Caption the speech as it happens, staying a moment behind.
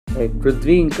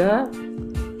పృథ్వీ ఇంకా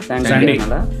Sandy.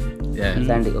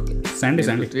 Sandy. Okay, Sandy.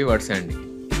 Prithvi వాడు Sandy.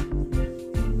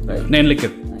 నేను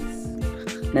లిఖిత్.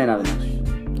 నేను అవినాష్.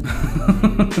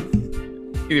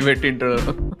 ఇది పెట్టింట్రో.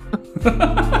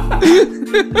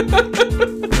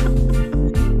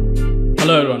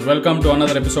 Hello everyone, welcome to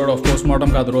another episode of postmortem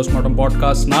కాదు రోస్ట్మార్టం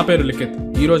పాడ్కాస్ట్. నా పేరు లిఖిత్.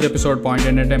 ఈరోజు ఎపిసోడ్ పాయింట్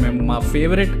ఏంటంటే మేము మా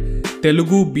favourite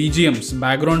Telugu BGMs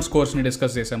background స్కోర్స్ని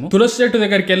discuss చేసాము. తులసి చెట్టు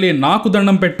దగ్గరికి వెళ్ళి నాకు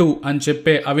దండం పెట్టు అని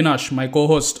చెప్పే అవినాష్, మై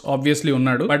కోహోస్ట్, ఆబ్వియస్లీ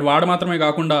ఉన్నాడు. బట్ వాడు మాత్రమే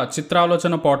కాకుండా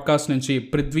చిత్రాలోచన పాడ్కాస్ట్ నుంచి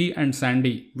పృథ్వీ అండ్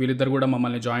శాండీ వీళ్ళిద్దరు కూడా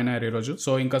మమ్మల్ని జాయిన్ అయ్యారు ఈరోజు.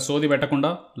 సో ఇంకా సోది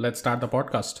పెట్టకుండా let's start the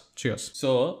podcast. Cheers.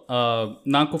 So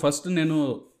నాకు ఫస్ట్ నేను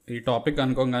ఈ టాపిక్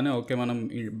అనుకోగానే ఓకే మనం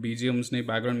ఈ బీజిఎమ్స్ని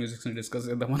బ్యాక్గ్రౌండ్ మ్యూజిక్స్ని డిస్కస్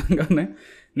చేద్దాం అనగానే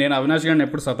నేను అవినాష్ గారిని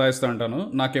ఎప్పుడు సతాయిస్తూ ఉంటాను.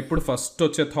 నాకు ఎప్పుడు ఫస్ట్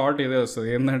వచ్చే థాట్ ఇదే వస్తుంది,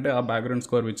 ఏంటంటే ఆ బ్యాక్గ్రౌండ్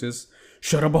స్కోర్ విచ్ ఇస్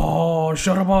షరబా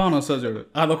షరబా అని వస్తుంది చూడు,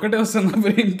 అదొక్కటే వస్తుంది నా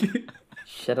బ్రెయిన్కి.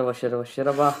 శరబా శరబా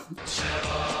శరబా.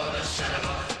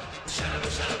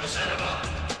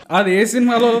 అది ఏ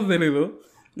సినిమాలో తెలీదు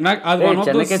నాకు. అది వన్ ఆఫ్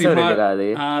ద సినిమా,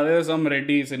 అదే సమ్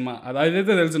రెడ్డి సినిమా,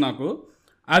 అదైతే తెలుసు నాకు.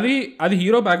 అది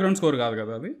హీరో బ్యాక్గ్రౌండ్ స్కోర్ కాదు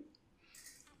కదా అది?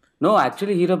 No,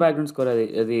 actually hero background score.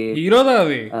 అది హీరోదా?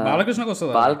 అది బాలకృష్ణకి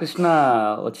వస్తుంది. బాలకృష్ణ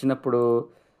వచ్చినప్పుడు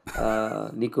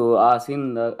నీకు ఆ సీన్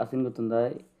గుర్తుందా?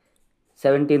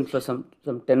 17th ఫ్లోర్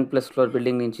 10+ ఫ్లోర్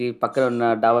బిల్డింగ్ నుంచి పక్కన ఉన్న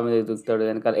డాబా మీద దూకుతాడు,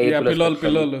 వెనకాల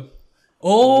పిల్లలు.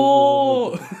 ఓ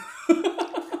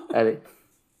అది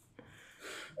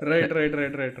రైట్.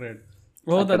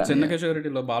 ఓ దట్ చెన్నకేశ్వర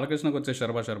రెడ్డిలో బాలకృష్ణకి వచ్చే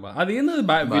శర్బా శర్బా. అది ఏంది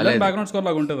బ్యాక్గ్రౌండ్ స్కోర్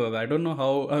లాగా ఉంటుంది అది. ఐ డోంట్ నో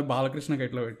హౌ బాలకృష్ణకి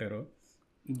ఎట్లా పెట్టారు.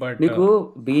 బట్ నీకు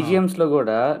బీజిఎమ్స్ లో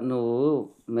కూడా నువ్వు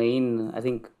మెయిన్ ఐ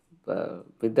థింక్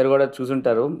ఇద్దరు కూడా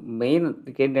చూసుంటారు. మెయిన్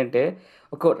ఏంటంటే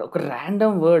ఒక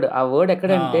ర్యాండమ్ వర్డ్, ఆ వర్డ్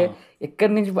ఎక్కడంటే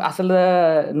ఎక్కడి నుంచి అసలు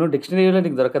నువ్వు డిక్షనరీలో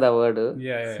నీకు దొరకదు ఆ వర్డ్.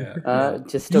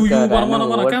 జస్ట్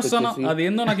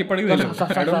అదేందో నాకు ఇప్పటికీ తెలియదు.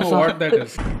 I don't know what that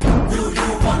is.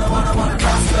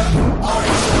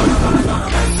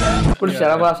 ఇప్పుడు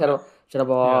శరబా శరబా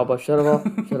శరబా శరబా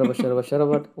శరబా శరబా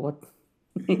శరబా వాట్,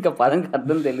 ఇంకా పదంకి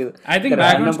అర్థం తెలియదు. ఐ థింక్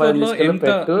బ్యాక్గ్రౌండ్ స్కోర్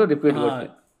లో రిపీట్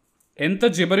ఎంత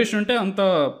జిబరిష్ ఉంటే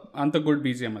అంత గుడ్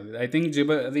బీజిఎం అది. ఐ థింక్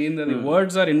అది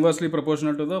words are inversely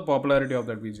proportional to the popularity of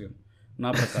that BGM నా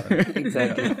ప్రకారం.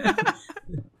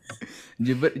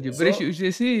 జిబ్బరిష్ యూజ్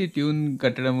చేసి ట్యూన్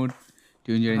కట్టడము,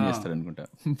 ట్యూన్ చేయడం చేస్తారు అనుకుంటా.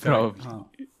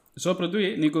 సో పృథ్వీ,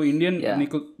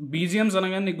 నీకు బీజిఎమ్స్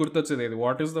అనగానే నీకు గుర్తొచ్చేది ఏది?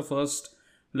 What is the first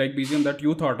like BGM that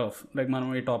you thought of like మనం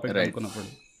ఈ టాపిక్ అనుకున్నప్పుడు?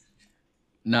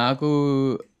 నాకు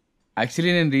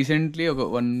యాక్చువల్లీ నేను రీసెంట్లీ ఒక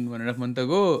 1.5 month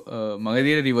ago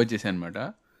మగధీర రీవాచ్ చేశాను అనమాట.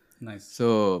 సో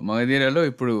మగధీరలో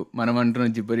ఇప్పుడు మనం అంటున్న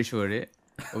జిబ్బరిష్ వర్డే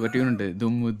ఒక ట్యూన్ ఉంటుంది,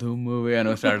 దుమ్ము దుమ్ము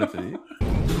అని స్టార్ట్ అవుతుంది.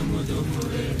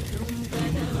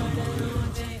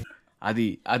 అది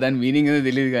దాని మీనింగ్ అనేది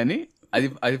తెలియదు కానీ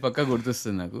అది పక్కా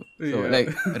గుర్తొస్తుంది నాకు. సో లైక్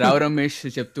రావు రమేష్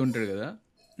చెప్తూ ఉంటాడు కదా,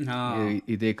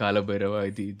 ఇదే కాలభైరవ,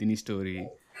 ఇది దీని స్టోరీ,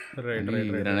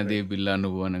 రణదేవ్ బిల్లా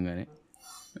నువ్వు అనగానే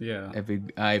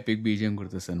ఎపిక్ బీజిఎం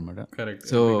గుర్తొస్తుంది అనమాట.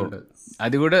 సో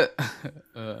అది కూడా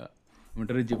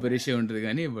ఉంటారు జిబ్బరిషే ఉంటుంది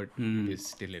కానీ బట్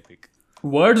స్టిల్ ఎపిక్.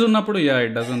 వర్డ్స్ ఉన్నప్పుడు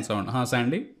ఇట్ డజంట్ సౌండ్.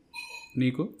 శాండీ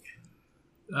నీకు?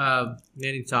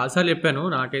 నేను చాలాసార్లు చెప్పాను,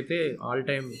 నాకైతే ఆల్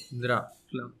టైమ్ ఇందిరా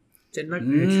ఇట్లా చిన్న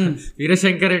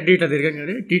వీరశంకర్ రెడ్డి ఇట్లా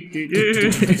తిరగగానే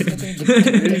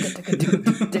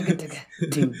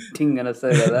అని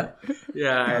వస్తుంది కదా,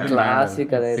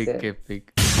 క్లాసిక్ అదైతే.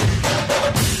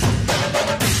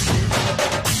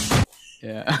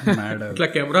 ఇట్లా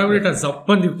కెమెరా కూడా ఇట్లా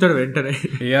జప్పని తిప్పుతాడు వెంటనే.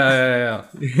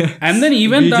 అండ్ దెన్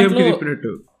ఈవెన్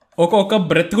దాంట్లో ఒక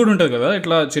బ్రెత్ కూడా ఉంటుంది కదా,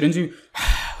 ఇట్లా చిరంజీవి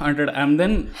అంటాడు అండ్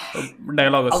దెన్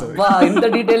డైలాగ్ వస్తుంది. ఇంత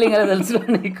డీటెయిలింగ్ అలా తెలుసు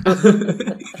నీకు?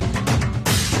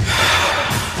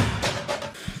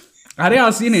 అరే ఆ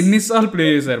సీన్ ఎన్నిసార్లు ప్లే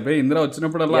చేశారు బే ఇందిరా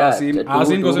వచ్చినప్పుడు అలా ఆ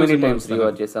సీన్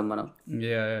కోసం మనం.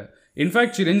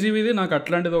 ఇన్ఫాక్ట్ చిరంజీవిది నాకు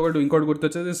అట్లాంటిది ఇంకోటి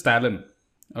గుర్తొచ్చేది స్టాలిన్.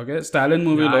 ఓకే, స్టాలిన్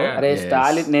మూవీలో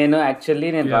నేను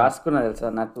రాసుకున్నా తెలుసా,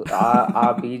 నాకు ఆ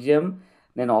బీజిఎం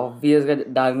నేను ఆబ్వియస్ గా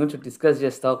దాని గురించి డిస్కస్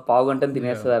చేస్తా, ఒక పావు గంటను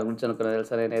తినేస్తా దాని గురించి అనుకున్నా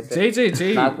తెలుసా. నేనైతే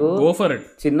నాకు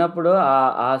చిన్నప్పుడు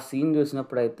ఆ సీన్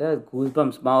చూసినప్పుడు అయితే గూస్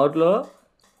బంప్స్. మా ఊర్లో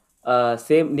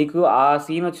సేమ్ నీకు ఆ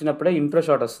సీన్ వచ్చినప్పుడే ఇంట్రో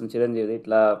షాట్ వస్తుంది చిరంజీవి,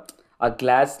 ఇట్లా ఆ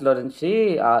గ్లాస్ లో నుంచి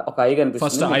ఒక ఐ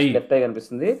కనిపిస్తుంది, లెఫ్ట్ ఐ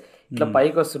కనిపిస్తుంది, ఇట్లా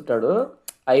పైకి వస్తుంటాడు.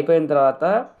 అయిపోయిన తర్వాత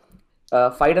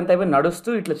ఫైట్ అంతా అయిపోయి నడుస్తూ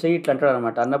ఇట్లా చెయ్యి ఇట్లా అంటాడు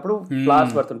అనమాట. అన్నప్పుడు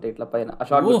ఫ్లాష్ పడుతుంటాయి ఇట్లా పైన. ఆ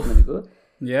షాట్ వస్తుంది నీకు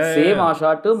సేమ్. ఆ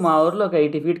షాట్ మా ఊర్లో ఒక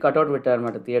 80 feet కట్అవుట్ పెట్టారు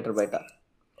అనమాట థియేటర్ బయట.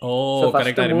 సో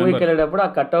ఫస్ట్ మూవీకి వెళ్ళేటప్పుడు ఆ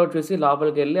కట్అవుట్ చూసి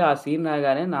లోపలికి వెళ్ళి ఆ సీన్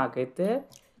రాగానే నాకైతే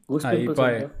గూస్ బంప్స్.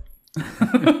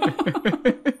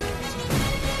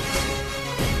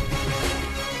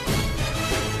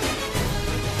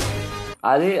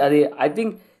 అది ఐ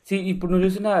థింక్ ఇప్పుడు నువ్వు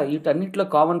చూసిన వీటన్నిటిలో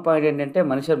కామన్ పాయింట్ ఏంటంటే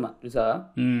మణి శర్మ చూసా.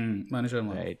 మణి శర్మ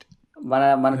రైట్.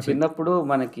 మన చిన్నప్పుడు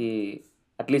మనకి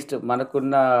అట్లీస్ట్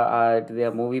మనకున్న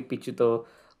మూవీ పిచ్చితో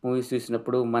మూవీస్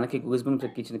చూసినప్పుడు మనకి గూస్ బంప్స్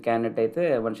ఎక్కించిన క్యాండిడేట్ అయితే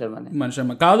మణి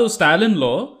శర్మ కాదు.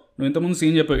 స్టాలిన్లో నువ్వు ఇంతకుముందు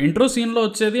సీన్ చెప్పావు, ఇంట్రో సీన్లో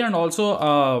వచ్చేది, అండ్ ఆల్సో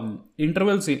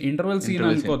ఇంటర్వెల్ సీన్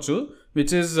అనుకోవచ్చు,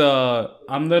 విచ్ ఇస్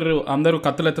అందరూ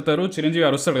కత్తులు ఎత్తుతారు, చిరంజీవి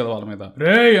అరుస్తాడు కదా వాళ్ళ మీద,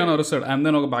 రే అని అరుస్తాడు, అండ్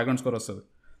దెన్ ఒక బ్యాక్గ్రౌండ్ స్కోర్ వస్తుంది.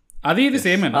 అది ఇది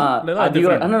సేమేనా?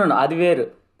 అది వేరు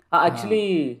యాక్చువల్లీ.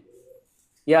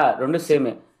 రెండు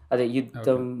సేమే. అదే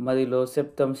యుద్ధం మదిలో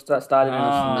సెప్టం స్టాలిన్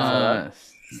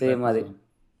సేమ్. అది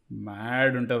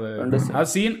మ్యాడ్ ఉంటుంది ఆ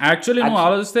సీన్. యాక్చువల్లీ నువ్వు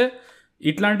ఆలోచిస్తే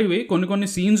ఇట్లాంటివి కొన్ని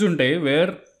సీన్స్ ఉంటాయి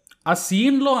వేర్ ఆ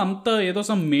సీన్లో అంత ఏదో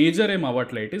సమ్ మేజర్ ఏం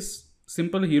అవ్వట్లే, ఇట్ ఈస్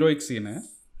సింపుల్ హీరోయిక్ సీనే,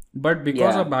 బట్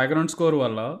బికాస్ ఆ బ్యాక్గ్రౌండ్ స్కోర్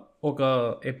వల్ల ఒక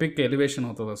ఎపిక్ ఎలివేషన్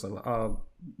అవుతుంది అసలు.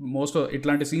 మోస్ట్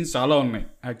ఇట్లాంటి సీన్స్ చాలా ఉన్నాయి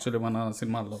యాక్చువల్లీ మన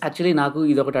సినిమాల్లో. యాక్చువల్లీ నాకు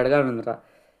ఇది ఒకటి అడగాలనుందిరా.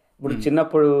 ఇప్పుడు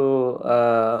చిన్నప్పుడు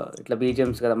ఇట్లా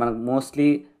బీజిఎమ్స్ కదా మనకు మోస్ట్లీ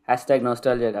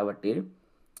 #nostalgia కాబట్టి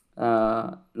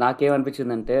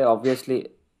నాకేమనిపించిందంటే ఆబ్వియస్లీ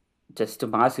జస్ట్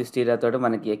మాస్ హిస్టరీతో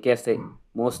మనకి ఎక్కేస్తాయి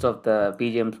మోస్ట్ ఆఫ్ ద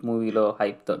బీజిఎమ్స్ మూవీలో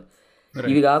హైప్తో.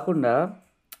 ఇవి కాకుండా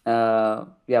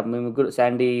మీ ముగ్గురు,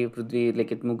 శాండీ, పృథ్వీ,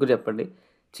 లిఖిత్ ముగ్గురు చెప్పండి,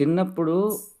 చిన్నప్పుడు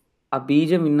ఆ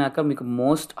బీజం విన్నాక మీకు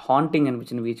మోస్ట్ హాంటింగ్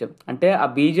అనిపించిన బీజం అంటే ఆ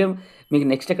బీజం మీకు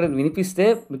నెక్స్ట్ ఎక్కడ వినిపిస్తే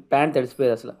మీకు ప్యాంట్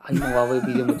తడిసిపోయేది అసలు. అయ్యో బాబోయ్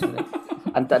బీజం వచ్చింది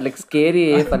అంత లైక్ స్కేరీ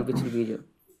అనిపించిన బీజం.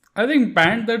 ఐ థింక్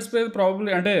ప్యాంట్ తడిసిపోయేది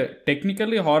ప్రాబ్లీ అంటే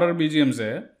టెక్నికల్లీ హారర్ బీజిఎమ్సే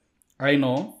ఐ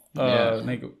నో,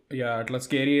 నీకు అట్లా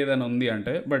స్కేరీ ఏదైనా ఉంది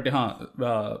అంటే. బట్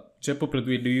చెప్పు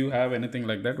Prithvi, do you have anything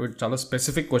like that? చాలా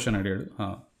స్పెసిఫిక్ క్వశ్చన్ అడిగాడు.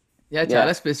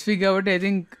 చాలా స్పెసిఫిక్ కాబట్టి ఐ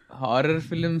థింక్ హారర్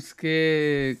ఫిలిమ్స్కే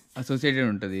అసోసియేటెడ్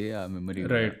ఉంటుంది ఆ మెమరీ.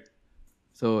 రైట్.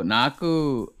 సో నాకు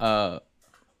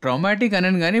ట్రామాటిక్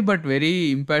అనను కానీ బట్ వెరీ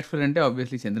ఇంపాక్ట్ఫుల్ అంటే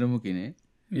ఆబ్వియస్లీ చంద్రముఖినే.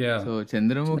 సో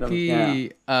చంద్రముఖి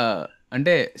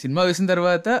అంటే సినిమా చూసిన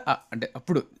తర్వాత అంటే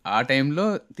అప్పుడు ఆ టైంలో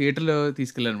థియేటర్లో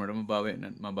తీసుకెళ్ళాను అనమాట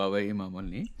మా బాబాయ్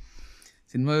మమ్మల్ని.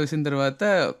 సినిమా చూసిన తర్వాత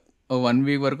 1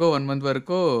 వీక్ వరకు 1 మంత్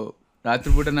వరకు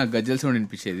రాత్రిపూట నాకు గజ్జల సౌండ్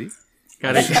వినిపించేది.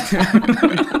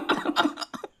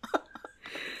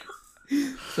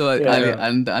 సో అది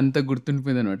అంత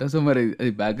గుర్తుండిపోయింది అనమాట. సో మరి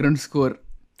అది బ్యాక్గ్రౌండ్ స్కోర్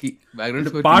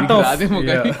రాదేమో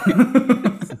కానీ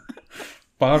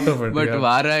బట్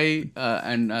వారాయి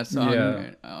అండ్ ఆ సాంగ్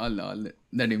ఆల్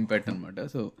దట్ ఇంపాక్ట్ అనమాట.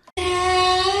 సో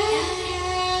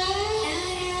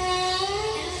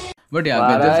బట్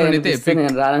అయితే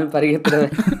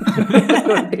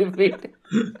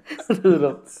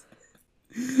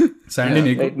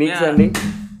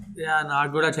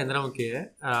నాకు కూడా చంద్రముఖి.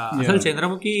 అసలు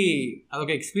చంద్రముఖి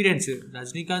అదొక ఎక్స్పీరియన్స్.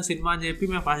 రజనీకాంత్ సినిమా అని చెప్పి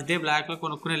మేము ఫస్ట్ డే బ్లాక్ లో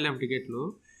కొనుక్కుని వెళ్ళాం టికెట్లు.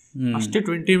 First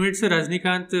 20 minutes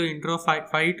Rajinikanth intro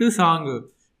fight song,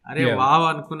 అరే వావ్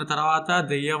అనుకున్న తర్వాత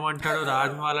దెయ్యం అంటాడు,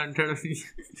 రాజ్మహల్ అంటాడు,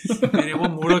 నేనేమో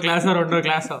 3వ క్లాస్ 2వ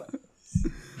క్లాస్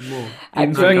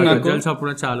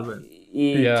అప్పుడు చాలు. ఈ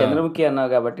చంద్రముఖి అన్నావు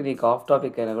కాబట్టి నీకు ఆఫ్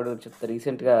టాపిక్ అయినా కూడా చెప్తా.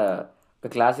 రీసెంట్ గా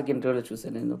ఒక క్లాసిక్ ఇంటర్వ్యూలో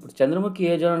చూసాను నేను. ఇప్పుడు చంద్రముఖి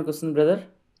ఏ జోనానికి వస్తుంది brother?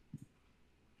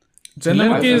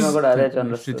 Chandramukhi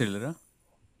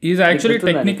is actually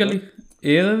technically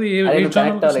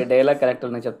dialogue correct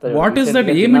నేను చెప్తాను. What is that?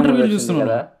 ఏం ఇంటర్వ్యూ చూస్తున్నావు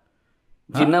కదా?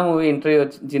 జిన్నా మూవీ ఇంటర్వ్యూ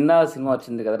జిన్నా సినిమా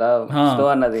వచ్చింది కదా స్టో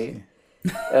అన్నది.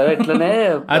 ఇట్లనే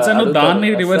దాన్ని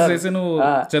రివర్స్ చేసి నువ్వు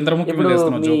చంద్రముఖి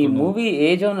మీ మూవీ ఏ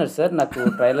జోనర్ సార్? నాకు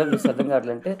ట్రైలర్ మిస్ అర్థం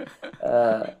కావట్లంటే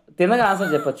తినగా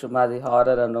ఆన్సర్ చెప్పొచ్చు. మాది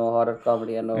హారర్ అనో, హారర్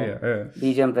కామెడీ అనో,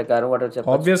 బీజిఎం ప్రకారం what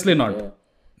obviously not.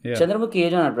 Chandramukhi A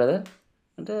genre brother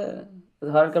అంటే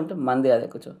హారర్ కంటే మంది అదే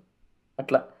కొంచెం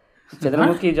అట్లా.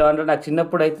 చంద్రముఖి జానర్ నాకు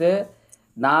చిన్నప్పుడు అయితే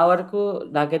నా వరకు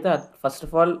నాకైతే ఫస్ట్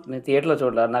ఆఫ్ ఆల్ నేను థియేటర్లో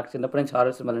చూడలేదు. నాకు చిన్నప్పటి నుంచి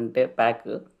హారర్ సినిమాలు అంటే ప్యాక్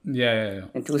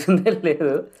నేను చూసిందే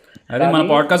లేదు.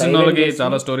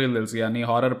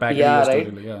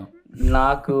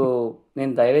 నాకు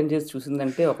నేను ధైర్యం చేసి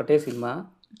చూసిందంటే ఒకటే సినిమా,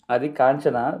 అది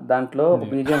కాంచన. దాంట్లో ఒక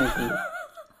బీజం ఉంటుంది,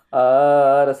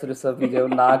 రసరుస బీజం.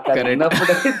 నాకు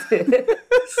చిన్నప్పుడు అయితే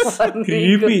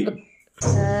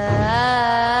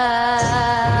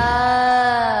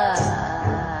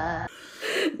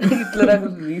ఇట్లా నాకు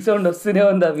రీసౌండ్ వస్తూనే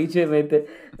ఉంది ఆ విషయం అయితే.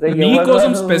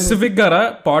 నీకోసం స్పెసిఫిక్ గా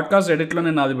పాడ్కాస్ట్ ఎడిట్ లో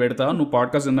నేను అది పెడతా. నువ్వు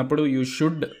పాడ్కాస్ట్ విన్నప్పుడు you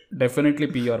should definitely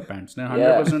pee your pants. నేను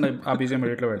 100% ఆ బీజిఎం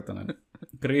ఎడిట్ లో పెడతాను.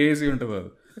 క్రేజీ ఉంటుంది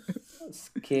అది.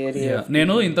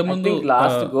 నేను ఇంతకుముందు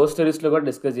లాస్ట్ గోస్ట్ స్టోరీస్ లో కూడా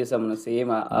డిస్కస్ చేసాము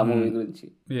సేమ్ ఆ మూవీ గురించి,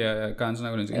 కాంచనా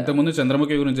గురించి. ఇంతకుముందు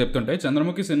చంద్రముఖి గురించి చెప్తుంటే,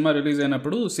 చంద్రముఖి సినిమా రిలీజ్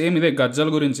అయినప్పుడు సేమ్ ఇదే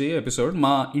గజ్జల్ గురించి ఎపిసోడ్.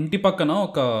 మా ఇంటి పక్కన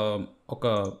ఒక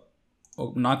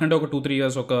నాకంటే ఒక 2-3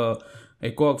 years ఒక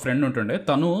ఎక్కువ ఫ్రెండ్ ఉంటుండే.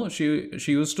 తను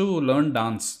she use to learn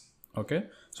dance. Okay,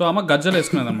 so ఆమె గజ్జలు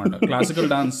వేసుకునేది అనమాట, క్లాసికల్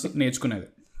డాన్స్ నేర్చుకునేది.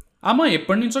 అమ్మ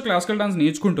ఎప్పటి నుంచో క్లాసికల్ డాన్స్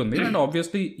నేర్చుకుంటుంది అండ్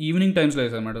ఆబ్వియస్లీ ఈవినింగ్ టైమ్స్లో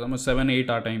వేసేది అనమాట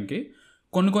 7-8 ఆ టైంకి.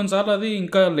 కొన్నిసార్లు అది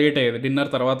ఇంకా లేట్ అయ్యేది, డిన్నర్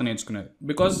తర్వాత నేర్చుకునేది.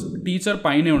 బికాస్ టీచర్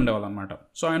పైనే ఉండేవాళ్ళు అనమాట.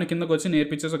 సో ఆయన కిందకు వచ్చి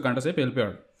నేర్పించేసి ఒక గంట సేపు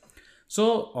వెళ్ళిపోయాడు. సో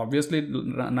ఆబ్వియస్లీ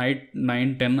నైట్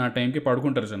 9-10 ఆ టైంకి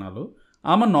పడుకుంటారు జనాలు.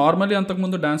 ఆమె నార్మల్లీ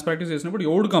అంతకుముందు డాన్స్ ప్రాక్టీస్ చేసినప్పుడు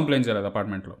ఎవడు కంప్లైంట్ చేయలేదు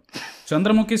అపార్ట్మెంట్లో.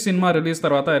 చంద్రముఖి సినిమా రిలీజ్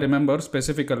తర్వాత ఐ రిమెంబర్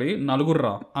స్పెసిఫికలీ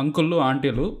నలుగురు అంకుళ్ళు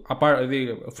ఆంటీలు ఇది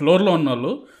ఫ్లోర్లో ఉన్న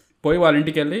వాళ్ళు పోయి వాళ్ళ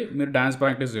ఇంటికి వెళ్ళి మీరు డాన్స్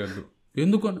ప్రాక్టీస్ చేయొద్దు,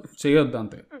 ఎందుకు చేయొద్దు,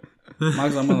 అంతే,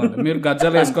 మాకు సంబంధం లేదు, మీరు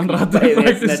గజ్జలు వేసుకొని రాత్రి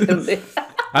ప్రాక్టీస్.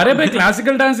 అరే బై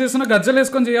క్లాసికల్ డాన్స్ చేస్తున్నా గజ్జలు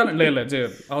వేసుకొని చేయాలి, లేదు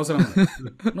చేయొద్దు, అవసరం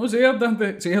నువ్వు చేయొద్దు, అంతే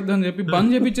చేయొద్దు అని చెప్పి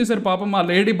బంద్ చేపించేసారు. పాపం మా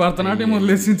లేడీ భరతనాట్యం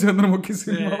వదిలేసి చంద్రముఖి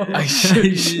సినిమా.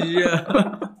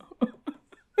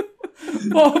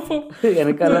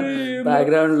 వెనకాల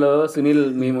బ్యాక్గ్రౌండ్ లో సునీల్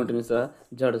మేము ఉంటుంది సార్,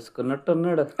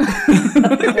 జడుచుకున్నట్టున్నాడు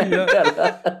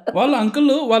వాళ్ళ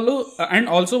అంకుల్ వాళ్ళు. అండ్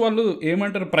ఆల్సో వాళ్ళు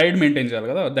ఏమంటారు, ప్రైడ్ మెయింటైన్ చేయాలి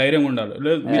కదా, ధైర్యం ఉండాలి.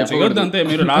 లేదు మీరు చేయొద్దు అంతే,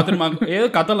 మీరు రాత్రి మాకు ఏదో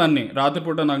కథలు అన్ని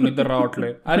రాత్రిపూట నాకు నిద్ర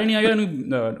రావట్లేదు. అరే నీ అయ్యా నువ్వు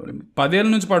 10 ఏళ్ళ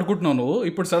నుంచి పడుకుంటున్నావు నువ్వు,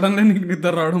 ఇప్పుడు సడన్గా నీకు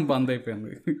నిద్ర రావడం బంద్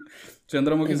అయిపోయింది.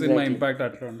 చంద్రముఖి సినిమా ఇంపాక్ట్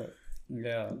అట్లా ఉండదు.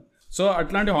 సో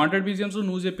అట్లాంటి హాంటెడ్ బీజిఎమ్స్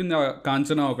నువ్వు చెప్పింది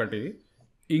కాంచనా ఒకటి.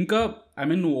 ఇంకా ఐ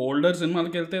మీన్ నువ్వు ఓల్డర్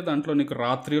సినిమాలకి వెళ్తే దాంట్లో నీకు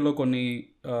రాత్రిలో కొన్ని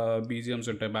బీజిఎమ్స్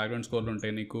ఉంటాయి, బ్యాక్గ్రౌండ్ స్కోర్లు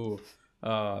ఉంటాయి. నీకు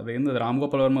అదేంది రామ్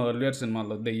గోపాల్ వర్మ ఎర్లియర్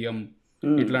సినిమాల్లో దెయ్యం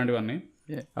ఇట్లాంటివన్నీ.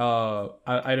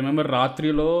 ఐ రిమెంబర్ రాత్రి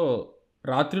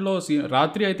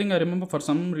I think I remember for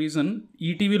some reason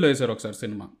ఈటీవీలో వేశారు ఒకసారి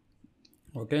సినిమా.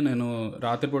 ఓకే, నేను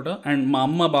రాత్రిపూట అండ్ మా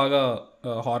అమ్మ బాగా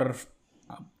హారర్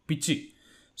పిచ్చి.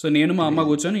 సో నేను మా అమ్మ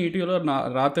కూర్చొని ఈటీవీలో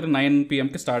రాత్రి 9 PM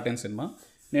స్టార్ట్ అయిన సినిమా.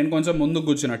 నేను కొంచెం ముందుకు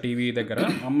కూర్చున్నా టీవీ దగ్గర,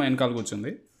 అమ్మ వెనకాల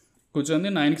కూర్చుంది.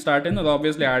 9కి స్టార్ట్ అయింది. అది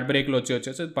ఆబ్వియస్లీ యాడ్ బ్రేక్లో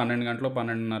వచ్చేసి 12 గంటలు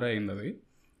 12:30 అయింది. అది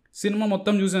సినిమా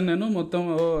మొత్తం చూసాను నేను, మొత్తం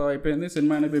అయిపోయింది.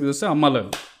 సినిమా అయిపోయి చూస్తే అమ్మ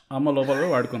లేదు, అమ్మ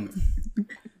లోపల వాడుకుంది.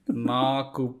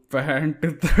 నాకు ప్యాంట్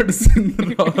తడిసింది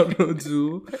ఆ రోజు.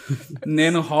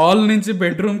 నేను హాల్ నుంచి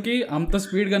బెడ్రూమ్కి అంత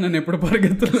స్పీడ్గా నేను ఎప్పుడు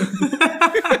పరిగెత్తలేదు.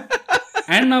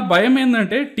 అండ్ నా భయం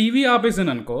ఏంటంటే టీవీ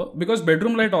ఆపేసాను అనుకో, because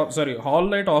bedroom light hall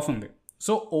light off ఉంది.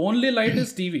 So only light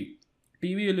is TV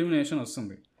illumination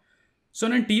వస్తుంది. సో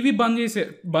నేను టీవీ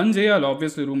బంద్ చేయాలి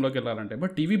ఆబ్వియస్లీ రూమ్లోకి వెళ్ళాలంటే.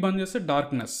 బట్ టీవీ బంద్ చేస్తే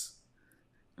డార్క్నెస్.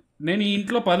 నేను ఈ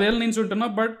ఇంట్లో 10 ఏళ్ళ నుంచి ఉంటున్నా,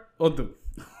 బట్ వద్దు.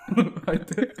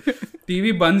 అయితే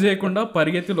టీవీ బంద్ చేయకుండా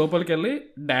పరిగెత్తి లోపలికి వెళ్ళి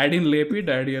డాడీని లేపి,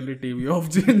 డాడీ వెళ్ళి టీవీ ఆఫ్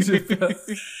చేయని చెప్పా.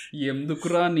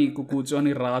 ఎందుకురా నీకు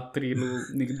కూర్చొని రాత్రిలు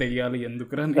నీకు దెయ్యాలి,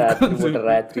 ఎందుకురా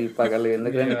రాత్రి పగలు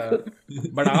ఎందుకు.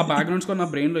 బట్ ఆ బ్యాక్గ్రౌండ్స్ కూడా నా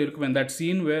బ్రెయిన్లో ఇరుకుపోయింది. That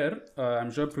scene where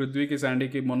I'm sure పృథ్వీకి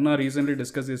శాండీకి మొన్న రీసెంట్లీ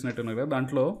డిస్కస్ చేసినట్టున్నారు కదా,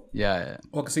 దాంట్లో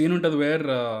ఒక సీన్ ఉంటుంది వేర్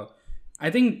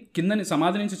ఐ థింక్ కిందని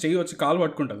సమాధి నుంచి చెయ్యి వచ్చి కాలు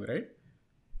పట్టుకుంటుంది, రైట్?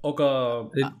 ఒక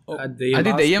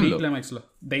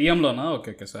దెయ్యంలోనా?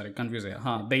 ఓకే సారీ కన్ఫ్యూజ్ అయ్యా.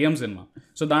 దెయ్యం సినిమా.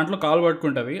 సో దాంట్లో కాలు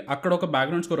పట్టుకుంటుంది, అక్కడ ఒక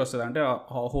బ్యాక్గ్రౌండ్ స్కోర్ వస్తుంది. అంటే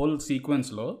ఆ హోల్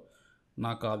సీక్వెన్స్లో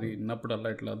నాకు అది విన్నప్పుడల్లా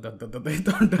ఇట్లా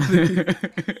దద్దవుతూ ఉంటుంది.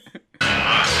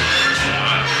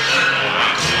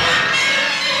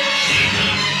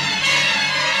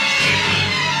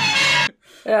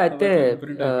 అయితే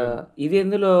ఇది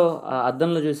ఎందులో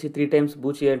అద్దంలో చూసి 3 times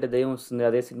బూచి అంటే దెయ్యం వస్తుంది,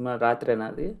 అదే సినిమా రాత్రేనా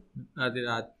అది?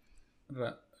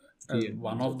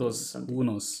 One of those who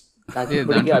knows. నాకు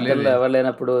ఇప్పటికీ అద్దంలో ఎవరు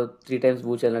లేనప్పుడు 3 times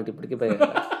బూచి అన్నట్టు ఇప్పటికీ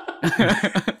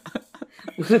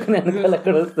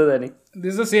అక్కడ వస్తుందని.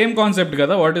 దిస్ ద సేమ్ కాన్సెప్ట్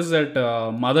కదా. What is that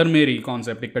mother Mary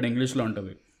concept ఇక్కడ ఇంగ్లీష్లో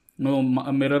ఉంటుంది. నువ్వు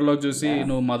మిర్రర్లో చూసి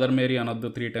నువ్వు మదర్ మేరీ అనొద్దు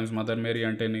 3 times. మదర్ మేరీ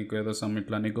అంటే నీకు ఏదో సమ్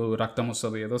ఇట్లా నీకు రక్తం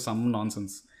వస్తుంది, ఏదో సమ్ నాన్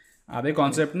సెన్స్. అదే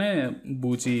కాన్సెప్ట్నే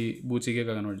బూచిగా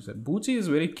కన్వర్ట్ చేశారు. బూచి ఈజ్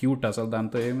వెరీ క్యూట్, అసలు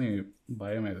దాంతో ఏమి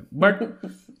భయం లేదు. బట్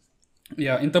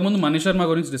ఇంతకుముందు మనీష్ శర్మ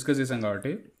గురించి డిస్కస్ చేశాం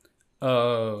కాబట్టి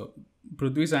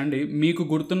పృథ్వీ శాండీ మీకు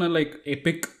గుర్తున్న like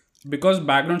epic, because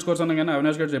background scores అన్నా కానీ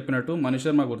అవినాష్ గారు చెప్పినట్టు మనీష్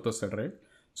శర్మ గుర్తొస్తాడు, రైట్?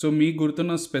 సో మీకు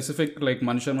గుర్తున్న స్పెసిఫిక్ లైక్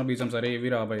మనీష్ శర్మ బీజం సరే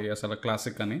ఇవి రాబాయి అసలు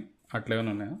క్లాసిక్ అని అట్లా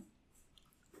ఏమైనా ఉన్నాయా?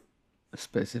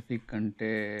 స్పెసిఫిక్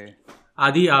అంటే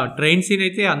అది ఆ ట్రైన్ సీన్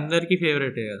అయితే అందరికీ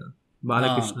ఫేవరెటే కదా,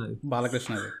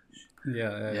 బాలకృష్ణది.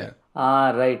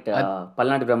 రైట్.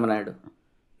 పల్నాటి బ్రహ్మనాయుడు.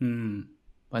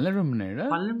 పల్లె బ్రహ్మనాయుడు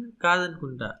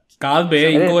కాదనుకుంటా. కాదు బే,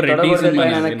 ఇంకో రెడ్డి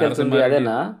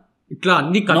అదేనా? ఇట్లా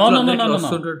అన్ని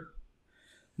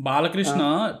బాలకృష్ణ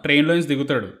ట్రైన్ లో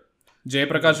దిగుతాడు,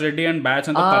 జయప్రకాష్ రెడ్డి అండ్ బ్యాచ్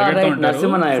అంతా పరిగెడుతూ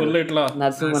ఉంటారు ఇట్లా.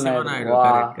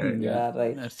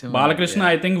 Balakrishna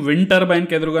I think wind turbine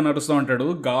కి ఎదురుగా నడుస్తూ ఉంటాడు,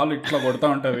 గాలు ఇట్లా కొడతా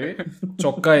ఉంటది,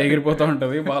 చొక్కా ఎగిరిపోతా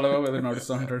ఉంటది, బాలబాబు ఎదురు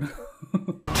నడుస్తూ ఉంటాడు.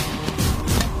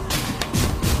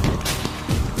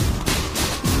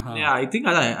 ఐ థింక్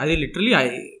అది లిటరలీ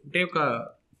అంటే ఒక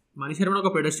మనీష్ శర్మ ఒక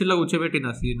పెడస్టిల్ లా కూర్చోబెట్టింది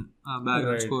ఆ సీన్,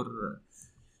 బ్యాక్గ్రౌండ్ స్కోర్.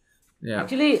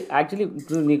 యాక్చువల్లీ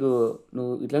ఇప్పుడు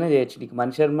నువ్వు ఇట్లానే చేయొచ్చు. నీకు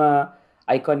మనీష్ శర్మ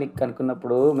ఐకానిక్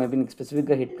అనుకున్నప్పుడు మేబీ నీకు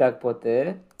స్పెసిఫిక్గా హిట్ కాకపోతే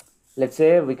let's say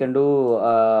we can do,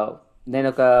 నేను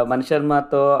ఒక మణి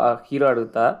శర్మతో హీరో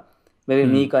అడుగుతా, మేబీ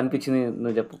నీకు అనిపించింది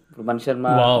నువ్వు చెప్పు. ఇప్పుడు మణి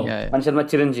శర్మ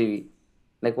చిరంజీవి,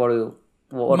 లైక్ వాడు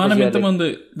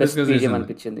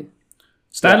అనిపించింది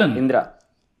ఇంద్ర,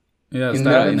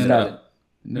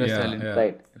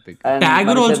 రైట్.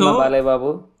 బాలయ్య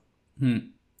బాబు,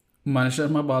 మణి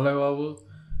శర్మ, బాలయ్య బాబు,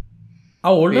 ఆ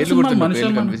old Mani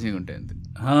Sharma,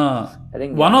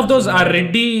 one of those ఆ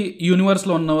రెడ్డి యూనివర్స్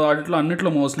లో ఉన్న వాటిలో అన్నిట్లో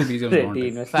మోస్ట్లీ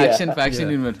బీజిఎమ్స్,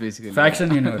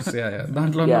 ఫ్యాక్షన్ యూనివర్స్,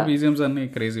 దాంట్లో ఉన్న బీజిఎమ్స్ అన్ని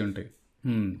క్రేజీ ఉంటాయి.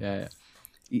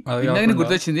 ఇందాక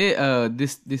గుర్తొచ్చింది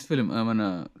దిస్ ఫిల్మ్, మన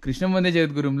కృష్ణం వందే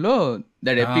జగద్గురులో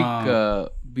దట్ ఎపిక్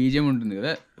బీజిఎం ఉంటుంది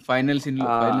కదా, ఫైనల్ సీన్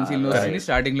లో వస్తుంది,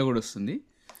 స్టార్టింగ్ లో కూడా వస్తుంది.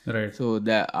 సో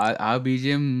ఆ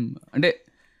బీజిఎం అంటే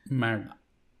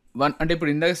అంటే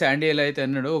ఇప్పుడు ఇందాక శాండీ ఎలా అయితే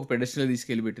అన్నాడో ఒక పెడెస్టల్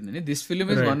తీసుకెళ్లి పెట్టిందని, this film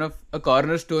is one of a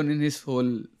corner stone in his whole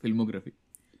filmography.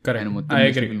 మొత్తం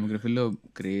ఫిల్మోగ్రఫీలో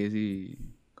క్రేజీ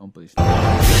కంపోజిషన్.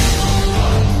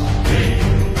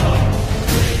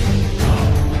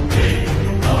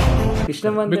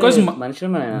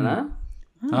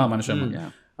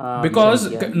 బికాస్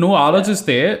నువ్వు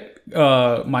ఆలోచిస్తే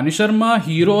మణి శర్మ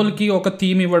హీరోలకి ఒక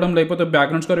థీమ్ ఇవ్వడం లేకపోతే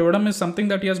బ్యాక్గ్రౌండ్ స్కోర్ ఇవ్వడం is something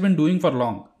that he has been doing for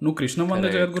long. నువ్వు కృష్ణ వందే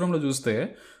జగద్గురులో చూస్తే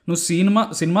నువ్వు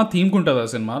సినిమా థీమ్కి ఉంటుంది, ఆ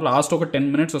సినిమా లాస్ట్ ఒక 10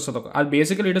 minutes వస్తుంది. అది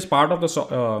basically it is part of the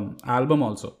album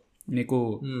also. నీకు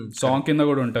సాంగ్ కింద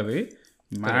కూడా ఉంటుంది,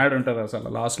 మ్యాడ్ ఉంటుంది అసలు.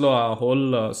 లాస్ట్లో ఆ హోల్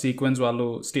సీక్వెన్స్ వాళ్ళు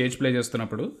స్టేజ్ ప్లే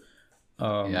చేస్తున్నప్పుడు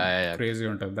క్రేజీ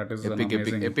ఉంటుంది. That is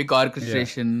epic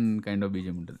orchestration kind of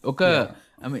BGM ఉంటుంది. ఒక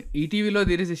ఐ మీన్ ఈటీవీలో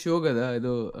దేర్ ఇస్ ఎ షో కదా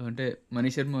ఏదో, అంటే మణి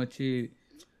శర్మ వచ్చి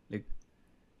like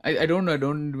I don't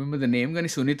remember the name, కానీ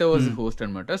సునీత వాజ్ హోస్ట్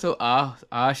అనమాట. సో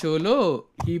ఆ షోలో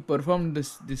he perform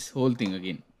this whole thing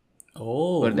again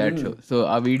for that show. So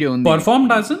ఆ వీడియో ఉంది.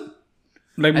 పర్ఫార్మ్డ్ యాస్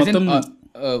లైక్ మొత్తం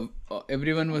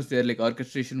everyone was there, like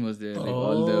orchestration was there, like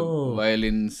all the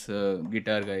violins,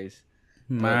 guitar guys,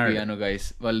 piano guys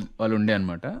వాళ్ళు ఉండే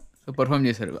అనమాట. So perform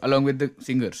చేశారు along with the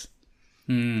singers.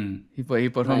 he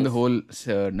performed the whole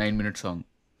 9-minute song.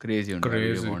 crazy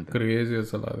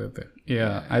అసలు అదైతే.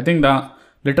 I think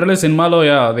literally సినిమాలో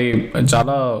అది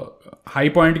చాలా high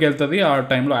పాయింట్కి వెళ్తుంది. ఆ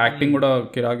టైంలో యాక్టింగ్ కూడా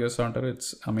కిరాక్ చేస్తూ ఉంటారు.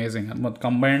 It's amazing.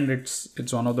 Combined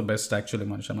it's one of the best actually.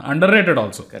 మనిషి underrated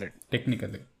also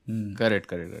technically.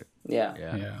 Correct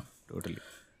totally.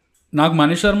 నాకు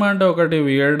మణి శర్మ అంటే ఒకటి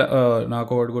వియర్డ్,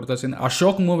 నాకు ఒకటి గుర్తొచ్చింది.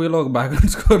 అశోక్ మూవీలో ఒక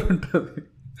బ్యాక్గ్రౌండ్ స్కోర్ ఉంటుంది.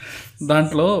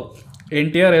 దాంట్లో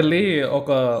ఎన్టీఆర్ వెళ్ళి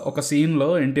ఒక సీన్లో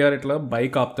ఎన్టీఆర్ ఇట్లా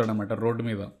బైక్ ఆపుతాడు అనమాట రోడ్డు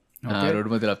మీద.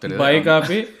 బైక్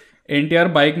ఆపి ఎన్టీఆర్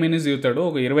బైక్ మీద దిగుతాడు,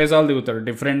 ఒక 20 సార్లు దిగుతాడు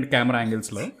డిఫరెంట్ కెమెరా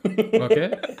యాంగిల్స్లో. ఓకే,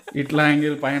 ఇట్లా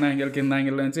యాంగిల్, పైన యాంగిల్, కింద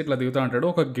యాంగిల్ నుంచి ఇట్లా దిగుతూ ఉంటాడు.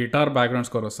 ఒక గిటార్ బ్యాక్గ్రౌండ్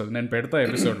స్కోర్ వస్తుంది, నేను పెడతా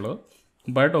ఎపిసోడ్లో.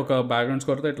 బట్ ఒక బ్యాక్గ్రౌండ్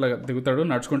స్కోర్తో ఇట్లా దిగుతాడు,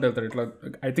 నడుచుకుంటూ వెళ్తాడు. ఇట్లా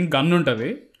ఐ థింక్ గన్ ఉంటుంది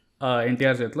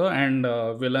ఎన్టీఆర్ చేతిలో, అండ్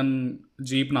విలన్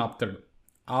జీప్ని ఆపుతాడు.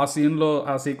 ఆ సీన్లో,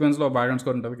 ఆ సీక్వెన్స్లో బ్యాక్గ్రౌండ్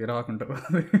స్కోర్ ఉంటుంది, కిరాక్ ఉంటుంది.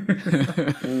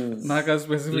 నాకు ఆ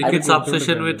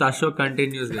స్పెసిఫిక్ అశోక్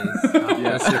కంటిన్యూస్.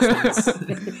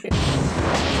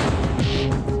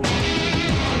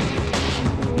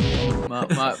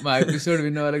 మా ఎపిసోడ్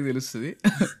విన్న వాళ్ళకి తెలుస్తుంది.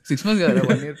 6 months కదా,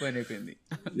 1 year పైన అయిపోయింది.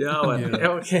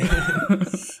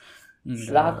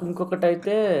 నాకు ఇంకొకటి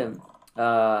అయితే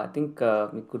ఐ థింక్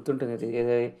మీకు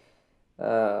గుర్తుంటుంది,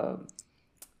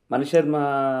 మణి శర్మ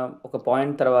ఒక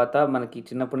పాయింట్ తర్వాత, మనకి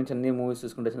చిన్నప్పటి నుంచి అన్ని మూవీస్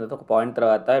చూసుకుంటే వచ్చిన తర్వాత ఒక పాయింట్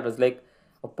తర్వాత ఇట్ వాజ్ లైక్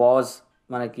పాజ్.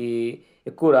 మనకి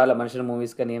ఎక్కువ రాలే మణి శర్మ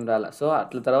మూవీస్, కానీ ఏం రాలే. సో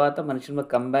అట్ల తర్వాత మణి శర్మ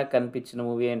కంబ్యాక్ అనిపించిన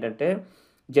మూవీ ఏంటంటే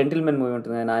జెంటిల్మెన్ మూవీ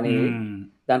ఉంటుంది కదా, నాని.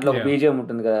 దాంట్లో ఒక బీజిఎం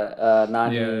ఉంటుంది కదా,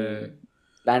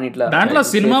 నాని ఇట్లా దాంట్లో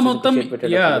సినిమా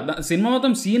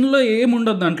మొత్తం సీన్ లో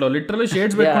ఏముండదు, దాంట్లో లిటరల్లీ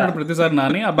షేడ్స్ పెట్టుకుంటాడు ప్రతిసారి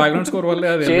నాని. ఆ బ్యాక్గ్రౌండ్ స్కోర్ వల్ల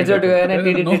షేడ్స్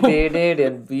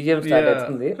బీజిఎం స్టార్ట్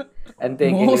అవుతుంది అంతే.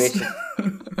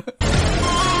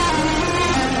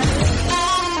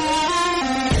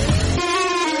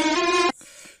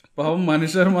 పాపం మణి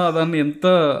శర్మ దాన్ని ఎంత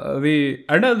అది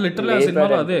అంటే అది లిటరల్లీ ఆ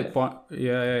సినిమాలో అదే.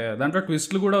 దాంట్లో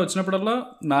ట్విస్ట్లు కూడా వచ్చినప్పుడల్లా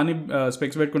నాని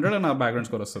స్పెక్స్ పెట్టుకుంటాడు, నా బ్యాక్గ్రౌండ్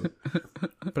స్కోర్ వస్తుంది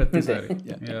ప్రతిసారి.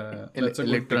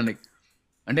 ఎలక్ట్రానిక్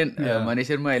అంటే Mani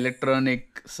Sharma electronic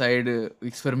side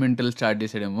experimental start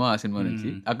చేసాడేమో ఆ సినిమా నుంచి.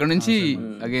 అక్కడ నుంచి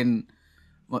అగైన్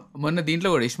మొన్న దీంట్లో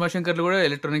కూడా ఇష్మా శంకర్ లో కూడా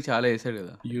ఎలక్ట్రానిక్ చాలా వేసాడు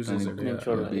కదా.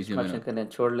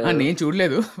 నేను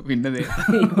చూడలేదు, విన్నదే.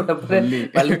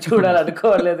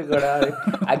 చూడాలనుకోలేదు కూడా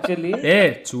యాక్చువల్లీ.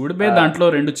 చూడబే, దాంట్లో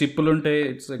 2 చిప్పులు ఉంటాయి.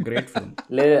 It's great film.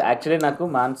 లేదు యాక్చువల్లీ నాకు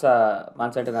మాన్స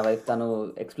అంటే నా వైఫ్, తను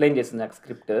ఎక్స్ప్లెయిన్ చేసింది నాకు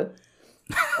స్క్రిప్ట్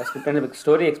అంటే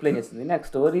స్టోరీ ఎక్స్ప్లెయిన్ చేసింది నాకు.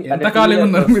 స్టోరీ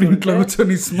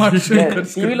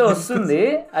టీవీలో వస్తుంది.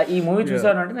 ఈ మూవీ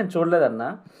చూసాను అంటే నేను చూడలేదన్నా.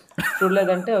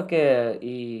 చూడలేదంటే ఓకే,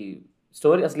 ఈ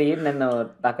స్టోరీ అసలు ఏం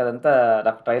నాకు అదంతా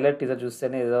నాకు ట్రైలర్ టీజర్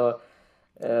చూస్తేనే ఏదో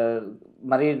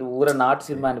మరి నాట్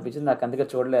సినిమా అనిపించింది నాకు, అందుకే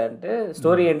చూడలే. అంటే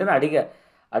స్టోరీ ఏంటని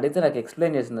అడిగితే నాకు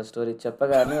ఎక్స్ప్లెయిన్ చేసింది స్టోరీ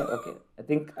చెప్పగానే okay I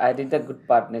think I did the good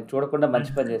part. నేను చూడకుండా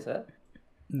మంచి పని చేశా.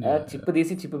 చిప్పు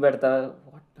తీసి చిప్పు పెడతా,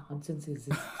 what nonsense is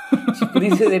this? Chip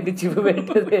తీసేదేంటి, chip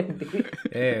పెట్టేదేంటి?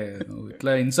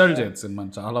 ఇట్లా ఇన్సల్ట్ చేయదు సినిమా,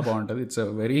 చాలా బాగుంటుంది. It's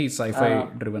very sci-fi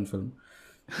driven film.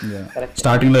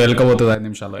 స్టార్టింగ్లో వెళ్ళకపోతుంది 5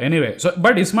 నిమిషాల్లో. Anyway, so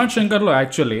but iSmart శంకర్లో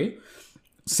actually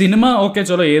cinema okay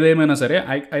చలో ఏదేమైనా సరే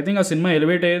ఐ థింక్ ఆ సినిమా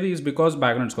ఎలివేట్ అయ్యేది is because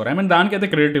background score. I mean దానికైతే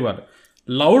క్రెడిట్ ఇవ్వాలి.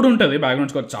 లౌడ్ ఉంటుంది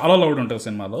బ్యాక్గ్రౌండ్ స్కోర్, చాలా లౌడ్ ఉంటుంది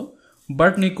సినిమాలో.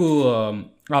 బట్ నీకు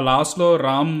ఆ లాస్ట్లో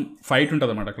రామ్ ఫైట్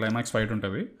ఉంటుంది అన్నమాట, క్లైమాక్స్ ఫైట్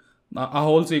ఉంటుంది. ఆ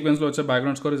హోల్ సీక్వెన్స్లో వచ్చే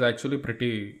background score is actually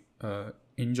pretty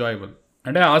enjoyable.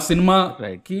 అంటే ఆ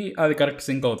సినిమాకి అది కరెక్ట్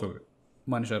సింక్ అవుతుంది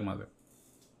మణి శర్మది.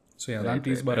 సో దాన్ని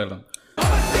తీసుకురాలి.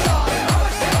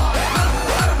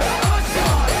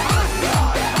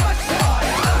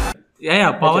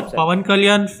 పవన్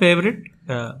కళ్యాణ్ ఫేవరెట్?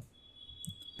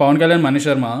 పవన్ కళ్యాణ్, మణి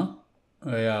శర్మ.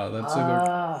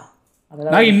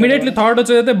 నాకు ఇమ్మీడియట్లీ థాట్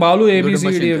వచ్చేదైతే Balu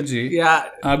ABCDFG.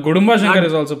 Gudumba Shankar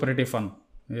is also pretty fun.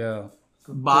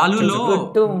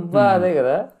 అదే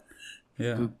కదా,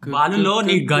 బాలులో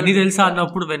నీ గని తెలుసా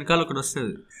అన్నప్పుడు వెనకాల ఒకటి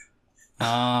వస్తుంది,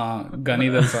 గని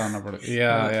తెలుసా అన్నప్పుడు.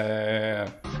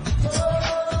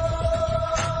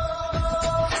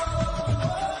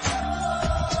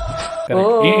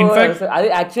 అది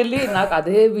యాక్చువల్లీ నాకు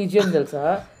అదే బీజిఎం తెలుసా.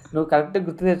 నువ్వు కరెక్ట్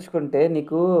గుర్తు తెచ్చుకుంటే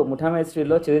నీకు ముఠా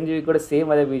మేస్త్రీలో చిరంజీవి కూడా సేమ్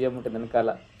అదే బీజిఎం ఉంటుంది వెనకాల,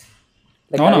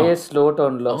 అదే స్లో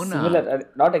టోన్ లో, similar,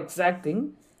 not exact thing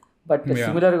but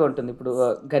similar గా ఉంటుంది. ఇప్పుడు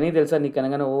గని తెలుసా నీకు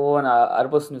అనగానే ఓ అని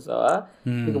అరిపోస్తుంది సావా,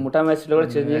 నీకు ముఠా మేస్త్రీలో కూడా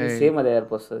చిరంజీవి సేమ్ అదే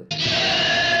అరిపోస్తుంది.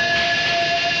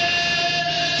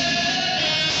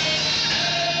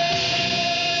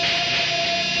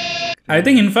 ఐ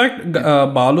థింక్ ఇన్ఫాక్ట్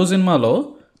బాలు సినిమాలో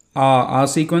ఆ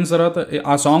సీక్వెన్స్ తర్వాత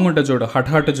ఆ సాంగ్ ఉంటుంది చూడు,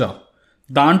 హట్ హట్ జా,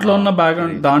 దాంట్లో ఉన్న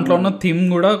బ్యాక్గ్రౌండ్, దాంట్లో ఉన్న థీమ్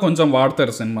కూడా కొంచెం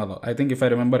వాడతారు సినిమాలో. I think if I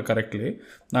remember correctly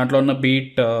దాంట్లో ఉన్న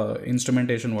beat,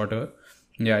 instrumentation, water.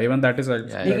 Even that is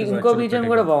ఇంకో బీజియం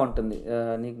కూడా బాగుంటుంది.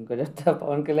 నీకు ఇంకో చెప్తా,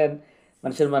 పవన్ కళ్యాణ్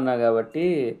మణి శర్మ అన్నా కాబట్టి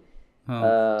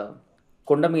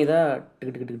కొండ మీద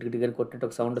టిక్ టిక్ టిక్ టిక్ అని కొట్టినట్టు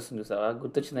ఒక సౌండ్ వస్తుంది చూసావా,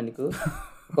 గుర్తొచ్చిందా నీకు?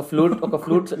 ఒక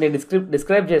ఫ్లూట్ నేను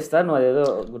డిస్క్రైబ్ చేస్తా, నువ్వు అదేదో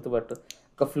గుర్తుపట్టు.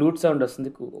 ఒక ఫ్లూట్ సౌండ్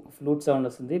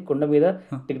వస్తుంది కొండ మీద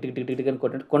టిక్ టిక్ టిక్ టిక్ అని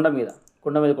కొట్టినట్టు, కొండ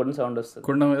మీద కొట్టిన సౌండ్ వస్తుంది.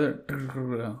 కొండ మీద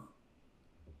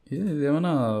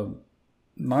ఏమన్నా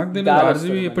నాకు తెలియదు.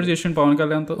 ఆర్జీవి ఎప్పుడు చేసిండు పవన్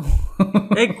కళ్యాణ్తో?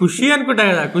 ఖుషి అనుకుంటా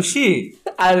కదా, ఖుషి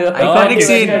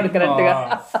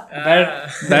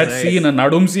దట్ సీన్,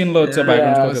 నడుం సీన్ లో వచ్చే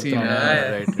బ్యాక్గ్రౌండ్ సీన్.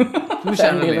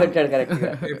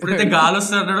 ఎప్పుడైతే గాలి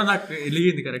వస్తున్నాడో నాకు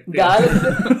వెలిగింది కరెక్ట్.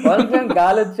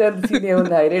 గాలి వచ్చే సీన్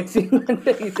ఏముంది, హైలైట్ సీన్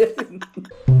అంటే ఇదే.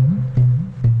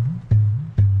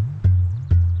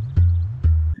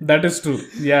 That is true.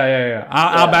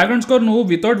 ఆ బ్యాక్గ్రౌండ్ స్కోర్ నువ్వు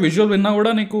వితౌట్ విజువల్ విన్నా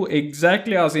కూడా నీకు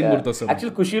ఎగ్జాక్ట్లీ ఆ సీన్ గుర్తొస్తుంది.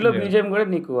 యాక్చువల్లీ ఖుషీలో బీజిఎం కూడా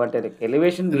నీకు అంటే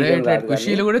ఎలివేషన్,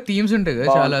 ఖుషీలో కూడా థీమ్స్ ఉంటాయి కదా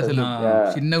చాలా. అసలు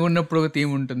చిన్నగా ఉన్నప్పుడు ఒక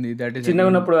థీమ్ ఉంటుంది, దట్ ఈస్ చిన్నగా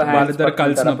ఉన్నప్పుడు వాళ్ళిద్దరు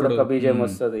కలిసినప్పుడు ఒక బీజిఎం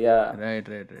వస్తుంది.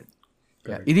 రైట్.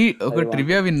 ఇది ఒక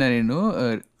ట్రివియా విన్నా నేను,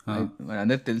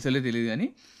 అందరికి తెలుసలే తెలియదు కానీ,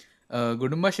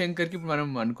 గుడుంబా శంకర్కి మనం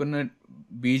అనుకున్న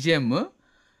BGM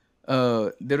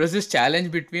there was this challenge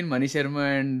between Mani Sharma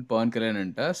and Pawan Kalyan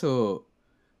అంట. So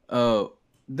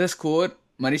the score,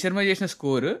 Mani Sharma చేసిన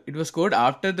score, it was scored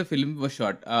after the film was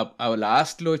shot. ఆ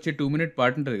లాస్ట్లో వచ్చే 2-minute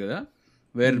పార్ట్ ఉంటుంది కదా,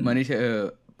 వేర్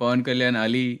పవన్ కళ్యాణ్,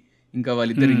 అలీ, ఇంకా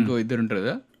వాళ్ళిద్దరు ఇంకో ఇద్దరు ఉంటారు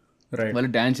కదా,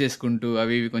 వాళ్ళు డాన్స్ చేసుకుంటూ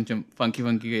అవి ఇవి కొంచెం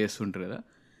ఫంకీగా చేస్తుంటారు కదా.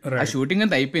 ఆ షూటింగ్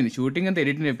అంతా అయిపోయింది, షూటింగ్ అంతా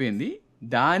ఎడిటింగ్ అయిపోయింది,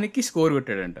 దానికి score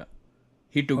కొట్టాడంట.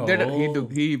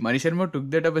 Mani Sharma took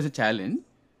that up yes a challenge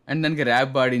and దానికి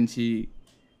ర్యాప్ పాడించి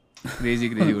క్రేజీ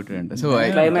కొట్టాడంట. సో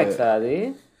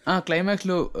క్లైమాక్స్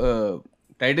లో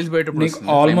titles బయటప్పుడు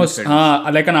almost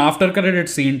like an after credit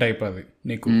scene type అది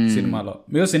నీకు సినిమాలో.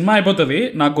 మీరు సినిమా అయిపోతుంది,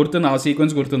 నాకు గుర్తుంది, ఆ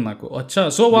సీక్వెన్స్ గుర్తుంది నాకు. వచ్చా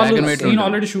సో వాళ్ళు సీన్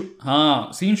ఆల్రెడీ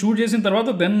సీన్ షూట్ చేసిన తర్వాత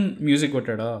దెన్ మ్యూజిక్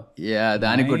కొట్టాడా?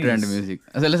 దానికి కొట్టాడు మ్యూజిక్.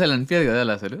 అసలు అనిపించదు కదా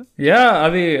అసలు.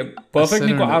 అది పర్ఫెక్ట్.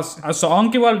 నీకు ఆ సాంగ్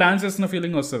కి వాళ్ళు డాన్స్ చేస్తున్న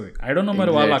ఫీలింగ్ వస్తుంది. ఐ డోంట్ నో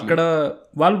మరి వాళ్ళు అక్కడ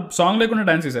వాళ్ళు సాంగ్ లేకుండా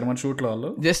డాన్స్ చేశారు మన షూట్ లో. వాళ్ళు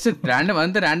జస్ట్ ర్యాండమ్,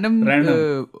 అంత ర్యాండమ్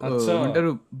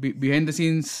అంటారు, బిహైండ్ ద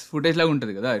సీన్స్ ఫుటేజ్ లాగా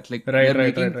ఉంటుంది కదా, it's like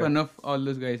making fun of all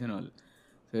those guys and all.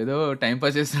 So ఏదో టైం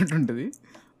పాస్ చేస్తున్నట్టు ఉంటుంది,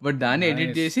 బట్ దాన్ని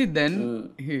ఎడిట్ చేసి దెన్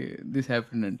దిస్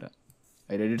హ్యాపెండ్ అంట.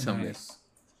 I read it somewhere.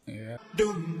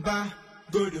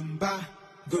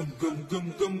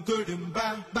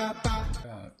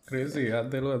 Crazy.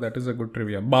 That is a good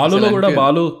trivia. బాలులో కూడా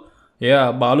బాలు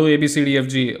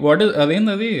ABCDFG వాట్ ఇస్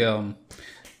అదేంది అది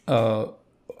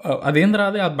అదేంది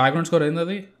రాదే ఆ బ్యాక్గ్రౌండ్ స్కోర్ ఏంది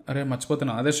అది? అరే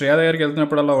మర్చిపోతున్నా. అదే శ్రేయా దగ్గరికి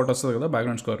వెళ్తున్నప్పుడల్లా ఒకటి వస్తుంది కదా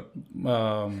బ్యాక్గ్రౌండ్ స్కోర్,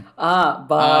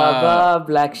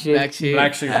 బ్లాక్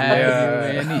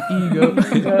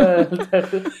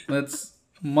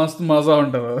మస్తు మజా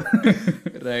ఉంటుంది.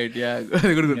 రైట్, యా,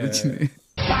 అది కూడా గుర్తొచ్చింది.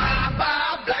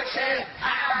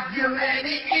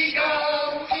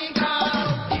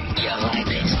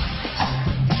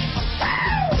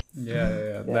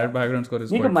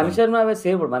 నీకు మణి శర్మవే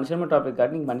సేమ్. ఇప్పుడు మణి శర్మ టాపిక్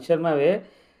కాదు, నీకు మణి శర్మవే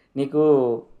నీకు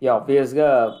ఆబ్వియస్గా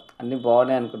అన్ని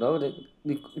బాగున్నాయి అనుకున్నావు.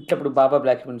 నీకు ఇట్లా ఇప్పుడు బాబా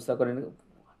బ్లాక్ షిప్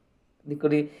నీకు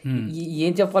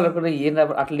ఏం చెప్పాలనుకున్నా ఏం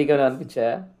అట్లా నీకు అనిపించా?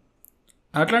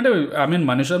 అట్లా అంటే ఐ మీన్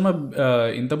మణి శర్మ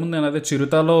ఇంతకుముందు అదే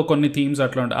చిరుతలో కొన్ని థీమ్స్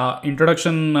అట్లా ఉంటాయి. ఆ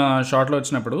ఇంట్రొడక్షన్ షార్ట్లో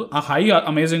వచ్చినప్పుడు ఆ హై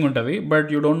అమేజింగ్ ఉంటుంది, but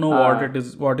you don't know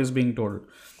what is being told.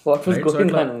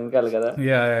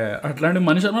 అట్లాంటి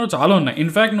మణి శర్మ చాలా ఉన్నాయి.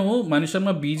 ఇన్ఫాక్ట్ నువ్వు మణి శర్మ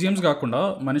బీజిఎమ్స్ కాకుండా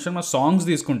మణి శర్మ సాంగ్స్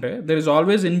తీసుకుంటే there is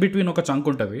always in between ఒక చంక్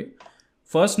ఉంటుంది.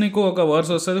 ఫస్ట్ నీకు ఒక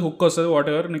వర్స్ వస్తుంది, హుక్ వస్తుంది, వాట్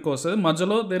ఎవర్ నీకు వస్తుంది,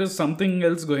 మధ్యలో there is something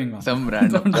else going on.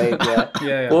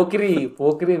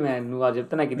 Pokiri man, నువ్వు అది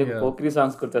చెప్తే నాకు ఇది పోకిరి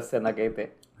సాంగ్స్ గుర్తొస్తాయి నాకైతే.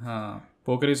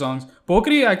 Pokiri songs,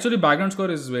 Pokiri actually background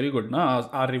score is very good నా.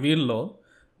 ఆ రివీల్లో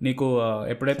నీకు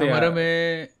ఎప్పుడైతే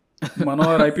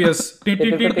మనోహర్ ఐపీఎస్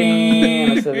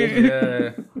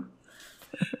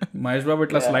మహేష్ బాబు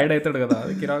ఇట్లా స్లైడ్ అవుతాడు కదా,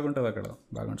 అది కిరాకుంటుంది అక్కడ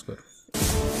బ్యాక్గ్రౌండ్ స్కోర్.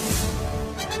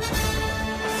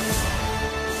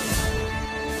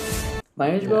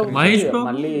 మహేష్ బాబు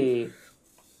మళ్ళీ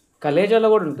కలేజాలో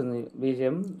కూడా ఉంటుంది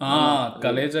బీజిఎం.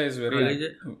 కలేజా ఇస్ వెరీ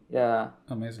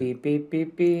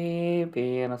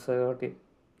అని వస్తుంది ఒకటి,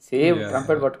 సేమ్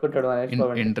ట్రంపెట్ పట్టుకుంటాడు Mahesh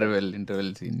Babu.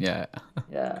 Interval scene, yeah.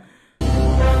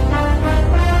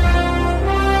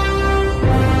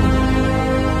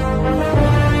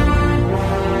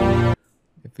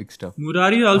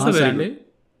 Murari also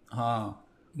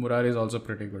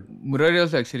pretty good. Murari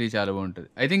also actually చాలా బాగుంటుంది.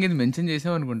 ఐ థింక్ ఇది మెన్షన్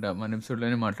చేసాం అనుకుంటా, మన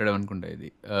ఎపిసోడ్లోనే మాట్లాడాం అనుకుంటా ఇది.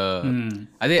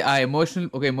 అదే ఆ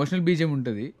ఎమోషనల్ బీజియం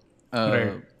ఉంటుంది.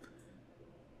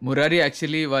 మురారి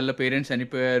యాక్చువల్లీ వాళ్ళ పేరెంట్స్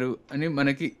చనిపోయారు అని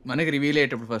మనకి రివీల్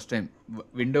అయ్యేటప్పుడు ఫస్ట్ టైం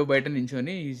విండో బయట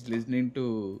నించొని ఈజ్ లిస్నింగ్ టు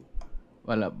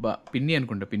వాళ్ళ పిన్ని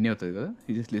అనుకుంటా, పిన్ని అవుతుంది కదా,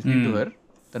 is just listening to her,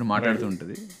 తను మాట్లాడుతూ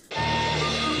ఉంటుంది.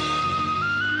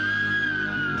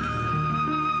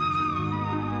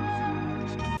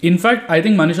 In fact I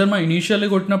think Mani Sharma initially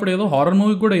కొట్టినప్పుడు ఏదో హారర్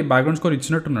మూవీ కూడా ఈ బ్యాక్గ్రౌండ్ స్కోర్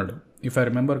ఇచ్చినట్టున్నాడు, ఇఫ్ ఐ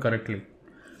రిమెంబర్ కరెక్ట్లీ.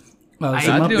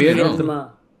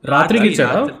 రాత్రికి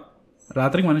ఇచ్చాడా?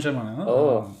 రాత్రికి మణి శర్మ,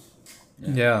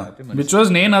 విచ్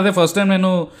వాజ్ నేను అదే ఫస్ట్ టైం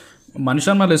నేను మణి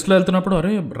శర్మ లిస్ట్లో వెళ్తున్నప్పుడు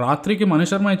అరే రాత్రికి మణి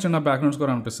శర్మ ఇచ్చిన బ్యాక్గ్రౌండ్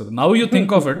స్కోర్ అనిపిస్తుంది. Now you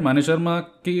think of it, Mani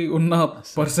శర్మకి ఉన్న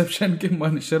పర్సెప్షన్కి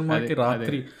మణి శర్మకి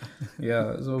రాత్రి,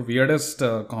 సో వియర్డెస్ట్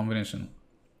కాంబినేషన్.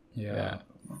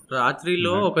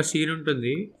 రాత్రిలో ఒక సీన్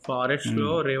ఉంటుంది, ఫారెస్ట్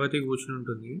లో రేవతి కూర్చుని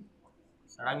ఉంటుంది,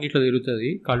 సడన్ ఇట్లా తిరుగుతుంది,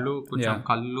 కళ్ళు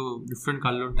డిఫరెంట్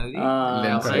కళ్ళు ఉంటుంది,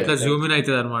 ఇట్లా జూమ్ ఇన్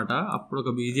అవుతుంది అనమాట. అప్పుడు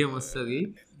ఒక బీజిఎం వస్తుంది.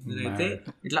 నేనైతే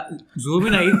ఇట్లా జూమ్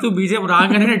ఇన్ అవుతూ బీజిఎం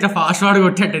రాగానే ఇట్లా ఫాస్ట్ వాడు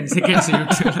కొట్టా 10 seconds.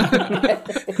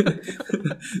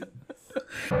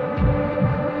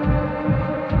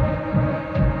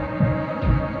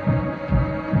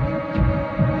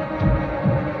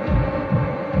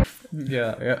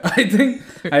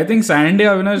 I think Sandy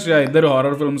Avinash ఇద్దరు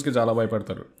హారర్ ఫిల్మ్స్ కి చాలా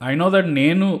భయపడతారు. ఐ నో దట్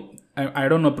నేను I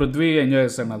don't no, Prithvi enjoy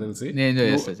చేస్తాను నాకు తెలిసి.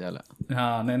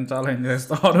 నేను చాలా ఎంజాయ్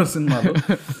చేస్తాను హారర్ సినిమాలు.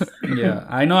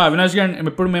 ఐ నో అవినాష్ గారిని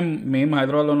ఎప్పుడు మేము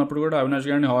హైదరాబాద్లో ఉన్నప్పుడు కూడా అవినాష్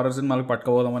గారిని హారర్ సినిమాలకు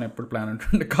పట్టుకోపోదామని ఎప్పుడు ప్లాన్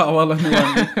ఉంటుంది, కావాలని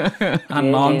ఆ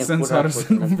నాన్ సెన్స్ హారర్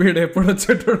సినిమా వీడు ఎప్పుడు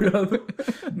వచ్చేటోడు కాదు.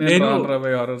 నేను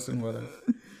హారర్ సినిమా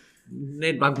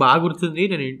నాకు బాగా గుర్తుంది.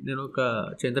 నేను ఒక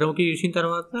చంద్రముఖి చూసిన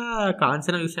తర్వాత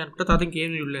కాంచన చూసాను అనుకుంటా, తర్వాత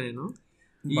ఇంకేం చూడలే నేను.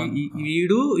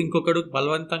 వీడు ఇంకొకడు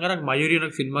బలవంతంగా నాకు మయూరి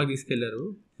నాకు సినిమాకి తీసుకెళ్లారు.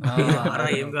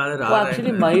 ఏం కాదు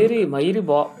యాక్చువల్లీ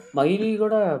మయూరి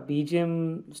కూడా బీజిఎం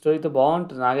స్టోరీతో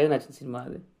బాగుంటుంది, నాకైతే నచ్చిన సినిమా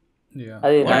అది.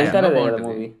 అది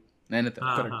మూవీ.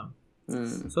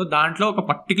 సో దాంట్లో ఒక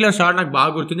పర్టికులర్ షాట్ నాకు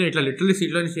బాగా గుర్తుంది. ఇట్లా లిటరల్లీ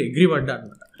సీట్ లో నుంచి ఎగిరి పడ్డా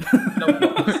అనమాట.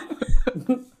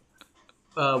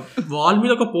 వాల్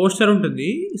మీద ఒక పోస్టర్ ఉంటుంది,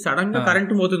 సడన్ గా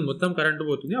కరెంట్ పోతుంది, మొత్తం కరెంట్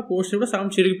పోతుంది. ఆ పోస్టర్ కూడా సగం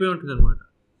చిరిగిపోయి ఉంటుంది అనమాట.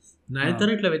 నైన్తర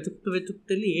ఇట్లా వెతుకుతూ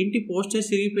ఏంటి పోస్టర్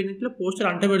చిరిగిపోయిన, ఇట్లా పోస్టర్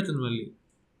అంట పెడుతుంది. మళ్ళీ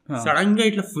సడన్ గా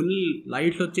ఇట్లా ఫుల్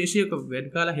లైట్లు వచ్చేసి ఒక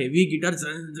వెనకాల హెవీ గిటార్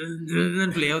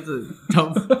ప్లే అవుతుంది.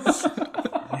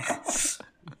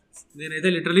 నేనైతే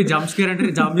లిటరలీ జంప్ స్కేర్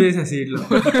అంటే జంప్ చేసా సీట్లో.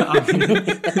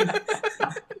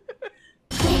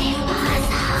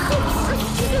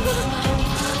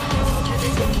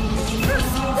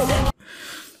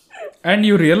 అండ్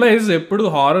యూ రియలైజ్ ఎప్పుడు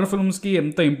హారర్ ఫిల్మ్స్కి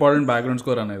ఎంత ఇంపార్టెంట్ బ్యాక్గ్రౌండ్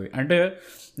స్కోర్ అనేది. అంటే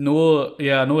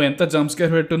నువ్వు ఎంత జంప్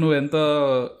స్కేర్ పెట్టు, నువ్వు ఎంత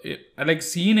లైక్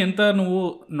సీన్ ఎంత నువ్వు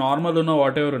నార్మల్ ఉన్నా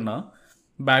వాట్ ఎవర్ ఉన్నా,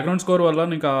 బ్యాక్గ్రౌండ్ స్కోర్ వల్ల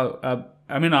నీకు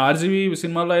ఐ మీన్ ఆర్జీవీ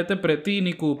సినిమాలో అయితే ప్రతి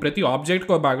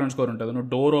ఆబ్జెక్ట్కి ఒక బ్యాక్గ్రౌండ్ స్కోర్ ఉంటుంది. నువ్వు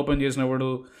డోర్ ఓపెన్ చేసినప్పుడు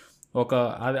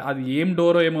అది ఏం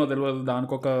డోరో ఏమో తెలియదు,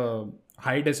 దానికి ఒక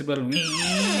హై డెసిబెల్ అని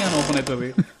ఓపెన్ అవుతుంది.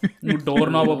 నువ్వు డోర్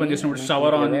నాబ్ ఓపెన్ చేసినప్పుడు,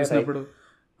 షవర్ ఆన్ చేసినప్పుడు,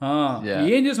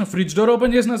 ఏం చేసిన ఫ్రిడ్జ్ డోర్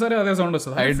ఓపెన్ చేసినా సరే అదే సౌండ్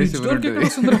వస్తుంది.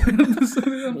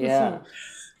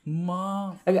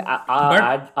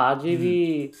 ఆర్జీవీ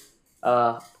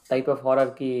టైప్ ఆఫ్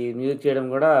హారర్ కి మ్యూజిక్ చేయడం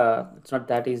కూడా it's not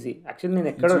that easy. Actually నేను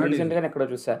రీసెంట్గా ఎక్కడో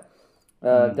చూసా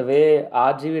the way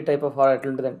RGV type of horror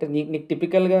ఎట్లుంటుంది అంటే, నీకు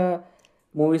టిపికల్గా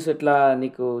మూవీస్ ఎట్లా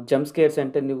నీకు జంప్ స్కేర్స్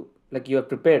అంటే నువ్వు like you're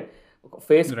prepared.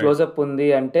 Face closeup ఉంది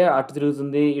అంటే అటు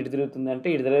తిరుగుతుంది, ఇటు తిరుగుతుంది అంటే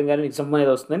ఇటు తిరగగానే నీకు సంబంధం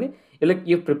ఏదో వస్తుందని లైక్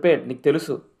యూ ప్రిపేర్డ్, నీకు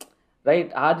తెలుసు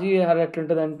రైట్. ఆర్జీవీ హారర్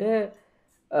ఎట్లుంటుంది అంటే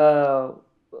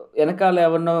వెనకాల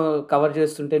ఎవరినో కవర్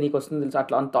చేస్తుంటే నీకు వస్తుంది తెలుసు,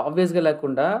 అట్లా అంత ఆబ్వియస్గా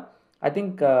లేకుండా. ఐ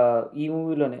థింక్ ఈ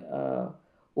మూవీలోనే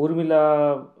ఊర్మిళ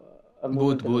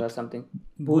సంథింగ్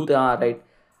భూత్ రైట్,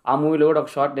 ఆ మూవీలో కూడా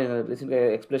ఒక షార్ట్ నేను రీసెంట్గా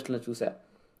ఎక్స్ప్రెషన్లో చూసా.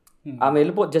 ఆమె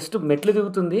జస్ట్ మెట్లు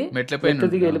దిగుతుంది, మెట్లు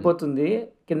దిగి వెళ్ళిపోతుంది,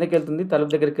 కిందకి వెళ్తుంది,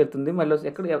 తలుపు దగ్గరికి వెళ్తుంది, మళ్ళీ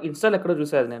ఎక్కడ ఇన్స్టాల్ ఎక్కడో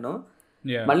చూసాను నేను,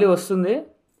 మళ్ళీ వస్తుంది,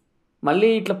 మళ్ళీ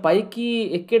ఇట్లా పైకి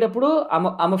ఎక్కేటప్పుడు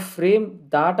ఆమె ఫ్రేమ్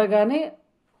దాటగానే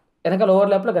వెనకాల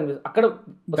ఓవర్లాప్లో కనిపిస్తుంది. అక్కడ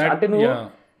అంటే నువ్వు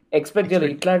ఎక్స్పెక్ట్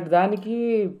చేయలేదు ఇట్లాంటి దానికి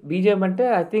బీజిఎం అంటే.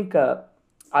 ఐ థింక్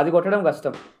అది కొట్టడం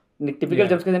కష్టం. నీకు టిపికల్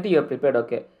జంప్స్ అంటే యూఆర్ ప్రిపేర్డ్,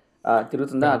 ఓకే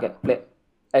తిరుగుతుందా, ఓకే ప్లే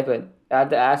అయిపోయింది,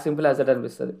 యాజ్ సింపుల్ యాజ్ దట్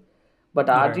అనిపిస్తుంది. బట్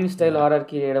ఆర్జీవీ స్టైల్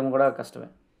హారర్కి చేయడం కూడా కష్టమే.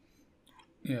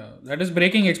 That is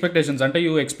breaking expectations. అంటే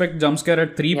you expect jump scare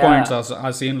at 3 points ఆ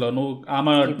సీన్లో. నువ్వు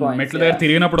ఆమె మెట్ల దగ్గర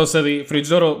తిరిగినప్పుడు వస్తుంది, ఫ్రిడ్జ్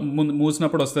డోర్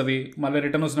మూసినప్పుడు వస్తుంది, మళ్ళీ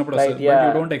రిటర్న్ వచ్చినప్పుడు వస్తుంది. బట్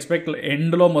యూ డోంట్ ఎక్స్పెక్ట్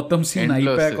ఎండ్లో మొత్తం సీన్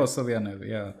అయిపోయాక వస్తుంది అనేది.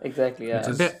 ఎగ్జాక్ట్లీ.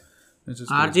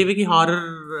 ఆర్జీవీకి హారర్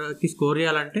కి స్కోర్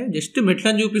చేయాలంటే జస్ట్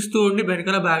మెట్లని చూపిస్తూ ఉండి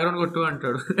వెనకాల బ్యాక్గ్రౌండ్ కొట్టు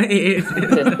అంటాడు.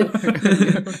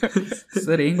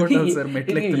 సార్ ఏం కొట్టాలి సార్,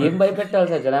 ఏం భయపెట్టాలి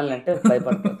సార్ జనాలు అంటే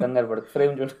భయపడతారు, కంగారు పడు.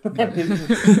 ఫ్రేమ్ చూడు,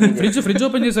 ఫ్రిడ్జ్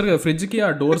ఓపెన్ చేశారు కదా, ఫ్రిడ్జ్ కి ఆ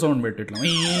డోర్ సౌండ్ పెట్టి ఇట్లా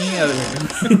అది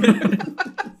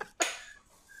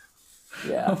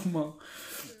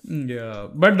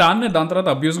బట్ దాని తర్వాత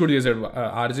అబ్యూస్ కూడా చేశాడు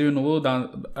ఆర్జీవీ. నువ్వు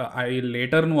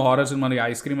లేటర్ నువ్వు horror cinema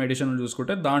ice cream edition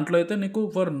చూసుకుంటే దాంట్లో అయితే నీకు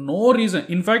ఫర్ నో రీజన్,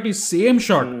 ఇన్ఫాక్ట్ ఈ సేమ్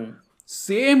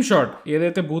షాట్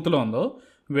ఏదైతే బూత్లో ఉందో,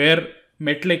 వేర్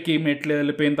మెట్లు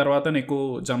వెళ్ళిపోయిన తర్వాత నీకు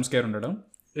జంప్ స్కేర్ ఉండడం,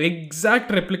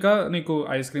 ఎగ్జాక్ట్ రెప్లికా నీకు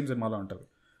ఐస్ క్రీమ్ సినిమాలో ఉంటుంది.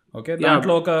 ఓకే,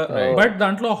 దాంట్లో బట్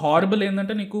దాంట్లో హారబుల్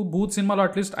ఏంటంటే నీకు బూత్ సినిమాలో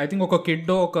అట్లీస్ట్ ఐ థింక్ ఒక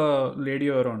కిడ్ ఒక లేడీ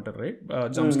ఎవరో ఉంటారు రైట్,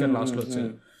 జంప్ స్కేర్ లాస్ట్లో వచ్చి.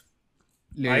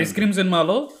 ఐస్ క్రీమ్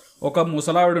సినిమాలో ఒక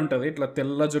ముసలావిడ ఉంటుంది, ఇట్లా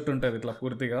తెల్ల జుట్టు ఉంటుంది, ఇట్లా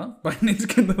పూర్తిగా పైనుంచి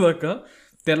కింద దాకా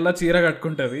తెల్ల చీర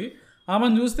కట్టుకుంటుంది.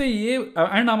 ఆమెను చూస్తే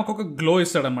అండ్ ఆమెకు ఒక గ్లో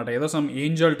ఇస్తాడనమాట, ఏదో సమ్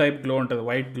ఏంజల్ టైప్ గ్లో ఉంటుంది,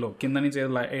 వైట్ గ్లో, కింద నుంచి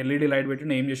ఎల్ఈడి లైట్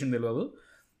పెట్టి ఏం చేసింది తెలియదు.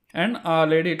 అండ్ ఆ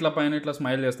లేడీ ఇట్లా పైన ఇట్లా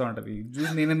స్మైల్ చేస్తూ ఉంటుంది.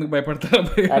 చూసి నేను ఎందుకు భయపడతాను?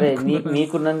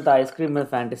 నీకున్నంత ఐస్ క్రీమ్ మీద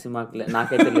ఫ్యాంటసీ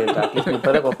నాకైతే లేదు.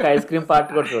 ఒక్క ఐస్ క్రీమ్ పార్ట్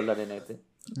కూడా చూడలేదు నేనైతే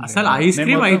అసలు. Ice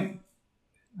cream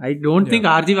I don't think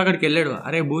RGV అక్కడికి వెళ్ళాడు.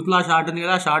 అరే బూత్ లో షార్ట్ ఉంది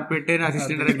కదా, షార్ట్ పెట్టే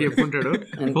అసిస్టెంట్ డైరెక్టర్ చెప్పుకుంటాడు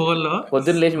ఫోన్ లో,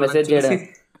 పొద్దున్న లేచి మెసేజ్ చేయడం.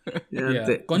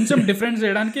 కొంచెం డిఫరెన్స్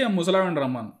చేయడానికి ఆ ముసలావిడ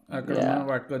రమ్మను అక్కడ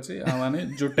పట్టుకొచ్చి ఆమెని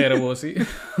జుట్టు ఎరబోసి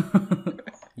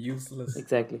యూస్లెస్.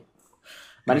 ఎగ్జాక్ట్లీ.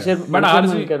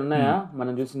 ఉన్నాయా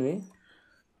మనం చూసినవి?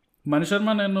 మణిశర్మ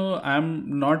నేను I'm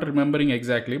not remembering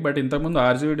exactly, but ఇంతకుముందు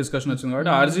ఆర్జీవీ డిస్కషన్ వచ్చింది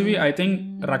కాబట్టి ఆర్జీవీ ఐ థింక్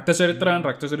రక్త చరిత్ర అండ్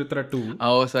రక్త చరిత్ర 2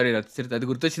 రక్త చరిత్ర అది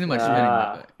గుర్తొచ్చింది.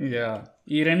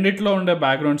 ఈ రెండిట్లో ఉండే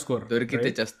బ్యాక్గ్రౌండ్ స్కోర్ దొరికితే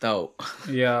చేస్తావు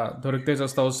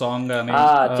సాంగ్ కానీ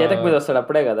చేతక్ మీద వస్తాడు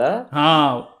అప్పుడే కదా,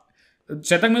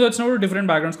 చేతక్ మీద వచ్చినప్పుడు డిఫరెంట్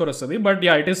బ్యాక్గ్రౌండ్ స్కోర్ వస్తుంది. బట్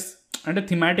ఇట్ ఈస్ అంటే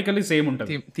థిమాటికలీ సేమ్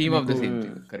ఉంటుంది, theme of the same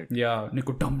correct.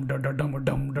 నీకు డమ్ డమ్ డమ్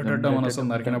డమ్ డమ్ డమ్ అని వస్తుంది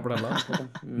నరికినప్పుడు, అలా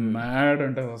మ్యాడ్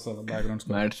అంటే వస్తుంది background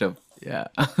score. Mad stuff.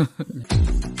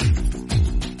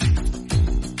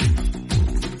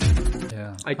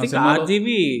 I think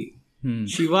RGV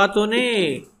శివాతోనే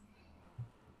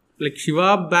లైక్ శివ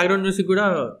బ్యాక్గ్రౌండ్ మ్యూజిక్ కూడా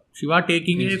శివ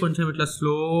టేకింగ్ కొంచెం ఇట్లా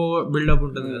స్లో బిల్డప్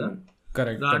ఉంటుంది కదా,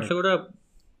 కరెక్ట్. దాంట్లో కూడా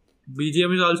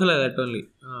BGM is also like that only,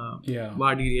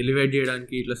 వాటిని ఎలివేట్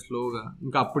చేయడానికి ఇట్లా స్లోగా.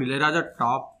 ఇంకా అప్పుడు Ilaiyaraaja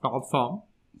top form.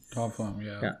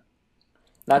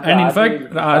 And in fact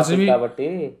RGV కాబట్టి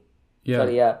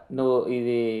నువ్వు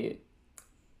ఇది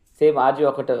సేమ్ ఆర్జీ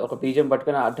ఒక బీజిఎం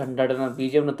పట్టుకుని అడ్డ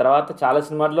బీజిఎం తర్వాత చాలా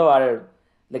సినిమాల్లో వాడాడు,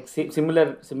 లైక్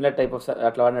సిమిలర్ టైప్ ఆఫ్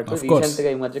అట్లా వాడినట్టు. రీసెంట్గా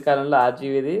ఈ మధ్యకాలంలో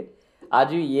ఆర్జీవీ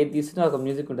ఏది తీసినా ఒక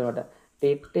మ్యూజిక్ ఉంటుంది అనమాట.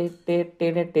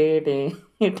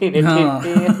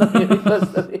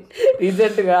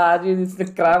 రీసెంట్ గా ఆర్జీవీ తీసిన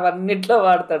క్రామ్ అన్నిట్లో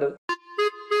వాడతాడు.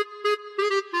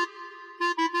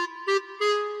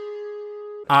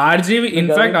 ఆర్జీవీ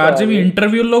ఇన్ఫాక్ట్ ఆర్జీవీ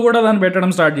ఇంటర్వ్యూల్లో కూడా దాన్ని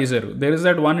పెట్టడం స్టార్ట్ చేశారు. There is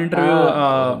that one interview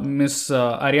miss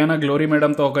Ariyana Glory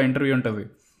మేడంతో ఒక ఇంటర్వ్యూ ఉంటుంది,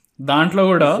 దాంట్లో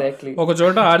కూడా ఒక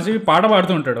చోట ఆర్జీవి పాట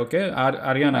పాడుతుంటాడు. ఓకే,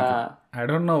 హర్యానాకి, I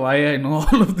don't know why I know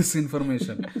all of this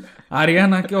information.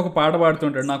 హర్యానాకి ఒక పాట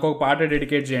పాడుతుంటాడు, నాకు ఒక పాట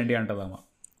డెడికేట్ చేయండి అంటదమ్మా.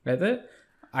 అయితే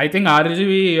ఐ థింక్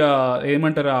ఆర్జీవి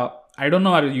ఏమంటారు, I don't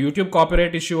know YouTube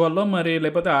copyright issue వల్ల మరి,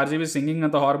 లేకపోతే ఆర్జీబీ సింగింగ్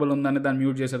అంత హారబుల్ ఉందని దాన్ని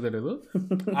మ్యూట్ చేసేది తెలియదు.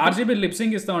 ఆర్జీబీ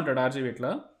లిప్సింగ్ ఇస్తూ ఉంటాడు ఆర్జీబీ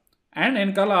ఇట్లా, అండ్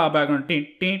వెనకాల ఆ బ్యాక్గ్రౌండ్ టీ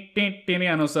టీ టీ టీని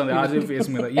అని వస్తుంది ఆర్జీబీ ఫేస్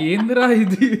మీద. ఏందిరా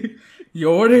ఇది,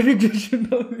 ఎవడు ఎడిట్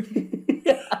చేసిండో.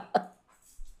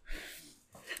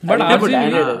 బట్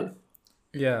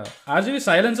ఆర్జీబీ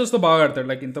సైలెన్సెస్తో బాగా ఆడతాడు.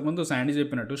 లైక్ ఇంతకుముందు శాండీ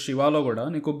చెప్పినట్టు శివాలో కూడా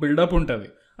నీకు బిల్డప్ ఉంటుంది,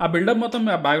 ఆ బిల్డప్ మొత్తం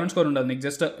బ్యాక్గ్రౌండ్ స్కోర్ ఉంటుంది. నీకు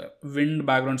జస్ట్ విండ్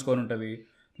బ్యాక్గ్రౌండ్ స్కోర్ ఉంటుంది,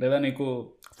 లేదా నీకు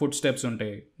ఫుడ్ స్టెప్స్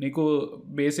ఉంటాయి, నీకు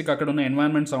బేసిక్ అక్కడ ఉన్న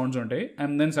ఎన్వైరన్మెంట్ సౌండ్స్ ఉంటాయి.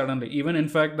 And then suddenly even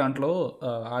in fact దాంట్లో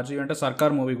ఆర్జీవి అంటే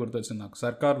సర్కార్ మూవీ గుర్తొచ్చింది నాకు.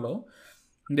 సర్కార్లో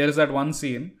there is that one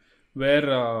scene where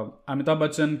Amitabh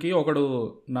బచ్చన్కి ఒకడు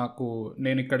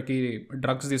నేను ఇక్కడికి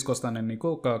డ్రగ్స్ తీసుకొస్తాను, నేను నీకు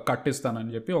ఒక కట్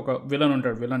ఇస్తానని చెప్పి ఒక విలన్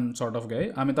ఉంటాడు, villain sort of guy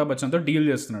Amitabh బచ్చన్తో డీల్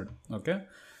చేస్తున్నాడు. Okay,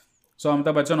 so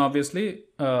Amitabh Bachchan obviously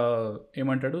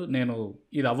ఏమంటాడు, నేను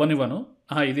ఇది అవ్వనివ్వను,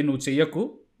 ఇది నువ్వు చెయ్యకు,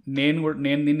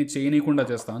 నేను దీన్ని చేయనీయకుండా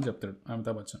చేస్తా అని చెప్తాడు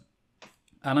అమితాబ్ బచ్చన్.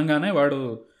 అనగానే వాడు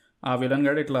ఆ విలన్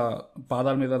గడు ఇట్లా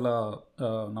పాదాల మీద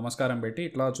నమస్కారం పెట్టి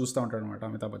ఇట్లా చూస్తూ ఉంటాడు అనమాట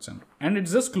Amitabh Bachchan. And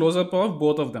it's just close up of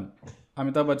both of them,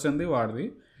 Amitabh బచ్చన్ది వాడిది.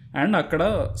 అండ్ అక్కడ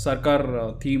సర్కార్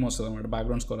థీమ్ వస్తుంది అనమాట,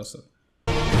 బ్యాక్గ్రౌండ్ స్కోర్ వస్తుంది.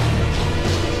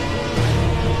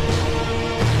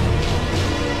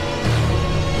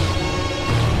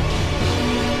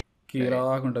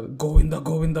 కీరాకు ఉంటుంది, గోవింద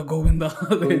గోవింద గోవింద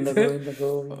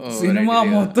సినిమా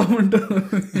మొత్తం ఉంటుంది.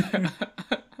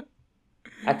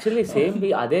 యాక్చువల్లీ సేమ్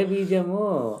అదే బీజియం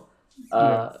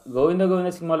గోవింద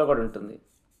గోవింద సినిమాలో కూడా ఉంటుంది.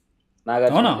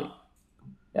 Nagarjuna,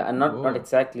 not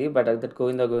exactly but that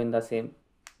Govinda Govinda same.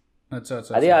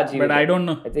 అదే but I don't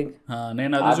know, I think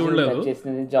నేను అది చూడలేదు.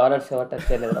 జానర్స్ ఎవరు టచ్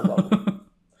చేయలేదురా బాబు.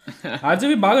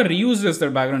 ఆర్జీవి బాగా రీయూజ్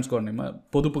చేస్తాడు బ్యాక్గ్రౌండ్ స్కోర్ని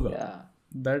పొదుపుగా.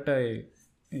 దట్ ఐ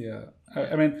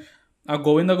మీన్ ఆ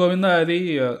గోవింద గోవింద అది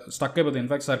స్టక్ అయిపోతుంది.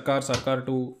 ఇన్ఫాక్ట్ సర్కార్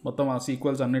 2 మొత్తం ఆ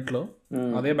సీక్వెల్స్ అన్నిట్లో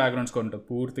అదే బ్యాక్గ్రౌండ్ స్కోర్ ఉంటుంది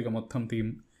పూర్తిగా, మొత్తం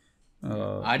థీమ్.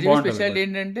 ఆర్జీవి స్పెషాలిటీ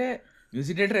ఏంటంటే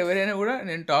మ్యూజిక్ డైరెక్టర్ ఎవరైనా కూడా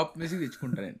నేను టాప్ మ్యూజిక్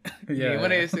తెచ్చుకుంటాను,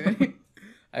 ఏమైనా చేస్తే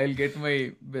I will get my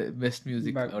best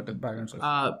music out of background score.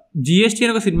 GST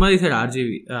అని ఒక సినిమా తీశాడు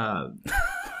ఆర్జీవి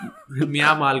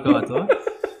మియా మాల్కవాతో.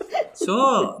 సో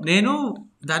నేను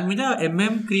దాని మీద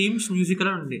ఎంఎం క్రీమ్స్ మ్యూజిక్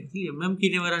అని ఉండే. ఎంఎం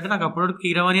కీరవాణి అంటే నాకు అప్పుడు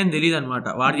కీరవాణి అని తెలియదు అనమాట.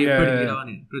 వాడు చెప్పాడు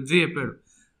కీరవాణి, పృథ్వీ చెప్పాడు.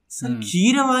 అసలు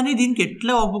కీరవాణి దీనికి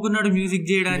ఎట్లా ఒప్పుకున్నాడు మ్యూజిక్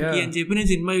చేయడానికి అని చెప్పి నేను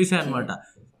సినిమా చూసాను అనమాట.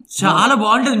 చాలా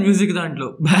బాగుంటది మ్యూజిక్ దాంట్లో,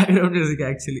 background music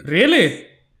actually. Really?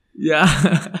 Yeah.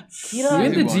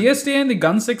 ఏంది జిఎస్టీ ఏంది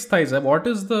గన్ 6 థైస్, what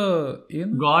is the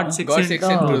god 6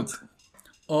 and Truth?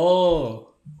 ఓ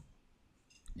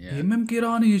ఎంఎం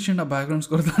కీరవాణి చేసిండు ఆ బ్యాక్గ్రౌండ్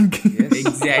స్కోర్ దానికి.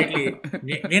 ఎగ్జాక్ట్లీ,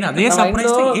 నేను అదే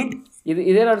సర్ప్రైజ్.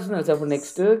 ఇదే నడుస్తుంది సార్. ఇప్పుడు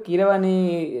నెక్స్ట్ కీరవాణి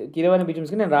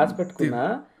బీజిఎమ్స్ కి నేను రాసి పెట్టుకున్నా.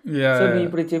 సో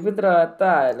ఇప్పుడు చెప్పిన తర్వాత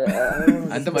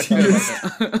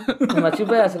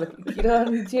మర్చిపోయా అసలు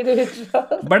Keeravani.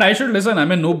 But I should listen. I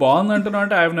mean నువ్వు బాగుంది అంటున్నావు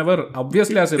అంటే ఐ హావ్ నెవర్,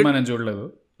 ఆబ్వియస్లీ ఆ సినిమా నేను చూడలేదు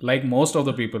like most of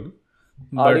the people.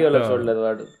 ఆడియోలో చూడలేదు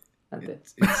వాడు, అంతే.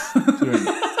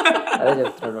 అదే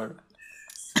చెప్తున్నాడు వాడు.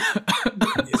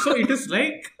 So it is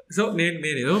like, so నేను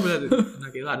ఏదో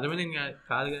నాకు ఏదో అర్థమైంది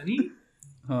కాదు కానీ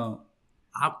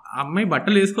అమ్మాయి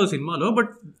బట్టలు వేసుకో సినిమాలో,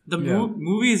 but the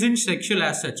movie is in sexual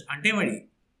as such అంటే వాడి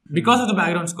because of the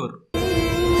background score.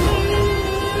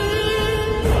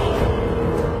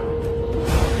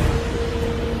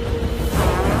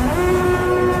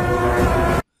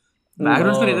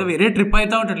 Background score ఏదో వేరే ట్రిప్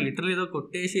అవుతా ఉంటాడు, లిటరల్ ఏదో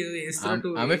కొట్టేసి ఏదో వేస్తున్నట్టు.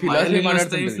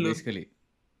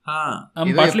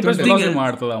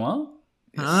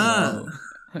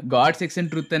 గాడ్ 6 and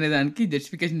Truth అనే దానికి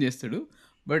జస్టిఫికేషన్ చేస్తాడు,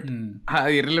 బట్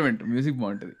అది ఇర్రెలెవెంట్, మ్యూజిక్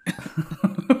బాగుంటుంది.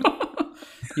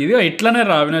 ఇది ఇట్లానే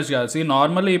రా అవినాష్ కాదు.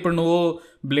 నార్మల్లీ ఇప్పుడు నువ్వు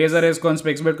బ్లేజర్ వేసుకొని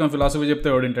స్పెక్స్ పెట్టుకొని ఫిలాసఫీ చెప్తే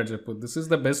ఓడింటాడు చెప్పు. This is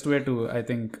the best way to I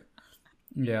think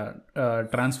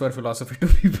transfer philosophy to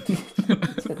people.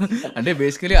 అంటే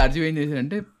బేసికలీ ఆర్జీవి ఏం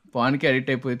చేశాడంటే పాన్కి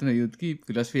అడిక్ట్ అయిపోతున్న యూత్ కి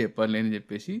ఫిలాసఫీ చెప్పాలి అని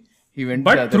చెప్పేసి he went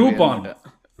through porn.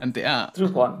 అంతే,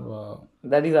 through porn. Wow,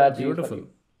 that is beautiful.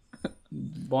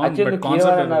 Actually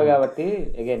Keeravani now కాబట్టి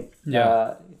again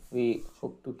we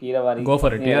hook to Keeravani. Go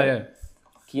for it. Yeah.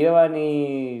 Keeravani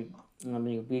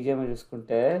మీకు బీజిఎం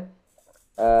చూసుకుంటే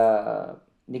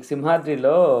నీకు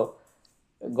సింహాద్రిలో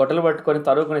గొట్టలు పట్టుకొని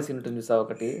తరువుకునే సీన్ ఉంటుంది చూసా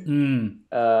ఒకటి.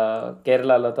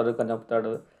 కేరళలో తరువుకొని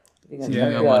చంపుతాడు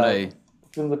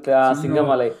సింగమలై.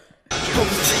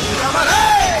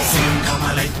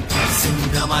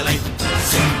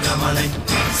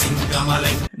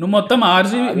 నువ్వు మొత్తం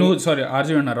ఆర్జీ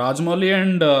అన్నా రాజమౌళి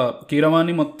అండ్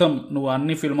కీరవాణి మొత్తం నువ్వు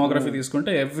అన్ని ఫిల్మోగ్రఫీ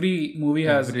తీసుకుంటే ఎవ్రీ మూవీ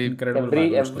హ్యాస్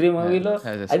ఎవ్రీ మూవీలో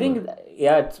I think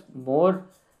yeah it's more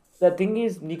the thing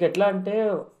is నీకు ఎట్లా అంటే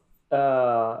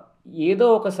ఏదో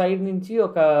ఒక సైడ్ నుంచి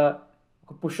ఒక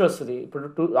పుష్ వస్తుంది.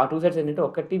 ఇప్పుడు ఆ టూ సైడ్స్ ఏంటంటే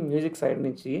ఒకటి మ్యూజిక్ సైడ్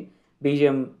నుంచి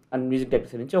BGM and music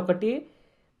director side నుంచి, ఒకటి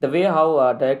the way how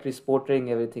director is portraying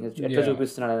everything ఎట్లా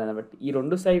చూపిస్తున్నాడు అని బట్టి ఈ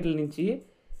రెండు సైడ్ల నుంచి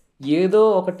ఏదో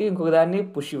ఒకటి ఇంకొక దాన్ని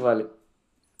పుష్ ఇవ్వాలి.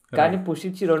 కానీ పుష్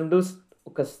ఇచ్చి రెండు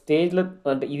ఒక స్టేజ్లో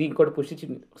అంటే ఇది ఇంకోటి పుష్ ఇచ్చి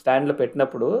స్టాండ్లో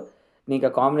పెట్టినప్పుడు నీకు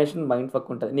ఆ కాంబినేషన్ మైండ్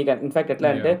ఫక్ ఉంటుంది. నీకు ఇన్ఫ్యాక్ట్ ఎట్లా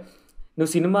అంటే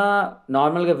నువ్వు సినిమా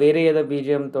నార్మల్గా వేరే ఏదో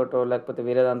బీజిఎం తోటో లేకపోతే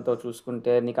వేరే దాంతో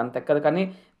చూసుకుంటే నీకు అంత ఎక్కదు, కానీ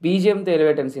బీజిఎంతో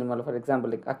ఎలివేట్ అయిన సినిమాలో ఫర్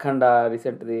ఎగ్జాంపుల్ అఖండ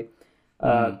రీసెంట్ది,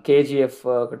 కేజీఎఫ్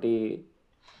ఒకటి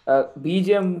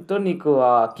బీజిఎంతో నీకు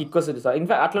ఆ కిక్ వస్తుంది.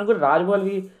 ఇన్ఫాక్ట్ అట్లా కూడా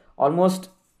Rajamouli almost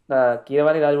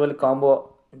Keeravani Rajamouli combo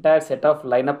entire set of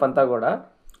lineup అంతా కూడా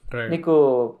నీకు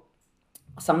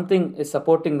something is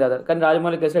supporting the other. కానీ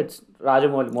Rajamouli case it's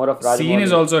Rajamouli more of Rajamouli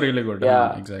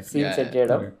scene set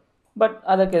చేయడం. బట్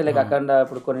అదొకే లైక్ అఖండ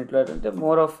ఇప్పుడు కొన్నిట్లో అంటే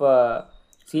మోర్ ఆఫ్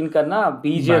సీన్ కన్నా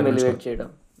బీజిఎం ఎలివేట్ చేయడం.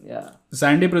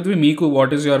 శాండీ పృథ్వీ, మీకు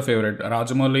what is your favourite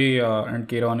Rajamouli and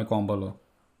Keeravani కాంబోలో?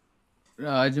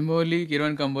 Rajamouli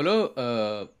Keeravani కాంబోలో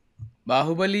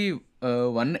Baahubali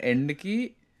 1 ఎండ్కి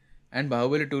and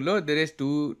Baahubali 2లో దెర్ ఈస్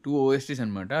టూ ఓఎస్టీస్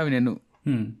అనమాట. అవి నేను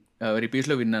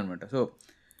రిపీట్స్లో విన్నాను అనమాట. So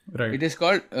it is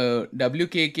called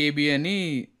WKKB అని.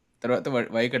 తర్వాత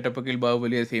వై కట్టప్పకిల్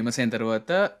బాహుబలి అది ఫేమస్ అయిన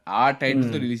తర్వాత ఆ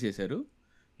టైటిల్తో రిలీజ్ చేశారు.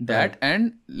 దాట్ అండ్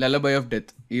లల్లబై ఆఫ్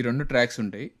డెత్, ఈ 2 ట్రాక్స్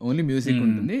ఉంటాయి. ఓన్లీ మ్యూజిక్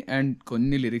ఉంటుంది అండ్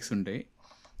కొన్ని లిరిక్స్ ఉంటాయి.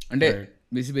 అంటే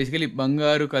బేసికలీ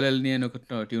బంగారు కలల్ని అని ఒక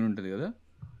ట్యూన్ ఉంటుంది కదా,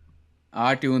 ఆ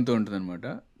ట్యూన్తో ఉంటుంది అనమాట.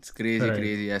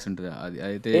 క్రేజీ యాస్ ఉంటుంది. అది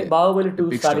అయితే బాహుబలి 2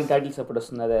 స్టార్టింగ్ టైటిల్స్ ఎప్పుడు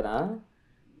వస్తుంది అదేనా?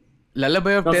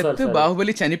 లల్లబై ఆఫ్ డెత్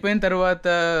బాహుబలి చనిపోయిన తర్వాత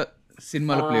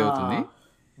సినిమాలో ప్లే అవుతుంది.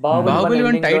 బాహుబలి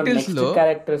 1 టైటిల్స్ లో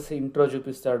క్యారెక్టర్స్ ఇంట్రో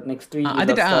చూపిస్తాడు, నెక్స్ట్ వీక్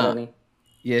వస్తాడని.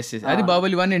 yes అది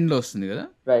బాహుబలి 1 ఎండ్ లో వస్తుంది కదా.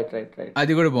 రైట్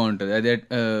అది కూడా బాగుంటుంది.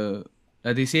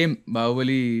 అది సేమ్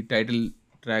బాహుబలి టైటిల్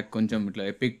ట్రాక్ కొంచెం ఇట్లా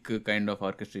ఎపిక్ కైండ్ ఆఫ్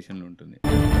ఆర్కెస్ట్రేషన్ లో ఉంటుంది.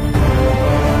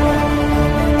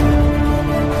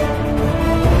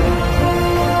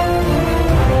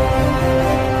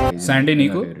 శాండీ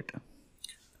నీకు?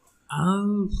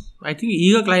 I think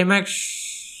Eega climax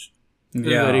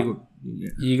very good.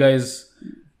 Eega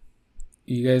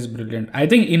is brilliant. I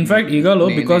think in fact ఈగాలో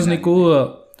బికాస్ నీకు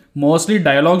మోస్ట్లీ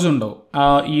డైలాగ్స్ ఉండవు, ఆ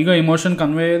ఈగా ఎమోషన్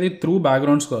కన్వే అయ్యేది త్రూ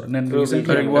బ్యాక్గ్రౌండ్ స్కోర్. నేను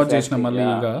రీసెంట్గా రివాచ్ చేసిన మళ్ళీ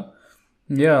ఈగా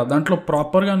దాంట్లో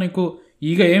ప్రాపర్గా నీకు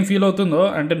ఈగా ఏం ఫీల్ అవుతుందో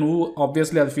అంటే నువ్వు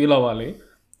ఆబ్వియస్లీ అది ఫీల్ అవ్వాలి.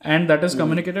 And that is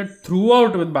communicated through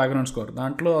out with background score.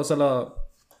 దాంట్లో అసలు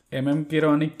ఎంఎం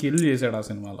కీరవాణి కిల్ చేశాడు ఆ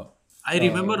సినిమాలో. ఐ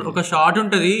రిమెంబర్ ఒక షార్ట్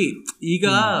ఉంటుంది, ఈగ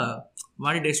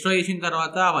వాడిని డిస్ట్రాయ్ చేసిన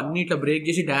తర్వాత అవన్నీ ఇట్లా బ్రేక్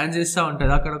చేసి డాన్స్ చేస్తూ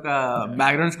ఉంటుంది, అక్కడ ఒక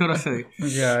బ్యాక్గ్రౌండ్ స్కోర్ వస్తుంది.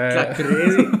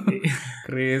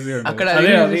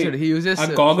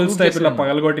 గాగుల్స్ టైప్ ఇలా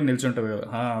పగలగొట్టి నిల్చుంటది కదా,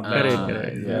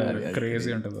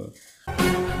 క్రేజీ ఉంటుంది.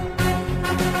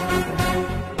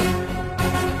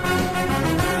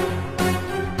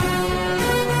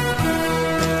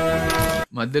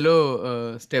 మధ్యలో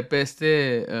స్టెప్ వేస్తే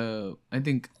ఐ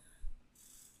థింక్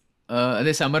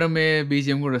అదే సమరమే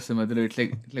బీజిఎం కూడా వస్తుంది మధ్యలో.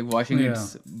 ఇట్లా వాషింగ్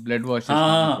బ్లడ్ వాష్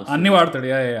అన్ని వాడతాడు.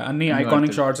 అన్ని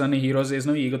ఐకానిక్ షార్ట్స్ అన్ని హీరోస్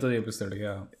చేసినవి ఈగతో చేపిస్తాడు.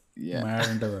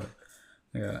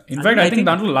 ఇన్ఫాక్ట్ ఐ థింక్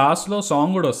దాంట్లో లాస్ట్ లో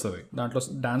సాంగ్ కూడా వస్తుంది, దాంట్లో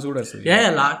డాన్స్ కూడా వస్తుంది.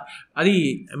 అది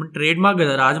ట్రేడ్ మార్క్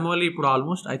కదా రాజమౌళి. ఇప్పుడు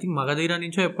ఆల్మోస్ట్ ఐ థింక్ మగధీర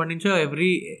నుంచో ఎప్పటి నుంచో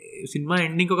ఎవ్రీ సినిమా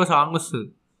ఎండింగ్ ఒక సాంగ్ వస్తుంది.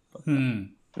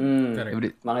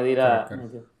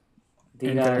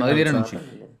 మగధీర నుంచి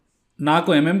నాకు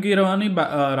ఎంఎం కీరవాణి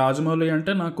రాజమౌళి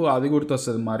అంటే నాకు అది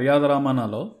గుర్తొస్తుంది, మర్యాద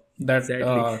రామన్నలో దట్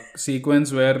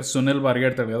సీక్వెన్స్ వేర్ సునీల్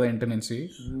పరిగెడతాడు కదా ఇంటి నుంచి.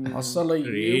 అసలు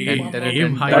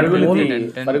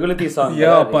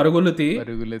పరుగులుతి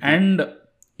అండ్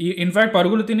ఇన్ఫాక్ట్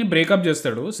పరుగులుతిని బ్రేకప్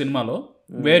చేస్తాడు సినిమాలో.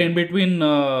 వేర్ ఇన్ బిట్వీన్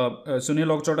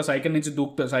సునీల్ ఒక చోట సైకిల్ నుంచి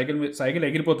దూకుతాడు, సైకిల్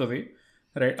ఎగిరిపోతుంది,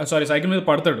 సైకిల్ మీద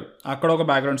పడతాడు, అక్కడ ఒక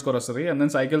బ్యాక్గ్రౌండ్ స్కోర్ వస్తుంది. అండ్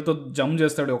దెన్ సైకిల్తో జంప్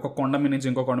చేస్తాడు ఒక కొండ మీద నుంచి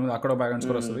ఇంకో కొండ మీద, అక్కడ బ్యాక్గ్రౌండ్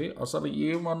స్కోర్ వస్తుంది. అసలు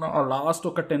ఏమన్నా లాస్ట్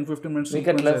ఒక 10-15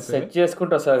 మినిట్స్ సెట్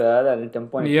చేసుకుంటూ వస్తారు కదా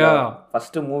టెంపో.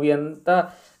 ఫస్ట్ మూవీ అంతా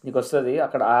నీకు వస్తుంది,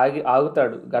 అక్కడ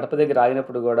ఆగుతాడు గడప దగ్గర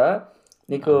ఆగినప్పుడు కూడా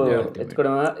నీకు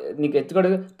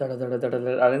ఎత్తుకోవడం దడ దడ దడ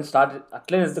అని స్టార్ట్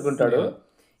అట్లే ఎత్తుకుంటాడు.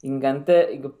 ఇంకంతే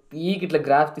ఇంక పీకి ఇట్లా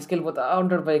గ్రాఫ్ తీసుకెళ్ళిపోతా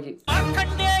ఉంటాడు పైకి.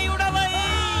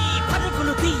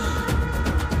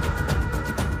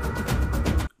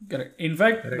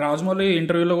 ఇన్ఫాక్ట్ రాజమౌళి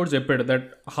ఇంటర్వ్యూలో కూడా చెప్పాడు that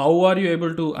how are you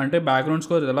able to, అంటే బ్యాక్గ్రౌండ్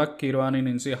స్కోర్ ఎలా కీరవాణి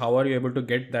నుంచి how are you able to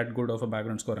get that good of a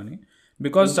background score అని.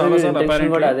 బికాస్ చాలా సార్లు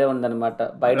ఇంటెన్షన్ కూడా అదే ఉందన్నమాట.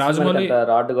 బయట రాజమౌళి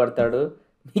రాడ్ కొడతాడు,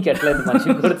 మీకు ఎట్లయితే మనిషి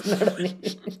కొడుతున్నాడు.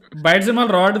 బయట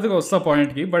సినిమాలు రాడ్ వస్తా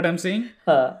పాయింట్ కి. బట్ ఐమ్ సెయింగ్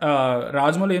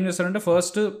రాజమౌళి ఏం చేస్తాడంటే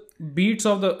first beats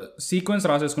of the sequence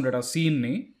రాసేసుకుంటాడు ఆ సీన్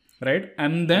ని, right,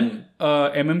 and then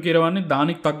MM Keeravani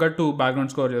దానికి తగ్గట్టు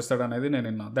బ్యాక్గ్రౌండ్ స్కోర్ చేస్తాడు అనేది నేను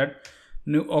విన్నా. దట్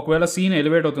ఒకవేళ సీన్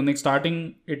ఎలివేట్ అవుతుంది starting,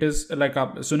 it is like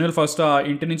Sunil first ఆ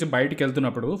ఇంటి నుంచి బయటికి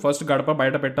వెళ్తున్నప్పుడు ఫస్ట్ గడప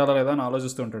బయట పెట్టాలా లేదా అని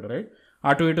ఆలోచిస్తూ ఉంటాడు, రైట్.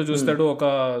 అటు ఇటు చూస్తాడు, ఒక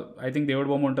ఐ థింక్ దేవుడి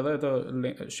బొమ్మ ఉంటుందో ఏదో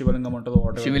శివలింగం ఉంటుందో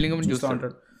శివలింగం చూస్తూ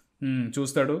ఉంటాడు,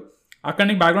 చూస్తాడు. అక్కడ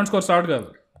నీకు బ్యాక్గ్రౌండ్ స్కోర్ స్టార్ట్ కాదు,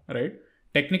 right.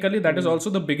 Technically that is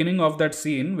also the beginning of that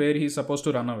scene where he suppose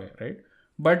to run away, right.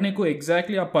 But నీకు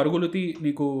ఎగ్జాక్ట్లీ ఆ పరుగులకి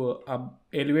నీకు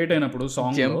ఎలివేట్ అయినప్పుడు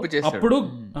సాంగ్ అప్పుడు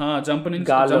జంప్ నుంచి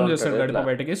జంప్ చేస్తాడు గడప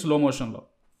బయటకి స్లో మోషన్లో,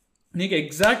 నీకు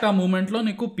ఎగ్జాక్ట్ ఆ మూమెంట్లో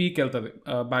నీకు పీక్ వెళ్తుంది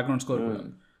background score,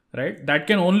 right. That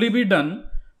can only be done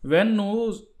when నువ్వు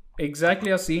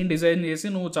ఎగ్జాక్ట్లీ ఆ సీన్ డిజైన్ చేసి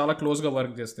నువ్వు చాలా క్లోజ్గా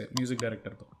వర్క్ చేస్తే మ్యూజిక్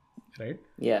డైరెక్టర్తో, రైట్.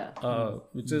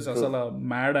 విచ్ ఇస్ అసలు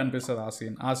మ్యాడ్ అనిపిస్తుంది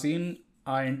ఆ సీన్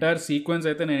ఆ ఎంటైర్ సీక్వెన్స్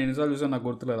అయితే నేను ఎన్నిసార్లు చూసాను నాకు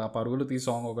గుర్తులేదు. ఆ పరుగులు తీ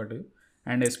సాంగ్ ఒకటి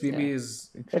అండ్ ఎస్పీబీ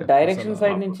డైరెక్షన్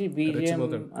సైడ్ నుంచి బీజిఎం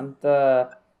అంత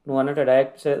నువ్వు అన్నట్టు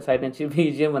డైరెక్ట్ సైడ్ నుంచి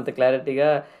బీజిఎం అంత క్లారిటీగా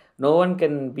no one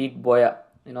can beat Boya.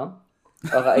 You know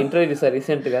ఒక ఇంటర్వ్యూ చూసాను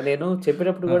రీసెంట్గా, నేను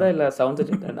చెప్పేటప్పుడు కూడా ఇలా సౌండ్స్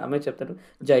చెప్తాను, అమ్మాయి చెప్తాను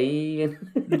జై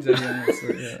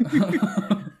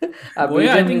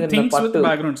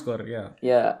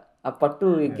ఆ పట్టు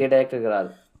ఇంకే డైరెక్టర్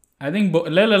రాదు. ఐ థింక్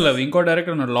లేదు ఇంకో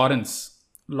డైరెక్టర్ ఉన్నాడు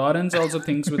Lawrence also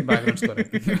thinks with background score.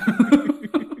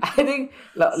 I think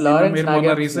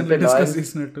Lawrence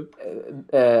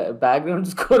background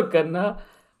score కన్నా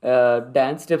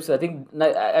dance steps, I think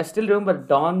I still remember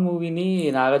Don మూవీని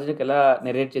నాగార్జునకి ఎలా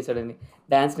నెరేట్ చేశాడని,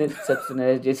 డాన్స్ స్టెప్స్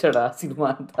నెరేట్ చేశాడు ఆ సినిమా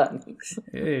అంతా అని.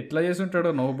 ఎట్లా చేసి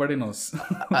ఉంటాడో నోబడీ నోస్.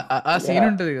 ఆ సీన్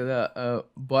ఉంటది కదా,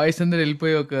 బాయ్స్ అందరు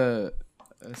వెళ్ళిపోయి ఒక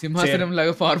సింహాసనం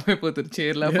లాగా ఫార్మ్ అయిపోతారు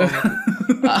చైర్ లాగా,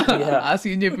 ఆ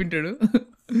సీన్ చెప్పింటాడు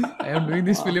I'm doing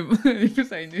this film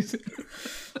sign చేసి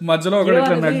మధ్యలో ఒకటి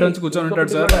ఇట్లా నెట్ నుంచి కూర్చొని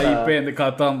ఉంటాడు, సార్ అయిపోయింది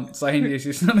కథం సైన్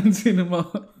చేసేసిన సినిమా.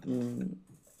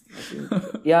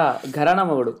 ఘరానా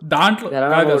మొగుడు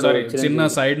దాంట్లో సారీ చిన్న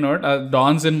సైడ్ నోట్,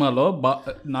 డాన్ సినిమాలో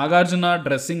నాగార్జున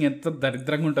డ్రెస్సింగ్ ఎంత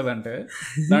దరిద్రంగా ఉంటదంటే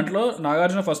దాంట్లో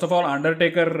Nagarjuna first of all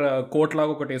undertaker coat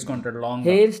లాగా ఒకటి వేసుకుంటాడు long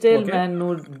hair style,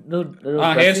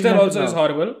 hair style also is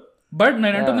horrible. But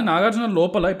నేను అంటుంది నాగార్జున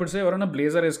లోపల ఇప్పుడు ఎవరైనా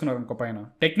బ్లేజర్ వేసుకున్నారు అనుకో, పైన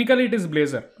టెక్నికలీ ఇట్ ఈస్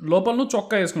బ్లేజర్, లోపల నువ్వు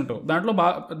చొక్కా వేసుకుంటావు,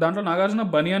 దాంట్లో నాగార్జున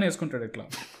బనియాన్ వేసుకుంటాడు, ఇట్లా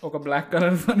ఒక బ్లాక్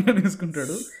కలర్ బనియాన్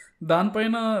వేసుకుంటాడు,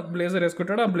 దానిపైన బ్లేజర్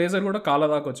వేసుకుంటాడు, ఆ బ్లేజర్ కూడా కాళ్ళ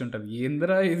దాకా వచ్చి ఉంటుంది.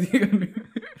 ఏందిరా ఇది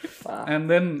and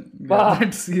then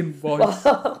scene boys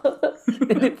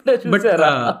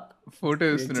photo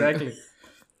exactly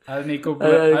అది నీకు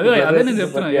అదే నేను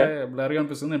చెప్తున్నా బ్లర్ గా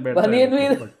అనిపిస్తుంది.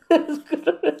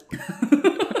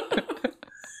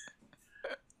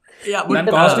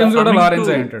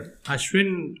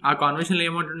 అశ్విన్ ఆ కాన్వర్సేషన్ లో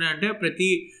ఏమంటుండే అంటే ప్రతి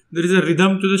there is a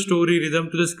rhythm to the story, rhythm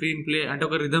to the screen play, అంటే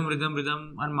ఒక రిథమ్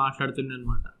అని మాట్లాడుతుండే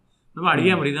అనమాట. మేము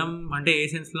అడిగాం రిథమ్ అంటే ఏ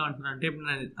సెన్స్ లో అంటున్నా అంటే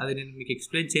అది నేను మీకు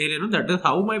ఎక్స్ప్లెయిన్ చేయలేను, that is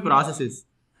how my process is.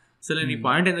 So నేను ఈ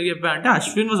పాయింట్ ఎందుకు చెప్పా అంటే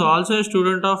Ashwin was also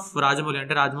student of Rajamouli,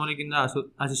 అంటే రాజమౌళి కింద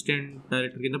అసిస్టెంట్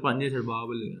డైరెక్టర్ కింద పనిచేశాడు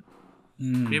Baahubali.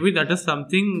 Maybe that is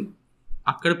something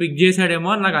అక్కడ పిక్ చేశాడేమో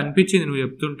అని నాకు అనిపించింది నువ్వు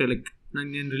చెప్తుంటే, లైక్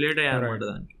నేను రిలేట్ అయ్యాను అనమాట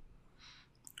దానికి.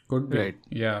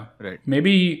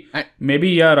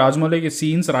 మేబీ రాజమౌళికి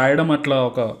సీన్స్ రాయడం అట్లా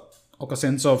ఒక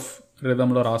సెన్స్ ఆఫ్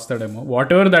రిథమ్లో రాస్తాడేమో,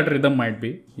 what that rhythm might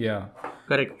be.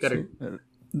 Correct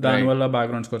దానివల్ల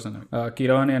బ్యాక్గ్రౌండ్ స్కోర్స్ అనేవి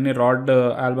కీరవాణి అన్ని రాడ్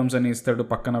ఆల్బమ్స్ అని ఇస్తాడు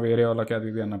పక్కన వేరే వాళ్ళకి అది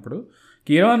ఇది అన్నప్పుడు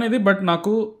కీరవాణి అనేది. బట్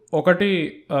నాకు ఒకటి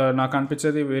నాకు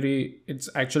అనిపించేది very it's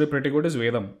actually pretty good is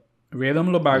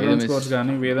వేదంలో బ్యాక్గ్రౌండ్ స్కోర్స్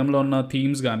కానీ వేదంలో ఉన్న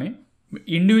థీమ్స్ కానీ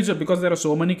individual, because there are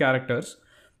so many characters,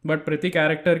 but ప్రతి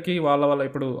క్యారెక్టర్కి వాళ్ళ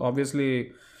ఇప్పుడు ఆబ్వియస్లీ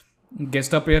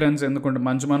గెస్ట్ అపియరెన్స్ ఎందుకుంటే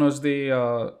మంచు మనోజ్ది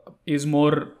ఈజ్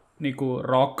మోర్ నీకు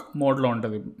రాక్ మోడ్లో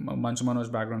ఉంటుంది మంచు మనోజ్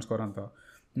బ్యాక్గ్రౌండ్ స్కోర్ అంతా.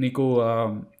 నీకు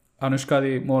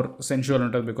అనుష్కది మోర్ సెన్షువల్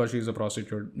ఉంటుంది because she is a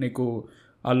prostitute. నీకు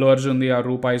అల్లు అర్జున్ది ఆ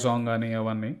రూపాయి సాంగ్ కానీ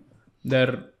అవన్నీ దే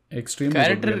ఆర్ ఎక్స్ట్రీమ్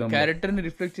క్యారెక్టర్ని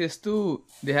రిఫ్లెక్ట్ చేస్తూ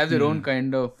they have their own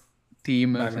kind of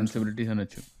theme sensibilities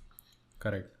అనొచ్చు.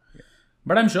 Correct.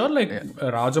 But I'm sure like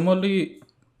Rajamouli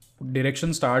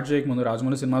direction start చేయకముందు,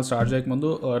 రాజమౌళి సినిమాలు స్టార్ట్ చేయకముందు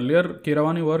earlier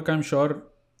Keeravani work I'm sure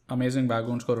amazing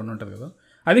background score ఉంటుంది కదా.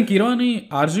 ఐ థింక్ కీరవాణి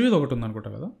ఆర్జీవీది ఒకటి ఉంది అనుకుంటా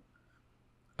కదా,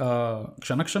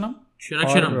 క్షణక్షణం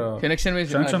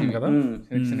కదా,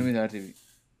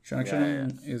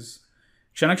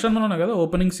 క్షణక్షణంలోనే కదా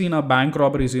ఓపెనింగ్ సీన్ ఆ బ్యాంక్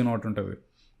రాబరీ సీన్ ఒకటి ఉంటుంది.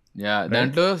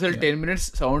 దాంట్లో అసలు 10 minutes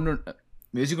సౌండ్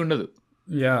మ్యూజిక్ ఉండదు.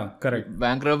 కరెక్ట్.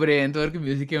 బ్యాంక్ రాబరీ అయ్యేంత వరకు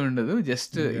మ్యూజికే ఉండదు,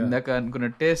 జస్ట్ ఇందాక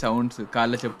అనుకున్నట్టే సౌండ్స్,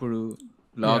 కాళ్ళ చెప్పుడు,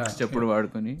 లాక్స్ చెప్పుడు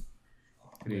వాడుకొని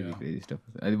క్రేజీ స్టఫ్.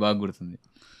 అది బాగా గుర్తుంది.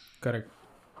 కరెక్ట్.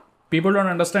 పీపుల్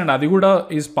డోంట్ అండర్స్టాండ్ అది కూడా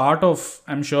is part of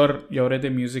I'm sure ఎవరైతే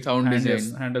మ్యూజిక్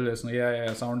హ్యాండిల్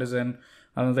చేస్తున్నారు, సౌండ్ డిజైన్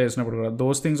అదంతా చేసినప్పుడు కూడా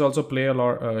those things also play a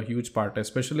huge part.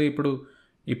 Especially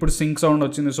ఇప్పుడు సింక్ సౌండ్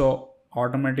వచ్చింది, సో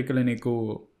ఆటోమేటికలీ నీకు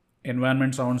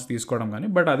ఎన్వైరన్మెంట్ సౌండ్స్ తీసుకోవడం కానీ,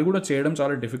 బట్ అది కూడా చేయడం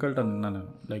చాలా డిఫికల్ట్ అన్నాను.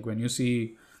 Like when you see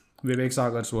Vivek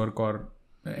Sagar's work or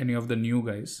any of the new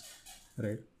guys,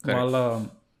 right, వాళ్ళు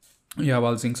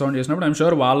సింక్ సౌండ్ చేసినప్పుడు ఐఎమ్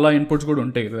షూర్ వాళ్ళ ఇన్పుట్స్ కూడా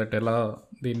ఉంటాయి దట్ ఎలా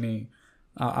దీన్ని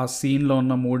ఆ సీన్లో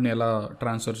ఉన్న మూడ్ని ఎలా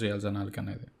ట్రాన్స్ఫర్ చేయాలి జనాలకి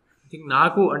అనేది.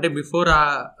 నాకు అంటే బిఫోర్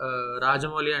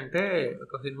రాజమౌళి అంటే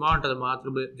ఒక సినిమా ఉంటుంది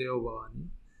మాతృదేవోభవ అని,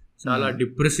 చాలా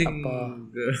డిప్రెసింగ్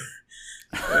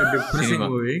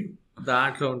మూవీ.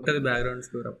 దాంట్లో ఉంటుంది బ్యాక్గ్రౌండ్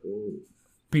స్కోర్, అప్పుడు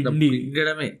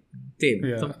పిండడమే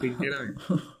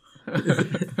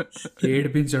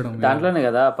ఏడిపించడం. దాంట్లోనే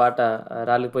కదా పాట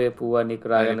రాలిపోయే పువ్వు నీకు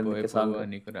రాగల సాంగ్.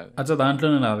 అచ్చా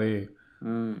దాంట్లోనే నాది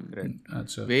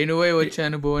వేణువై వచ్చే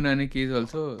అనుభవానికి ఈజ్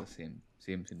ఆల్సో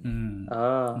సేమ్ సినిమా.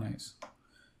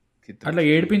 అట్లా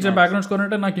ఏడిపించే బ్యాక్గ్రౌండ్ స్కోర్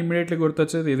అంటే నాకు ఇమ్మీడియట్లీ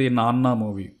గుర్తొచ్చేది ఇది నాన్న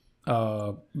మూవీ,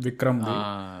 విక్రమ్.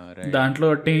 దాంట్లో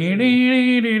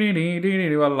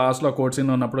వాళ్ళ లాస్ట్ లో కోట్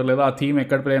సీన్ ఉన్నప్పుడు లేదా ఆ థీమ్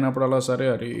ఎక్కడ ప్లే అయినప్పుడు అలా సరే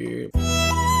అరే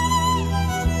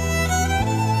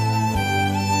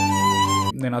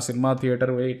నేను ఆ సినిమా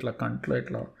థియేటర్ పోయి ఇట్లా కంట్లో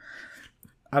ఇట్లా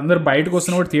అందరు బయటకు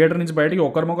వస్తున్నప్పుడు థియేటర్ నుంచి బయటకి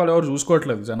ఒకరి ముఖాలు ఎవరు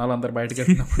చూసుకోవట్లేదు, జనాలు అందరు బయటకి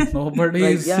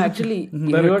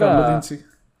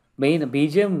మెయిన్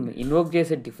బీజిఎం ఇన్వోక్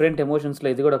చేసే డిఫరెంట్ ఎమోషన్స్ లో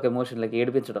ఇది కూడా ఒక ఎమోషన్, లైక్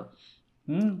ఏడిపించడం.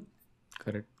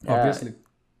 కరెక్ట్.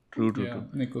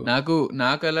 నాకు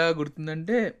అలా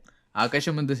గుర్తుందంటే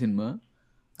ఆకాశమంత సినిమా.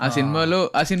 ఆ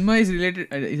సినిమా is related,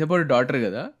 is about daughter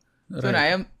కదా. So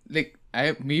I'm like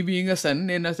me being a son,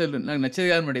 నేను అసలు నాకు నచ్చేది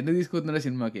కాదనమాట ఎందుకు తీసుకున్నారా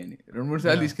సినిమాకి అని. 2-3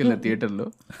 సార్లు తీసుకెళ్ళాను థియేటర్లో,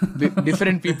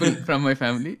 different people from my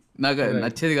family. నాకు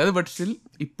నచ్చేది కాదు, బట్ స్టిల్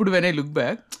ఇప్పుడు వెన్ ఐ లుక్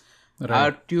బ్యాక్ ఆ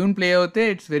ట్యూన్ ప్లే అవుతే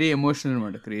ఇట్స్ వెరీ ఎమోషనల్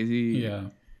అనమాట. క్రేజీ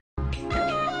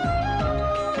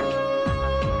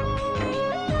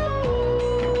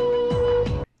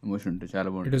ఎమోషన్ ఉంటుంది, చాలా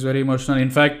బాగుంటుంది. It is very emotional.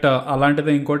 In fact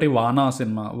అలాంటిది ఇంకోటి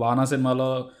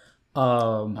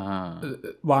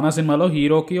వానా సినిమాలో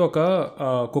హీరోకి ఒక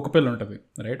కుక్కపిల్ల ఉంటుంది,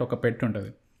 రైట్, ఒక పెట్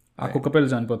ఉంటుంది. ఆ కుక్కపిల్ల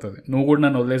చనిపోతుంది, నువ్వు కూడా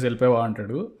నన్ను వదిలేసి వెళ్ళిపోవా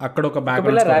అంటాడు. అక్కడ ఒక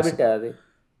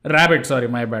rabbit, sorry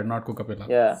my bad, not కుక్కపిల్ల,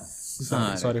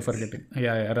 sorry for getting,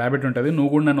 rabbit ఉంటుంది, నువ్వు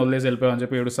కూడా నన్ను వదిలేసి వెళ్ళిపోవా అని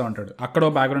చెప్పి ఏడుస్తూ ఉంటాడు. అక్కడ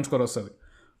ఒక బ్యాక్గ్రౌండ్ స్కోర్ వస్తుంది.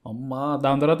 అమ్మా,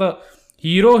 దాని తర్వాత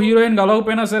హీరోయిన్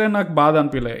కలవకపోయినా సరే నాకు బాధ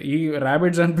అనిపించలే, ఈ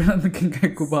ర్యాబిట్స్ అనిపించినందుకు ఇంకా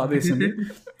ఎక్కువ బాధ వేసింది.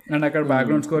 అండ్ అక్కడ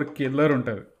బ్యాక్గ్రౌండ్ స్కోర్ కిల్లర్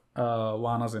ఉంటుంది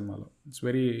వానా సినిమాలో. It's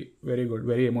very very good,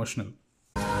 very emotional.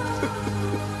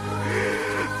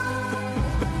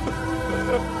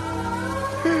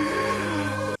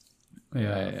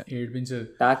 ఏడిపించేది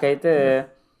నాకైతే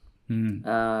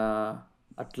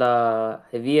అట్లా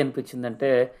హెవీ అనిపించిందంటే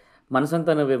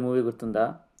మనసంతా నువ్వే మూవీ గుర్తుందా?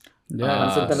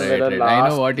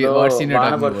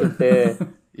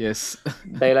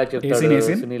 డైలాగ్ చెప్తాడు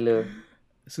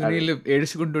సునీల్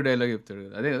ఏడుచుకుంటూ డైలాగ్ చెప్తాడు,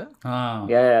 అదే కదా?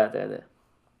 అదే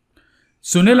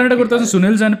సునీల్ అంటే గుర్తొచ్చి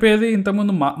సునీల్ చనిపోయేది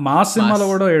ఇంతకుముందు మాస్ సినిమాలో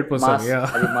కూడా ఏడిపోతుంది.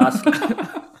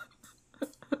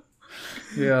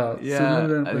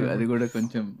 అది కూడా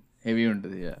కొంచెం హెవీ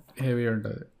ఉంటుంది.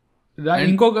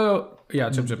 ఇంకొక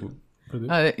చెప్పు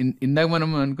ఇందాక మనం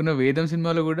అనుకున్న వేదం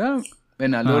సినిమాలో కూడా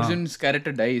when Allu Arjun's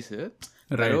character dies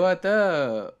తర్వాత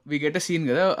వి గెట్ అ సీన్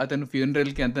కదా, అతను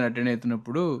ఫ్యూనరల్ కి అంతా అటెండ్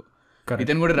అవుతున్నప్పుడు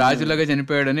ఇతను కూడా రాజులాగా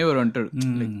చనిపోయాడని ఎవరు అంటాడు,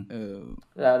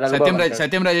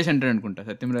 సత్యం రాజేష్ అంటాడు అనుకుంటా,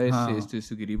 సత్యం రాజేష్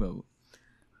చేస్తూ గిరిబాబు.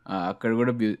 అక్కడ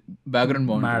కూడా బ్యాక్గ్రౌండ్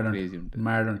బాగుంటుంది,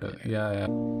 మ్యాడ్ ఉంటుంది.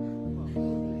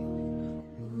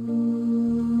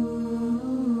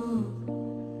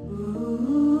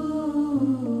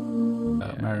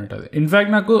 ఉంటుంది.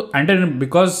 ఇన్ఫ్యాక్ట్ నాకు అంటే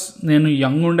బికాస్ నేను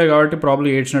యంగ్ ఉండే కాబట్టి ప్రాబ్లీ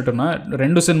ఏడ్చినట్టున్నా.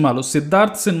 2 సినిమాలు,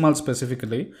 సిద్ధార్థ్ సినిమాలు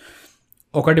స్పెసిఫికలీ,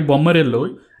 ఒకటి బొమ్మరిల్లు.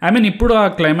 ఐ మీన్ ఇప్పుడు ఆ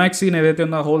క్లైమాక్స్ సీన్ ఏదైతే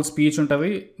ఉందో, హోల్ స్పీచ్ ఉంటుంది.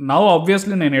 నవ్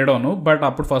ఆబ్వియస్లీ నేను ఏడవను, బట్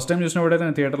అప్పుడు ఫస్ట్ టైం చూసినప్పుడైతే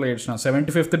నేను థియేటర్లో ఏడ్చిన.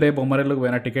 75th డే బొమ్మరిల్లుకి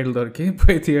పోయిన టికెట్లు దొరికి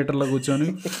పోయి థియేటర్లో కూర్చొని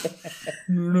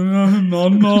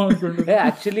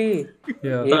యాక్చువల్లీ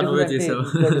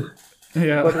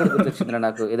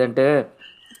నాకు ఏదంటే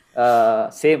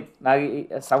సేమ్ నాకు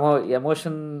సమ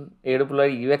ఎమోషన్ ఏడుపులో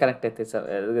ఇవే కనెక్ట్ అవుతాయి సార్,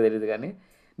 ఎదుగు తెలియదు కానీ.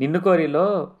 నిన్ను కోరిలో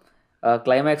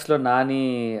క్లైమాక్స్లో నాని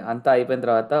అంతా అయిపోయిన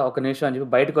తర్వాత ఒక నిమిషం అని చెప్పి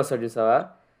బయటకు వస్తాడు చూసావా,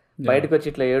 బయటకు వచ్చి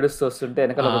ఇట్లా ఏడుస్తూ వస్తుంటే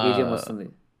వెనకాల ఒక బీజిఎం వస్తుంది,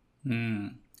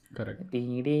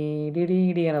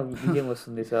 అని బీజిఎం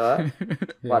వస్తుంది సార్.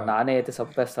 నానే అయితే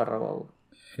చంపేస్తాడు రా బాబు.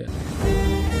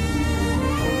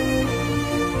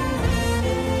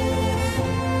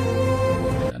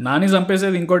 నాని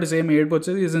చంపేసేది ఇంకోటి సేమ్ ఏడుపు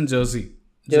వచ్చేది ఈజ్ ఇన్ జెర్సీ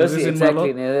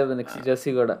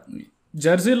కూడా.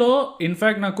 జెర్సీలో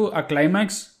ఇన్ఫాక్ట్ నాకు ఆ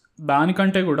క్లైమాక్స్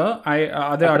దానికంటే కూడా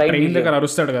అదే ఆ ట్రైన్ దగ్గర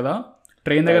అరుస్తాడు కదా,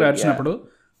 ట్రైన్ దగ్గర అరిచినప్పుడు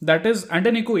దట్ ఈస్ అంటే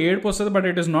నీకు ఏడుపు వస్తుంది, but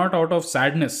it is not out of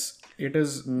sadness, it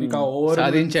is నీకు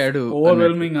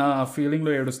ఓవర్వెల్మింగ్ ఆ ఫీలింగ్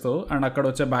లో ఏడుస్తావు. అండ్ అక్కడ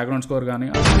వచ్చే బ్యాక్గ్రౌండ్ స్కోర్ కానీ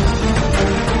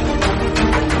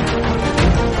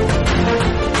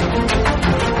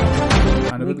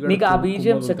నీకు ఆ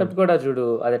బీజిఎం సెటప్ కూడా చూడు,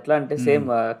 అది ఎట్లా అంటే same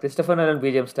Christopher Nolan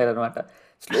BGM style అనమాట.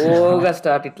 స్లోగా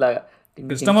స్టార్ట్ ఇట్లా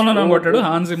క్రిస్టోఫర్ నోలన్ కొట్టాడు,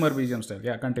 Hans Zimmer BGM style,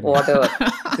 yeah continue. What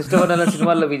Christopher Nolan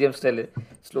సినిమాల్లో బీజిఎం స్టైల్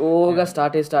స్లోగా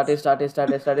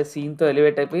స్టార్ట్ సీన్ తో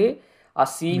ఎలివేట్ అయిపోయి ఆ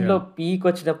సీన్ లో పీక్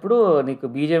వచ్చినప్పుడు నీకు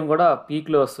బీజిఎం కూడా పీక్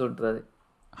లో వస్తూ ఉంటుంది. అది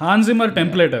హాన్స్ జిమ్మర్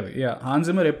టెంప్లెట్ అది. యా హాన్స్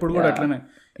జిమ్మర్ ఎప్పుడు కూడా అట్లనే.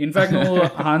 ఇన్ఫాక్ట్ నువ్వు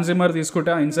హాన్స్ జిమ్మర్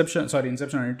తీసుకుంటే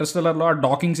ఇన్సెప్షన్ ఇంటర్స్టెల్లర్ లో ఆ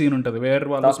డాకింగ్ సీన్ ఉంటుంది, వేరే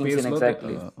వాళ్ళు స్పేస్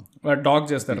లో డాక్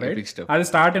చేస్తారు రైట్, అది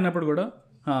స్టార్ట్ అయినప్పుడు కూడా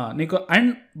నీకు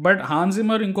అండ్ బట్ హాన్స్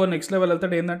జిమ్మర్ ఇంకో నెక్స్ట్ లెవెల్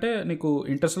వెళ్తాడు. ఏంటంటే నీకు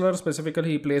Interstellar specifically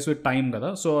he plays with time కదా,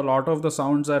 so lot of the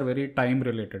sounds are very time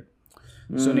related.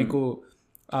 So నీకు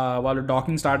వాళ్ళు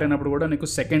డాకింగ్ స్టార్ట్ అయినప్పుడు కూడా నీకు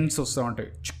సెకండ్స్ వస్తూ ఉంటాయి,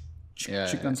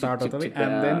 చికెన్ స్టార్ట్ అవుతుంది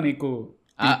అండ్ దెన్ నీకు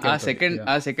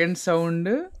ఆ second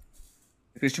sound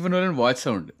Christopher Nolan watch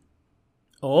sound.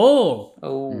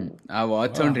 ఆ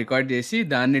వాచ్ సౌండ్ రికార్డ్ చేసి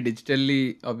దాన్ని digitally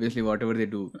obviously what they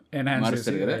do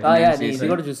మారుస్తారు కదా. ఇది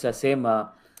కూడా చూసా సేమ్.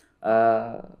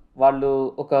 వాళ్ళు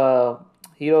ఒక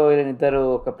హీరో హీరోయిన్ ఇద్దరు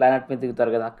ఒక ప్లానెట్ మీద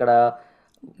దిగుతారు కదా, అక్కడ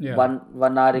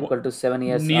 1 hour = 7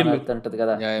 years ఉంటుంది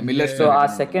కదా. సో ఆ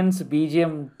సెకండ్స్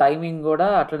బీజిఎం టైమింగ్ కూడా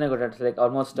అట్లనే కూడా లైక్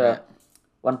ఆల్మోస్ట్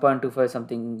 1.25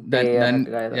 సంథింగ్.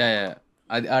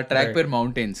 ఆ ట్రాక్ పేరు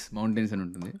మౌంటైన్స్ అని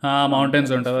ఉంటుంది.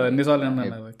 మౌంటైన్స్ ఉంటుంది, ఎన్నిసార్లు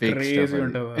క్రేజీ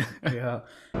ఉంటుంది.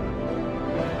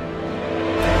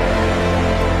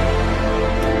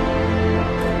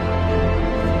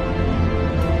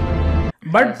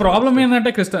 బట్ ప్రాబ్లమ్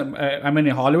ఏంటంటే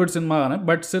Hollywood cinema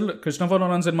but still Christopher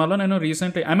Nolan సినిమాలో నేను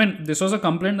recently this was a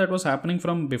complaint that was happening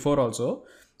from before also.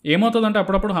 ఏమవుతుందంటే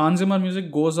అప్పుడప్పుడు Hans Zimmer music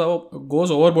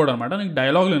goes over board అనమాట, నీకు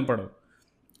డైలాగులు వినపడవు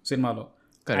సినిమాలో.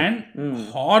 అండ్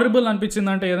హారబుల్ అనిపించింది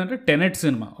అంటే ఏదంటే టెనెట్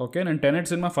సినిమా. ఓకే, నేను టెనెట్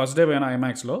సినిమా ఫస్ట్ డే పోయినా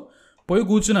ఐమాక్స్లో, పోయి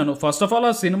కూర్చున్నాను. ఫస్ట్ ఆఫ్ ఆల్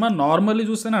ఆ సినిమా నార్మల్లీ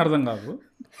చూస్తేనే అర్థం కాదు.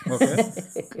 ఓకే,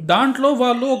 దాంట్లో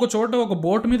వాళ్ళు ఒక చోట ఒక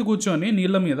బోట్ మీద కూర్చొని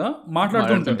నీళ్ళ మీద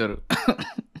మాట్లాడుతుంటారు,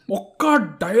 ఒక్క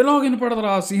డైలాగ్ వినపడదు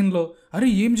ఆ సీన్లో. అరే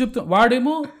ఏం చెప్తా,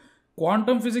 వాడేమో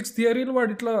క్వాంటమ్ ఫిజిక్స్ థియరీలు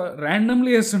వాడు ఇట్లా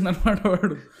ర్యాండమ్లీ వేస్తుండ అనమాట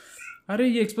వాడు. అరే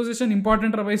ఈ ఎక్స్పోజిషన్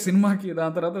ఇంపార్టెంట్ రా సినిమాకి.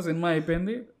 దాని తర్వాత సినిమా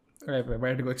అయిపోయింది,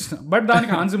 బయటకు వచ్చిన. బట్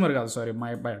దానికి హాన్స్ జిమ్మర్ కాదు, సారీ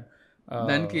మై బ్యాడ్,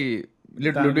 దానికి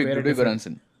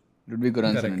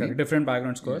different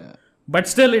background score, but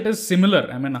still it is similar.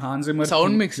 Hans Zimmer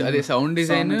sound mix, అదే సౌండ్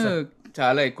డిజైన్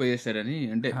చాలా ఎక్కువ చేస్తారని.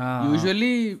 అంటే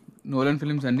యూజువల్లీ నోలన్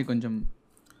ఫిల్మ్స్ అన్ని కొంచెం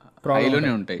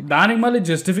హైలోనే ఉంటాయి. దానికి మళ్ళీ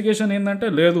జస్టిఫికేషన్ ఏంటంటే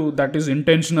లేదు దట్ ఈస్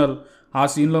ఇంటెన్షనల్, ఆ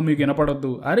సీన్లో మీకు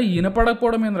వినపడద్దు. అరే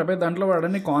వినపడకపోవడం ఏంద్రా బై, దాంట్లో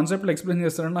వాడని కాన్సెప్ట్లు ఎక్స్ప్లెయిన్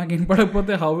చేస్తాడు, నాకు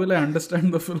వినపడకపోతే how will I understand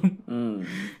the film?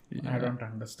 I don't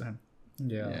understand.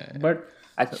 But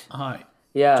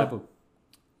చెప్పు,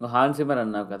 హాన్స్ జిమ్మర్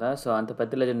అన్నావు కదా, సో అంత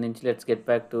పెద్ద లెజెండ్ నుంచి లెట్స్ గెట్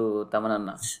బ్యాక్ టు తమనన్న.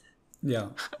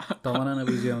 తమనన్న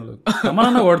విజయంలో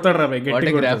తమనన్న కొడతాడు రా బై,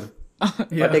 గట్టి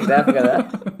గ్రాఫ్ కదా.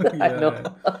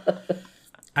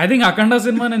 ఐ థింక్ అఖండ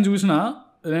సినిమా నేను చూసిన,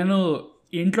 నేను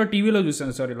ఇంట్లో టీవీలో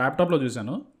చూసాను, సారీ ల్యాప్టాప్లో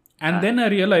చూసాను. And then I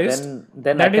realise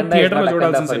that is థియేటర్లో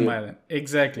చూడాల్సిన సినిమా.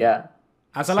 ఎగ్జాక్ట్లీ,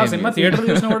 అసలు ఆ సినిమా థియేటర్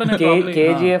చూసినా కూడా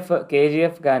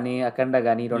కేజీఎఫ్ కానీ అఖండ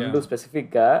కానీ రెండు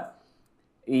స్పెసిఫిక్గా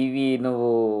ఇవి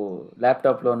నువ్వు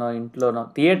ల్యాప్టాప్లోనో ఇంట్లోనో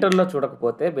థియేటర్లో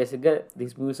చూడకపోతే బేసిక్గా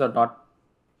these movies are not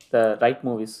the right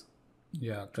movies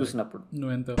చూసినప్పుడు.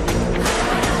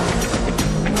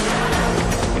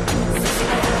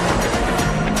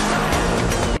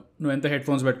 నువ్వు ఎంత హెడ్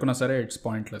ఫోన్స్ పెట్టుకున్నా సరే ఇట్స్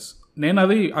పాయింట్లెస్. నేను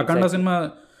అది అఖండ సినిమా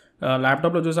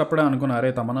ల్యాప్టాప్లో చూసి అప్పుడే అనుకున్నా, అరే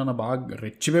తమన్నా బాగా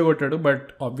రెచ్చివే కొట్టాడు. బట్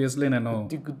ఆబ్వియస్లీ నేను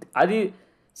అది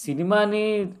సినిమాని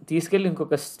తీసుకెళ్ళి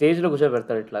ఇంకొక స్టేజ్లో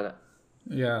కూర్చోబెడతాడు ఇట్లాగా.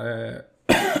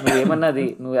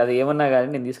 నువ్వు అది ఏమన్నా కానీ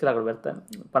నేను తీసుకెళ్ళి అక్కడ పెడతాను.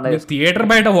 థియేటర్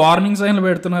బయట వార్నింగ్ సైన్లు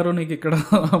పెడుతున్నారు నీకు ఇక్కడ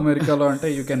అమెరికాలో అంటే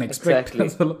యూ కెన్ ఎక్స్పెక్ట్.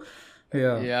 అసలు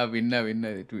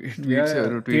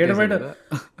థియేటర్ బయట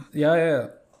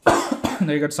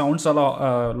ఇక్కడ సౌండ్స్ అలా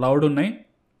లౌడ్ ఉన్నాయి.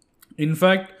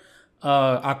 ఇన్ఫ్యాక్ట్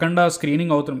అఖండ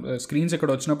స్క్రీనింగ్ అవుతుంది, స్క్రీన్స్ ఇక్కడ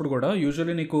వచ్చినప్పుడు కూడా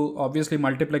యూజువల్లీ నీకు ఆబ్వియస్లీ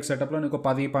మల్టీప్లెక్స్ సెటప్లో నీకు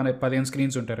 10-15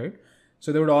 స్క్రీన్స్ ఉంటాయి right. So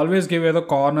they would always give ఏదో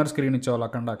కార్నర్ స్క్రీన్ ఇచ్చేవాళ్ళు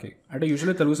అఖండాకి. అంటే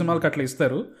యూజువల్లీ తెలుగు సినిమాలకి అట్లా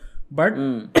ఇస్తారు, బట్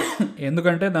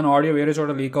ఎందుకంటే దాని ఆడియో వేరే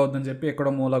చోట లీక్ అవుతుందని చెప్పి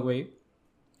ఎక్కడో మూలకు పోయి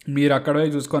మీరు అక్కడ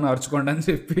పోయి చూసుకొని అరుచుకోండి అని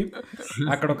చెప్పి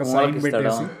అక్కడ ఒక సైన్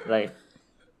పెట్టేసి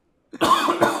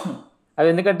అవి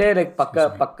ఎందుకంటే లైక్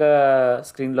పక్క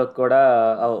స్క్రీన్ లో కూడా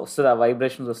వస్తుంది, ఆ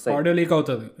వైబ్రేషన్స్ వస్తాయి, ఆడియో లీక్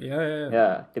అవుతుంది.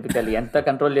 టిపికల్లీ ఎంత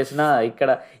కంట్రోల్ చేసినా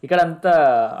ఇక్కడ అంత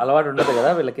అలవాటు ఉండదు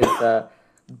కదా వీళ్ళకి, ఇంత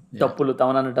తప్పులు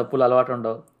తమనన్న తప్పులు అలవాటు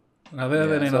ఉండవు. అదే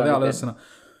నేను అదే ఆలోచిస్తున్నా.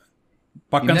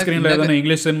 పక్కన స్క్రీన్ లో ఏదైనా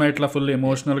ఇంగ్లీష్ సినిమా ఇట్లా ఫుల్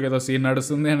ఎమోషనల్ గా ఏదో సీన్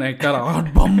నడుస్తుంది అని ఎక్కడ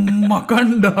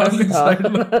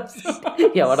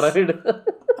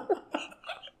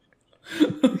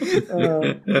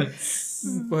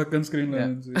పక్కన స్క్రీన్ లో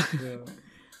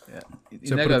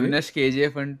ఇందాక అవినాష్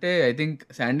కేజీఎఫ్ అంటే I think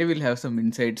Sandy will have some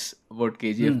insights about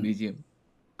KGF BGM.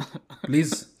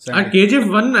 Please. KGF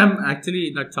 1 actually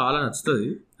నాకు చాలా నచ్చుతుంది.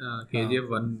 KGF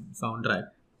 1 sound track.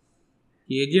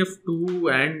 KGF 2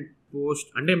 and post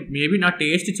అంటే మేబీ నా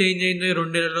టేస్ట్ చేంజ్ అయింది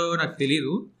 2 ఏళ్లలో నాకు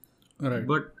తెలీదు.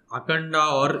 But Akhanda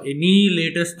or any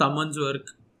latest Thaman's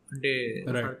work అంటే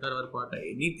సర్కార్ వర్క్ పాట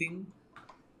ఎనీథింగ్.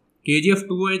 కేజీఎఫ్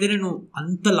 2 అయితే నేను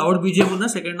అంత లౌడ్ బీజిఎం ఉన్నా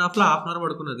సెకండ్ హాఫ్ లో ½ అవర్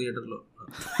పడుకున్నా థియేటర్లో.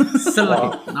 అసలు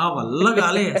నా వల్ల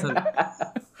కాలే అసలు.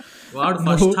 వాడు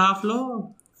ఫస్ట్ హాఫ్ లో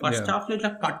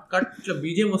ఇట్లా కట్ ఇట్లా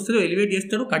బీజిఎం వస్తాడు, ఎలివేట్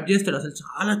చేస్తాడు, కట్ చేస్తాడు. అసలు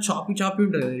చాలా చాపీ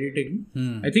ఉంటుంది rating.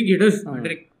 I think it is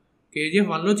అంటే కేజీఎఫ్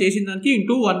 1 లో చేసిన దానికి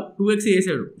ఇంటూ 2x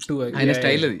చేసాడు.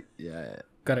 స్టైల్ అది.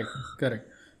 కరెక్ట్.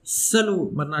 అసలు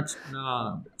మరి నా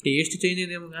టేస్ట్ చేంజ్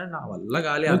అయిందేమో కానీ నా వల్ల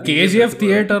కాలే. కేజీఎఫ్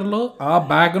థియేటర్ లో ఆ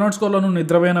బ్యాక్గ్రౌండ్ స్కోర్ లో నువ్వు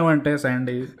నిద్రపోయినావంటే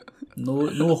శాండీ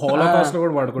నువ్వు హాలోకాస్ట్ లో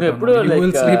కూడా పడుకుంటావు.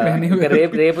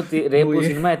 రేపు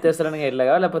సినిమా ఎత్తేస్తారని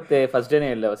వెళ్ళగా లేకపోతే ఫస్ట్ డేనే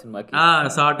వెళ్ళావా సినిమాకి?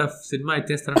 సార్ట్ ఆఫ్ సినిమా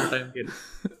ఎత్తేస్తారన్న టైంకి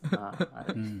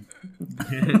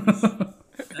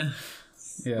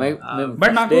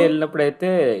బట్ నాకు వెళ్ళినప్పుడు అయితే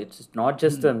ఇట్స్ నాట్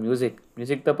జస్ట్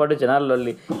మ్యూజిక్ తో పాటు జనాల్లో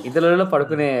ఇతరులలో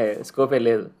పడుకునే స్కోపే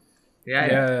లేదు.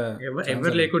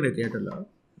 ఎవరు లేకుండే థియేటర్లో.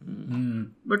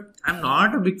 But I'm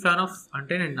not a big fan of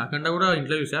అంటే నేను అఖండ కూడా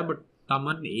ఇంట్లో చూసా. బట్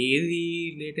తమన్ ఏది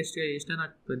లేటెస్ట్ గా చేసినా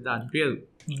నాకు పెద్ద అనిపించదు.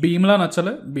 భీమ్లా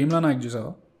నచ్చలే? భీమ్లా నాయక్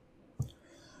చూసావా?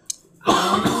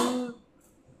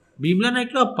 భీమ్లా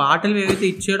నాయక్ లో పాటలు ఏవైతే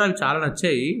ఇచ్చాడో అవి చాలా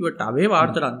నచ్చాయి. బట్ అవే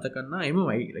వాడతాడు అంతకన్నా ఏమో.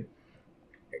 Like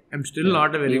I'm still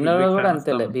not a very big fan. కూడా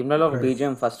అంతేలే. భీమ్లాలో ఒక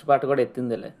బీజిఎం ఫస్ట్ పాట కూడా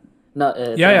ఎత్తిందిలే.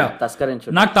 తస్కరించు.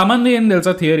 నాకు తమన్ ఏం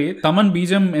తెలుసా థియరీ? తమన్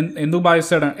బీజిఎం ఎందుకు బాగా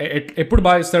ఇస్తాడు, ఎప్పుడు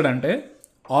బాగా ఇస్తాడంటే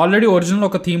ఆల్రెడీ ఒరిజినల్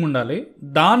ఒక థీమ్ ఉండాలి,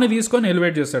 దాన్ని తీసుకొని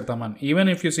ఎలివేట్ చేస్తాడు Thaman. Even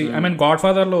if you see I mean గాడ్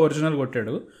ఫాదర్లో ఒరిజినల్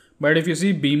కొట్టాడు. బట్ ఇఫ్ యూ సీ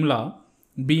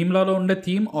భీమ్లాలో ఉండే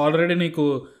థీమ్ ఆల్రెడీ నీకు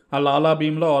ఆ లాలా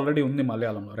భీమ్లా ఆల్రెడీ ఉంది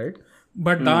మలయాళంలో, రైట్?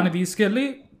 బట్ దాన్ని తీసుకెళ్ళి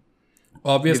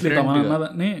ఆబ్వియస్లీ తమన్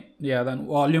అన్నదాన్ని దాని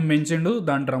వాల్యూమ్ పెంచిండు,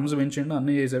 దాని డ్రమ్స్ పెంచిండు,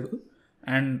 అన్నీ చేశాడు.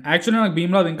 అండ్ యాక్చువల్లీ నాకు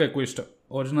భీమ్లా ఇంకా ఎక్కువ ఇష్టం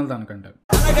ఒరిజినల్ దానికంటే.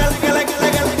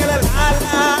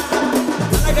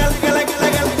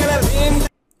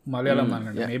 మలయాళం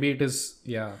దానికంటే maybe it is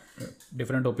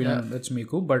different opinion that's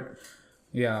మీకు. But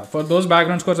for those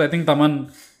background scores I think Thaman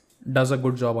does a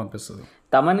good job అనిపిస్తుంది.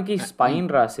 తమన్కి స్పైన్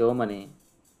రా శివమని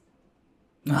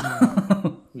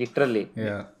లిటరల్లీ.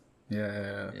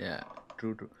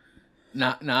 ట్రూ.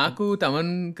 నాకు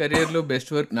తమన్ కెరియర్లో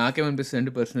బెస్ట్ వర్క్ నాకేమనిపిస్తుంది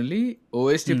అంటే పర్సనల్లీ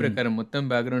ఓఎస్టీ ప్రకారం మొత్తం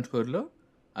బ్యాక్గ్రౌండ్ స్కోర్లో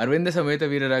అరవింద సమేత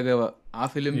వీరరాఘవ ఆ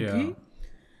ఫిలింకి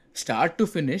స్టార్ట్ టు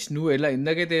ఫినిష్ నువ్వు ఎలా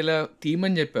ఇందాకైతే ఎలా థీమ్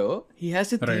అని చెప్పావో, he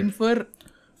has a theme for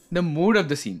the mood of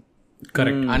the scene.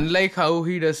 Correct. Unlike how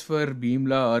he does for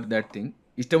Bheemla are that thing.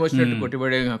 ఇష్టం వచ్చినట్టు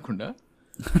కొట్టిపడే కాకుండా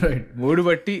మూడు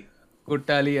బట్టి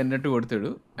కొట్టాలి అన్నట్టు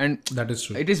కొడతాడు. And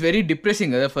it is very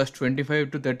depressing కదా, ఫస్ట్ 25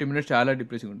 to 30 minutes చాలా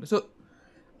డిప్రెసింగ్ ఉంటుంది. సో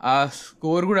ఆ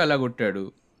స్కోర్ కూడా అలా కొట్టాడు.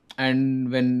 అండ్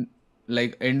వెన్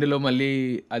లైక్ ఎండ్లో మళ్ళీ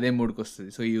అదే మూడ్కి వస్తుంది.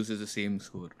 So uses the same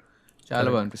score. చాలా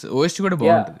బాగా అనిపిస్తుంది. ఓఎస్టీ కూడా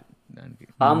బాగుంటుంది దానికి.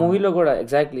 ఆ మూవీలో కూడా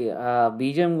ఎగ్జాక్ట్లీ ఆ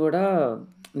బీజిఎం కూడా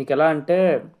నీకు ఎలా అంటే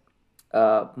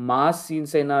మాస్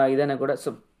సీన్స్ అయినా ఇదైనా కూడా. సో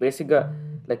బేసిక్గా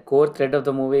like core thread of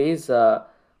the movie is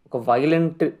ఒక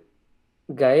violent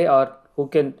guy or who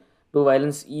can do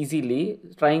violence easily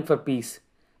trying for piece.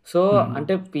 So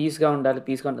అంటే పీస్గా ఉండాలి.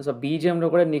 సో బీజిఎంలో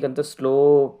కూడా నీకు అంత స్లో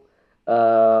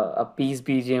పీస్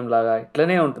బీజిఎం లాగా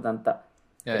ఇట్లనే ఉంటుంది అంతా.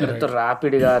 ఎంతో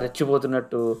ర్యాపిడ్గా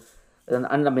రెచ్చిపోతున్నట్టు.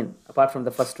 And I mean apart from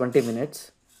the first 20 minutes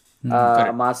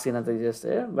mass scene అంతా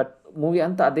చేస్తే, బట్ మూవీ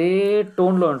అంతా అదే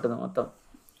టోన్లో ఉంటుంది మొత్తం.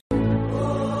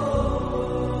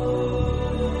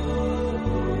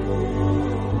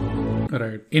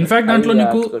 రైట్. ఇన్ఫాక్ట్ దాంట్లో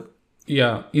నీకు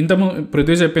ఇంత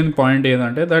పృథ్వీ చెప్పింది పాయింట్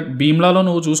ఏంటంటే దట్ భీమ్లాలో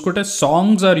నువ్వు చూసుకుంటే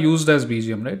songs are used as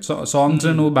BGM, right? Songs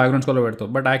నువ్వు బ్యాక్గ్రౌండ్ స్కోర్లో పెడతావు.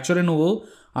 బట్ యాక్చువల్లీ నువ్వు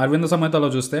అరవింద సమేతలో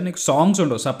చూస్తే నీకు సాంగ్స్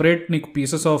ఉండవు, సపరేట్ నీకు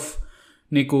పీసెస్ ఆఫ్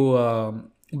నీకు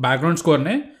బ్యాక్గ్రౌండ్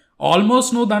స్కోర్నే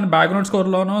ఆల్మోస్ట్ నువ్వు దాని బ్యాక్గ్రౌండ్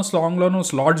స్కోర్లోనో సాంగ్లోనూ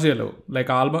స్లాట్ చేయలేవు. లైక్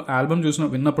ఆల్బమ్ చూసిన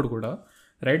విన్నప్పుడు కూడా,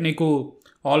 రైట్? నీకు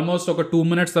ఆల్మోస్ట్ ఒక 2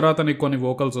 minutes తర్వాత నీకు కొన్ని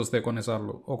వోకల్స్ వస్తాయి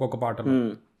కొన్నిసార్లు ఒక్కొక్క పాటలో.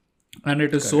 And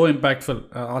it is so impactful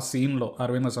ఆ సీన్లో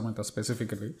Aravinda Sametha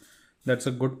specifically. That's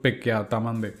a good pick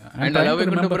తమంది. And అలా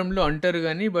వైకుంఠపురంలో అంటారు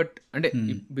కానీ బట్ అంటే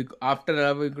ఆఫ్టర్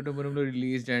అలా వైకుంఠపురంలో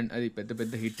రిలీజ్డ్ అండ్ అది పెద్ద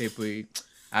పెద్ద హిట్ అయిపోయి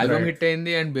ఆల్బమ్ హిట్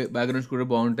అయింది అండ్ బ్యాక్గ్రౌండ్స్ కూడా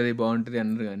బాగుంటుంది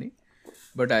అన్నారు కానీ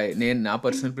బట్ నేను నా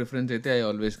పర్సనల్ ప్రిఫరెన్స్ అయితే I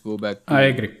always go back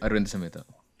Arvind Sametha.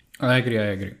 I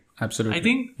agree. I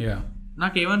think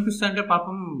నాకు ఏమనిపిస్తుంది అంటే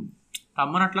పాపం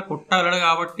తమ్మని అట్లా కొట్టగలడు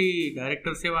కాబట్టి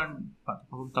డైరెక్టర్స్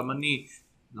పాపం తమ్మని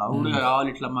లౌడ్ గా కావాలి,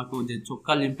 ఇట్లా మాకు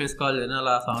చొక్కాలు చింపేసుకోవాలి అని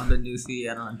అలా సౌండ్ చూసి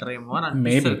అని అంటారేమో అని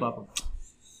అనిపిస్తుంది పాపం.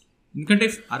 ఎందుకంటే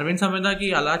అరవింద్ సమేదాకి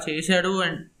అలా చేశాడు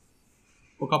అండ్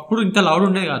ఒకప్పుడు ఇంత లౌడ్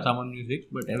ఉండేది కదా Thaman music,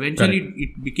 but eventually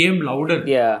it became louder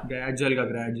gradual గా.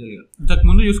 ఇంతకు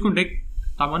ముందు చూసుకుంటే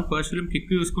తమన్ ఫస్ట్ ఫిల్మ్ కిక్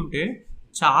చూసుకుంటే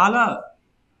చాలా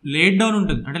లేట్ డౌన్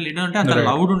ఉంటుంది, అంటే లేట్ డౌన్ అంటే అంత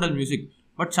లౌడ్ ఉండదు మ్యూజిక్,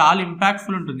 బట్ చాలా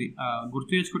ఇంపాక్ట్ఫుల్ ఉంటుంది.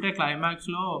 గుర్తు చేసుకుంటే క్లైమాక్స్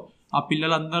లో ఆ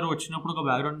పిల్లలందరూ వచ్చినప్పుడు ఒక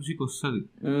బ్యాక్గ్రౌండ్ మ్యూజిక్ వస్తుంది,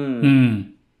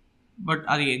 బట్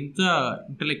అది ఎంత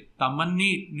అంటే లైక్ తమన్ని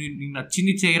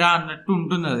నచ్చింది చేయరా అన్నట్టు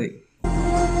ఉంటుంది అది.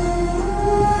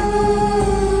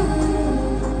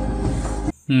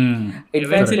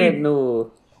 నువ్వు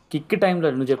కిక్ టైంలో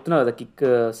నువ్వు చెప్తున్నావు కదా, కిక్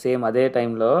సేమ్ అదే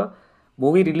టైంలో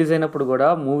మూవీ రిలీజ్ అయినప్పుడు కూడా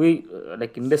movie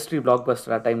like industry block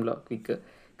buster ఆ టైంలో కిక్.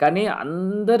 కానీ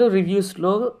అందరూ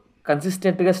రివ్యూస్లో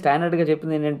కన్సిస్టెంట్గా స్టాండర్డ్గా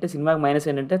చెప్పింది ఏంటంటే సినిమాకి మైనస్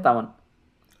ఏంటంటే తమన్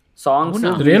సాంగ్స్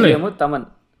ఏమో తమన్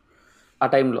ఆ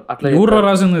టైంలో అట్లా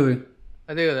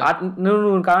నువ్వు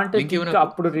కావాలంటే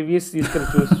అప్పుడు రివ్యూస్ తీసుకొని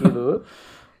చూడు.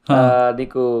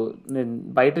 నీకు నేను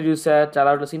బయట చూసా చాలా.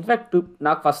 ఇన్ఫాక్ట్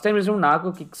నాకు ఫస్ట్ టైం చూసినప్పుడు నాకు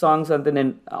కిక్ సాంగ్స్ అంతే,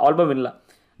 నేను ఆల్బమ్ వెళ్ళా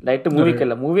డైరెక్ట్ మూవీకి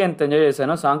వెళ్ళా. మూవీ ఎంత ఎంజాయ్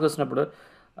చేశానో సాంగ్స్ వచ్చినప్పుడు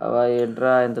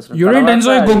ఏంట్రా ఎంత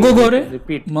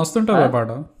రిపీట్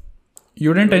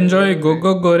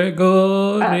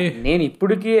నేను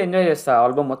ఇప్పటికీ ఎంజాయ్ చేస్తా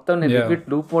ఆల్బమ్ మొత్తం. నేను రిపీట్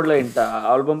లూప్ మోడ్ లో వింటా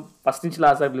ఆల్బమ్ ఫస్ట్ నుంచి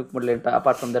లాస్ట్ వరకు లూప్ మోడ్ లో వింటా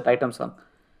apart from that item song.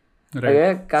 అలాగే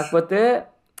కాకపోతే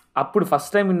అప్పుడు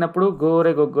ఫస్ట్ టైం విన్నప్పుడు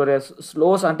గోరే గొగ్గోరే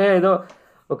స్లోస్ అంటే ఏదో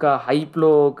ఒక హైప్లో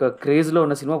ఒక క్రేజ్లో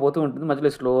ఉన్న సినిమా పోతూ ఉంటుంది, మధ్యలో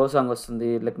స్లో సాంగ్ వస్తుంది,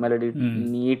 లైక్ మెలడీ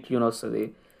నీట్ ట్యూన్ వస్తుంది.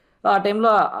 ఆ టైంలో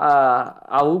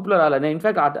ఆ ఊపులో రాలే.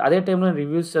 ఇన్ఫాక్ట్ అదే టైంలో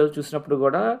రివ్యూస్ చూసినప్పుడు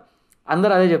కూడా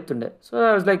అందరూ అదే చెప్తుండే. So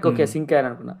I was like okay sync అయ్యాను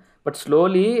అనుకున్నా. But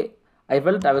slowly I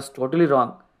felt I was totally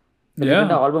wrong.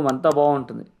 ఎందుకంటే ఆల్బమ్ అంతా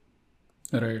బాగుంటుంది,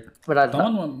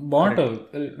 బాగుంటుంది.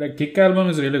 Like Kick album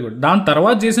is really good. దాని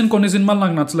తర్వాత చేసిన కొన్ని సినిమాలు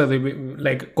నాకు నచ్చలేదు,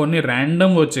 లైక్ కొన్ని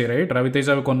ర్యాండమ్ వచ్చాయి రైట్.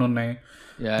 రవితేజ కొన్ని ఉన్నాయి.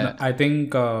 I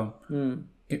think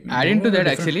adding to that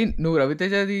actually నువ్వు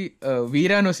రవితేజది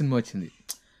వీరా అనే సినిమా వచ్చింది,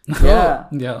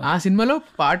 ఆ సినిమాలో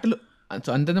పాటలు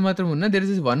అంతంత మాత్రం ఉన్న there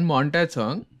is one montage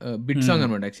song, bit song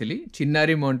అనమాట. యాక్చువల్లీ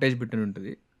చిన్నారి మాంటేజ్ బిట్ అని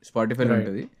ఉంటుంది, స్పాటిఫైలో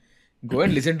ఉంటుంది. Go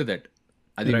and listen to that,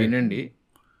 అది వినండి.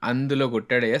 అందులో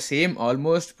కొట్టాడయ్యా సేమ్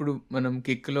ఆల్మోస్ట్ ఇప్పుడు మనం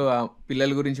కిక్లో ఆ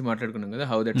పిల్లల గురించి మాట్లాడుకున్నాం కదా,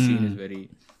 how that scene is very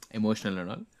emotional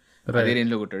and all, అదే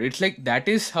రేంజ్లో కొట్టాడు. It's like that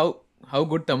is how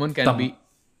good Thaman can be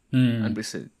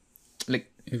అనిపిస్తుంది. లైక్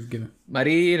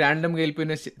మరీ ర్యాండమ్గా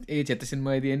వెళ్ళిపోయిన ఏ చెత్త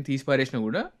సినిమా ఇది అని తీసి పారేసినా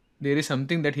కూడా there is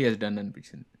something that he he's done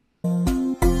అనిపించింది.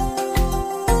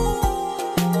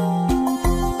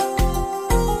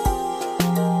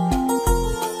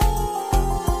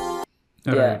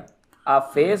 ఆ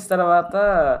ఫేజ్ తర్వాత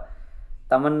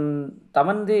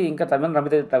తమన్ది ఇంకా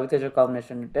రవితేజ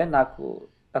కాంబినేషన్ అంటే నాకు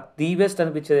ది బెస్ట్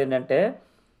అనిపించేది ఏంటంటే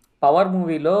పవర్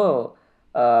మూవీలో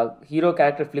హీరో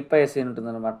క్యారెక్టర్ ఫ్లిప్ అయ్యే సీన్ ఉంటుంది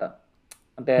అనమాట.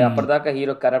 అంటే అప్పటిదాకా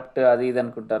హీరో కరప్ట్ అది ఇది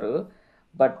అనుకుంటారు,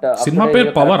 బట్ సినిమా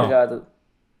పేరు పవర్ కాదు.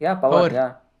 పవర్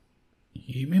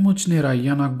ఏమేమి వచ్చినాయి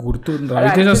అయ్యా నాకు గుర్తు.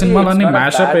 రవితేజ సినిమాలన్నీ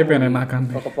మ్యాషప్ అయిపోయినాయి నాకు.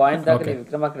 ఒక పాయింట్ దాకా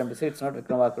విక్రమార్కుడు అనిపిస్తుంది. ఇట్స్ నాట్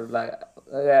విక్రమార్కుడు లాగా,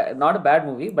 not bad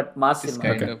movie but mass cinema.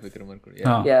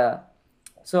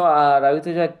 So ఆ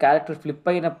రవితేజ క్యారెక్టర్ ఫ్లిప్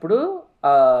అయినప్పుడు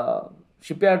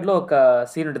షిప్ యార్డ్ లో ఒక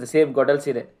సీన్ ఉంటుంది, సేమ్ గొడ్డల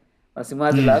సీనే. మన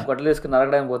సింహాద్రిలా గొడ్డలు వేసుకుని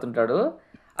నరగడానికి పోతుంటాడు,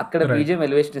 అక్కడ బీజిఎం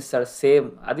ఎలివేషన్ ఇస్తాడు సేమ్.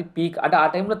 అది పీక్. అంటే ఆ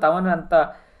టైంలో తమన్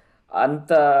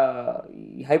అంత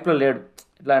హైప్లో లేడు.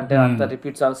 ఎట్లా అంటే అంత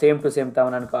repeat song same to same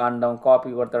Thaman అనుకో అనడం, కాపీ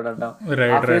కొడతాడు అంటాం.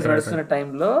 ఆ ఫేజ్ నడుస్తున్న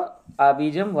టైంలో ఆ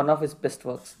BGM one of his best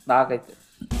works నాకైతే.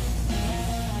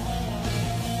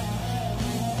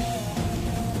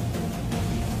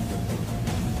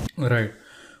 Right.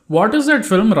 What is that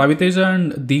film Raviteja and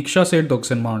దీక్షా సేట్ ఒక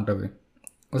సినిమా ఉంటుంది,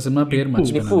 ఆ సినిమా పేరు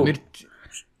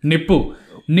మర్చిపోయాను.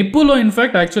 నిప్పులో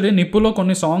ఇన్ఫ్యాక్ట్ యాక్చువల్లీ నిప్పులో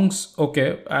కొన్ని సాంగ్స్ ఓకే,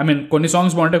 ఐ మీన్ కొన్ని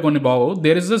సాంగ్స్ బాగుంటాయి, కొన్ని బాగు.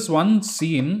 There is this one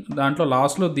scene దాంట్లో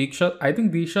లాస్ట్లో ఐ థింక్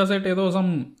దీక్షా సెట్ ఏదో సమ్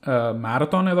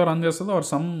మ్యారథాన్ ఏదో రన్ చేస్తుంది or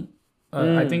some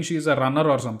I think she is a runner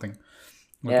or something.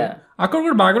 అక్కడ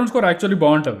కూడా బ్యాక్గ్రౌండ్ స్కోర్ యాక్చువల్లీ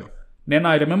బాగుంటుంది. నేను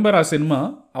ఐ రిమెంబర్ ఆ సినిమా,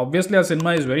 ఆబ్వియస్లీ ఆ సినిమా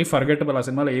ఈజ్ వెరీ ఫర్గెటబుల్. ఆ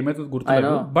సినిమాలో ఏమైతే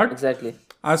గుర్తులేదు, బట్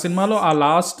ఆ సినిమాలో ఆ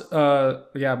లాస్ట్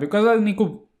బికాజ్ అది నీకు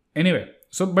anyway.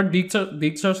 So but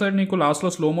Deeksha side నీకు లాస్ట్లో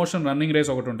స్లో మోషన్ రన్నింగ్ రేస్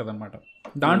ఒకటి ఉంటుంది అనమాట.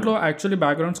 దాంట్లో యాక్చువల్లీ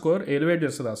బ్యాక్గ్రౌండ్ స్కోర్ ఎలివేట్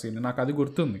చేస్తుంది ఆ సీన్. నాకు అది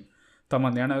గుర్తుంది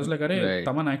Thaman. And I was like అరే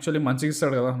తమన్ యాక్చువల్లీ మంచిగా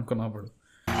ఇస్తాడు కదా అనుకున్నప్పుడు.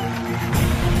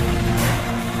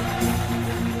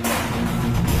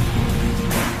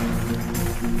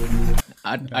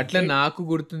 అట్లా నాకు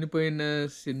గుర్తుండిపోయిన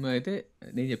సినిమా అయితే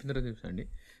నేను చెప్పిన తర్వాత చూసండి,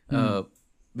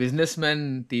 బిజినెస్ మ్యాన్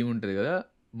థీమ్ ఉంటుంది కదా,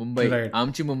 ముంబై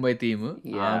ఆమ్చి ముంబై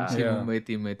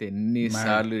థీమ్ అయితే ఎన్ని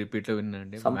సార్లు రిపీట్ లో విన్నా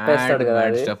అంటే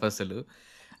స్టఫ్ అసలు.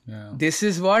 This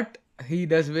is what he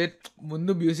does where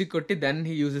ముందు మ్యూజిక్ కొట్టి then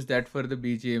he uses that for the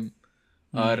BGM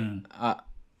or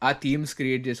ఆ థీమ్స్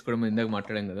క్రియేట్ చేసుకోవడం ఇందాక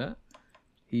మాట్లాడాం కదా,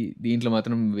 ఈ దీంట్లో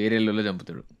మాత్రం వేరే లెవెల్లో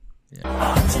చంపుతాడు.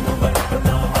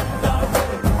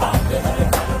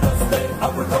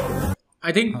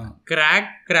 I think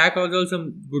crack was also some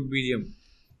good BGM.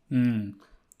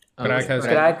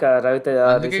 Crack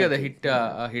అందుకే కదా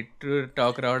హిట్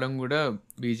టాక్ రావడం కూడా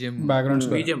బీజిఎం బ్యాక్గ్రౌండ్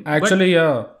యాక్చువల్లీ.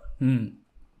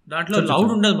 దాంట్లో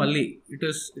లౌడ్ ఉండదు మళ్ళీ, ఇట్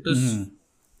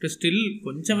స్టిల్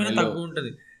కొంచెమైనా తక్కువ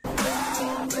ఉంటది.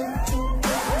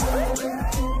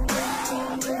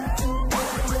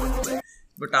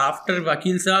 బట్ ఆఫ్టర్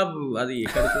వకీల్ సాబ్ అది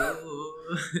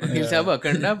వకీల్ సాబ్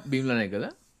అఖండ భీమ్లానే కదా,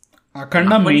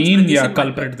 అఖండ మెయిన్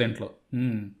కల్ప్రిట్ దీంట్లో.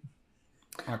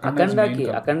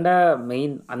 అఖండ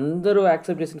మెయిన్ అందరూ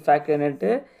యాక్సెప్ట్ చేసిన ఫ్యాక్ట్ ఏంటంటే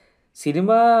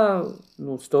సినిమా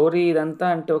నువ్వు స్టోరీ ఇదంతా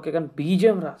అంటే ఓకే, కానీ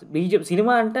బీజిఎం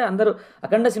సినిమా అంటే అందరూ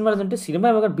అఖండ సినిమా అంటే సినిమా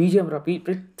కానీ బీజిఎం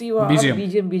ప్రతి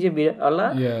బీజిఎం వల్ల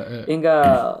ఇంకా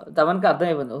తమన్కి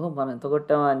అర్థమైపోయింది, ఓహో మనం ఎంత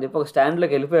కొట్టామా అని చెప్పి ఒక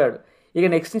స్టాండ్లోకి వెళ్ళిపోయాడు. ఇక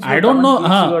నెక్స్ట్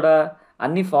కూడా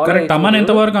అన్ని ఫాలో తమన్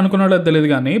ఎంత వరకు అనుకున్నాడో తెలియదు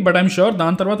కానీ, బట్ ఐఎమ్ షూర్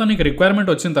దాని తర్వాత నీకు రిక్వైర్మెంట్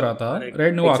వచ్చిన తర్వాత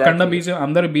రైట్, నువ్వు అఖండ బీజిఎం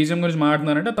అందరు బీజిఎం గురించి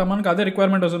మాట్లాడుతున్నారంటే తమన్కి అదే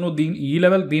రిక్వైర్మెంట్ వస్తుంది, నువ్వు ఈ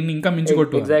లెవెల్ దీన్ని ఇంకా మించి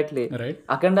కొట్టు. ఎగ్జాక్ట్లీ.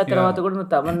 అఖండ తర్వాత కూడా నువ్వు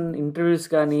తమన్ ఇంటర్వ్యూస్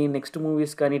కానీ నెక్స్ట్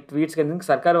మూవీస్ కానీ ట్వీట్స్ కానీ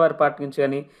సర్కార్ వారి పార్టీ నుంచి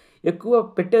కానీ ఎక్కువ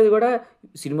పెట్టేది కూడా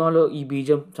సినిమాలో ఈ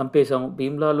బీజిఎం చంపేశాం,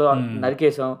 భీమ్లాలో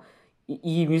నరికేసాం,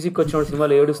 ఈ మ్యూజిక్ వచ్చిన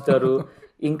సినిమాలో ఏడుస్తారు,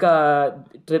 ఇంకా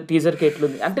టీజర్కి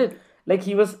ఎట్లుంది అంటే like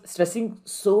he was stressing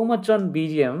so much on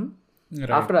BGM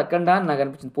after Akhanda అని నాకు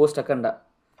అనిపించింది. పోస్ట్ అఖండ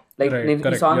లైక్ నేను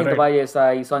ఈ సాంగ్ ఇంత బాగా చేస్తా,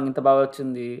 ఈ సాంగ్ ఇంత బాగా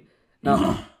వచ్చింది,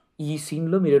 ఈ సీన్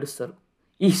లో మీరు ఏడుస్తారు,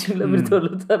 ఈ సీన్ లో మీరు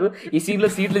తొలుగుతారు, ఈ సీన్ లో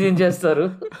సీట్లు చేంజ్ చేస్తారు,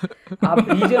 ఆ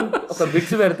బీజిఎం ఒక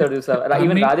బిట్స్ పెడతాడు.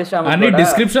 ఈవెన్ రాధేశ్యామ్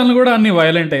డిస్క్రిప్షన్ కూడా అన్ని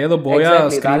వైలెంట్, ఏదో బోయా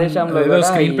రాధేశ్యామ్ లో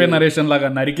స్క్రీన్ ప్లే నరేషన్ లాగా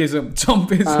నరికేసాం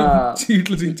చంపేసాం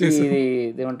సీట్లు చించేసాం.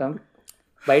 ఇది ఏమంటాం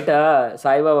బయట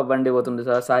సాయిబాబా బండి పోతుంది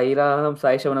సార్, సాయిరామ్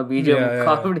సాయి శవన బీజిఎం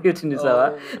కామెడీ వచ్చింది సార్,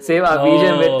 సేమ్ ఆ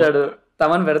బీజిఎం పెడతాడు,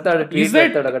 తమన్ పెడతాడు, ట్వీట్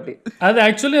పెడతాడు ఒకటి. అది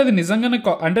యాక్చువల్లీ అది నిజంగానే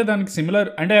అంటే దానికి సిమిలర్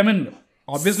అంటే ఐ మీన్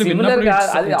ఆబ్వియస్లీ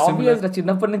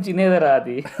చిన్నప్పటి నుంచి వినేదరా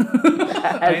అది.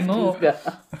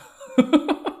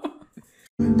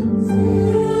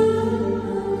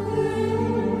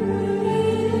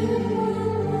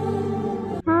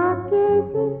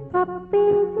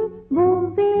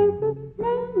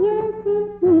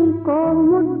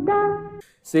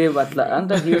 సేమ్ అట్లా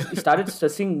అంటే he started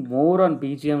stressing more on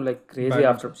BGM like crazy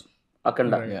after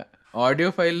Akhanda. Audio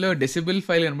file లో డెసిబుల్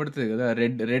ఫైల్ కనబడుతుంది కదా,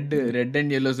 రెడ్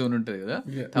అండ్ yellow జోన్ ఉంటుంది కదా,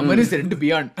 తమన్ ఇస్ రెడ్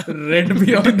బియాండ్.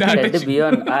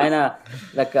 ఆయన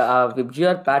లైక్ ఆ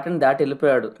విబ్జిఆర్ ప్యాటర్న్ దాటి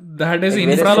వెళ్ళిపోయాడు, దట్ ఇస్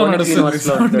ఇన్ఫ్రాలో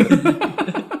నడుస్తుంది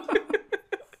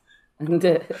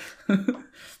అంతే.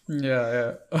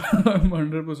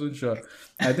 100% sure.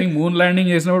 I think moon landing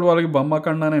చేసినప్పుడు వాళ్ళకి బొమ్మ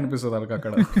అఖండ అని అనిపిస్తుంది వాళ్ళకి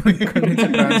అక్కడ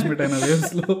ట్రాన్స్మిట్ అయిన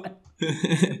వేవ్స్ లో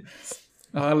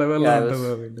ఆ లెవెల్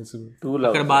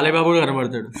అక్కడ బాలయ్యబాబు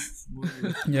కనబడతాడు.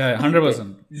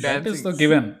 100% దట్ ఇస్ ద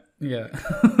గివెన్.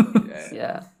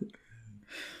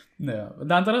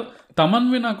 దాని తర్వాత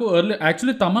తమన్వి నాకు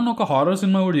యాక్చువల్లీ తమన్ ఒక హారర్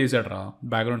సినిమా కూడా చేశాడు రా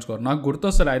బ్యాక్గ్రౌండ్ స్కోర్, నాకు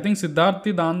గుర్తొస్తుంది. I think Siddharth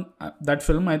that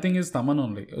film I think is Thaman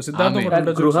only. Siddharth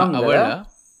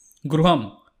Gruham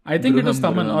I think it is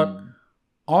Thaman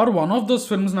or one of those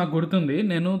films నాకు గుర్తుంది.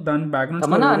 నేను దాని బ్యాక్గ్రౌండ్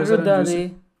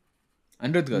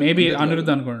మేబీ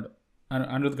అనిరుద్ధ్ అనుకోండి,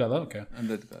 అనిరుద్ధ్ కదా, okay.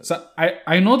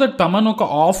 I know that Thaman ఒక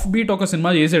ఆఫ్ బీట్ ఒక సినిమా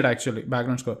చేసాడు యాక్చువల్లీ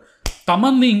బ్యాక్గ్రౌండ్ స్కోర్.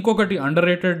 తమన్ది ఇంకొకటి under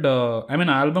rated I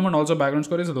mean album and also background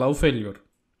score is love failure.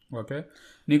 Okay,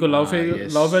 నీకు లవ్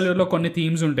ఫెయిల్యూర్లో కొన్ని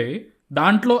థీమ్స్ ఉంటాయి,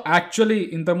 దాంట్లో యాక్చువల్లీ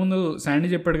ఇంతకుముందు శాండీ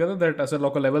చెప్పాడు కదా దట్ అసలు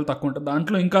ఒక లెవెల్ తక్కువ ఉంటుంది,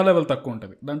 దాంట్లో ఇంకా లెవెల్ తక్కువ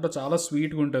ఉంటుంది, దాంట్లో చాలా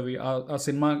స్వీట్గా ఉంటుంది ఆ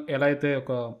సినిమా. ఎలా అయితే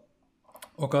ఒక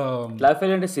లవ్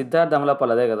ఫెయిల్యూర్ అంటే సిద్ధార్థ్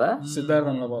అమలాపాల్ అదే కదా, సిద్ధార్థ్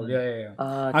అమలాపాల్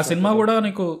ఆ సినిమా కూడా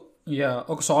నీకు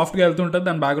ఒక సాఫ్ట్గా వెళ్తుంటుంది.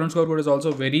 దాని బ్యాక్గ్రౌండ్ స్కోర్ కూడా is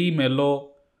also very mellow,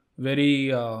 very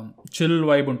chill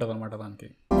vibe ఉంటుంది అనమాట దానికి.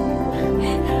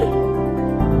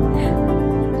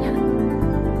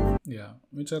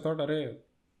 విచ్ ఐ థాట్ అరే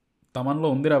తమన్లో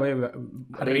ఉంది రా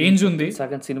రేంజ్ ఉంది.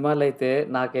 సగం సినిమాలు అయితే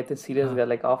నాకైతే సీరియస్ గా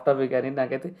లైక్ ఆఫ్ టాపిక్ కానీ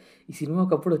నాకైతే ఈ సినిమా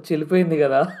ఒకప్పుడు వచ్చి వెళ్ళిపోయింది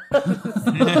కదా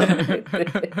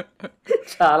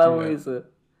చాలా మూవీస్.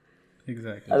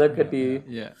 అదొకటి.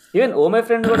 ఈవెన్ ఓ మై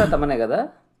ఫ్రెండ్ కూడా తమనే కదా.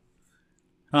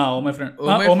 Oh my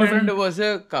friend was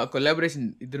collaboration,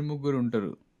 ఇద్దరు ముగ్గురు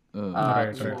ఉంటారు.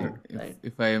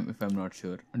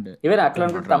 ఈవెన్ అట్లా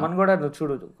అనుకుంటే తమన్ కూడా నువ్వు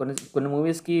చూడు కొన్ని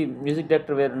మూవీస్ కి మ్యూజిక్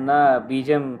డైరెక్టర్ వేరున్న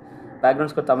బీజిఎం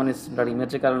బ్యాక్గ్రౌండ్స్ కూడా తమన్ ఇస్తుంటాడు. ఈ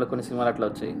మధ్య కాలంలో కొన్ని సినిమాలు అట్లా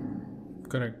వచ్చాయి.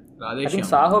 కరెక్ట్.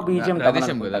 సాహో బీజిఎం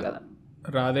కదా,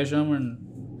 రాధేశ్యామ్ అండ్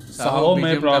సాహో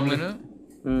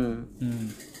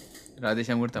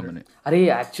రాధేశ్యామ్ కూడా తమనే. అరే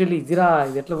యాక్చువల్లీ ఇది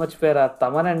ఎట్లా మర్చిపోయారా,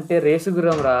 తమన్ అంటే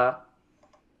రేసుగురం రా,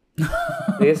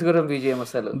 రేసుగురం బీజిఎం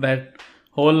అసలు that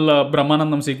whole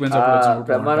Brahmanandam sequence,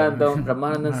 Brahmanandam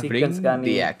sequence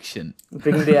కానీ,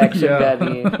 బ్రింగ్ ది యాక్షన్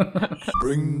కానీ,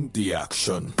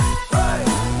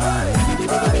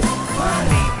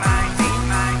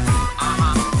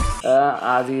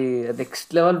 అది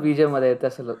నెక్స్ట్ లెవెల్ బీజిఎం అదైతే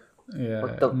అసలు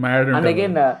మొత్తం. అండ్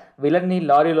అగైన్ విలన్ ని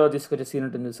లారీలో తీసుకొచ్చే సీన్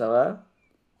ఉంటుంది చూసావా,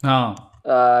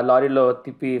 లారీలో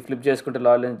తిప్పి ఫ్లిప్ చేసుకుంటే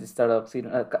లారీలో తీస్తాడు ఒక సీన్,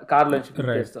 కార్ లోంచి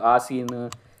ఫ్లిప్ చేస్తూ ఆ సీన్,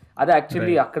 అదే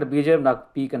యాక్చువల్లీ అక్కడ బీజిఎం నాకు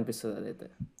పీక్ అనిపిస్తుంది అదైతే.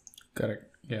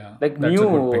 లైక్ న్యూ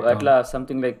అట్లా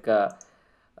సంథింగ్ లైక్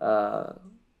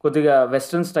కొద్దిగా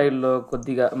వెస్ట్రన్ స్టైల్లో,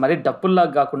 కొద్దిగా మరీ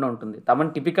డప్పుల్లాగా కాకుండా ఉంటుంది.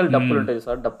 తమన్ టిపికల్ డప్పులు ఉంటాయి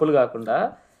సార్, డప్పులు కాకుండా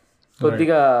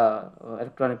కొద్దిగా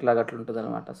ఎలక్ట్రానిక్ లాగా అట్లా ఉంటుంది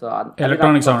అనమాట. So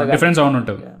electronic sound, different sound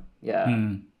ఉంటుంది,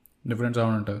 డిఫరెంట్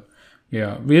సౌండ్ ఉంటుంది.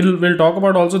 Will talk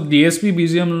about also DSP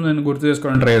BGM. నేను గుర్తు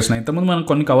చేసుకోవడానికి ట్రై చేసిన, ఇంతకుముందు మనం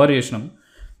కొన్ని కవర్ చేసినాం,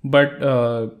 బట్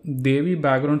దేవి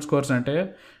బ్యాక్గ్రౌండ్ స్కోర్స్ అంటే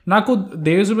నాకు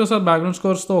దేవి ప్రసాద్ బ్యాక్గ్రౌండ్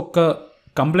స్కోర్స్తో ఒక్క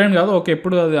కంప్లైంట్ కాదు, ఒక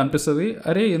ఎప్పుడు అది అనిపిస్తుంది,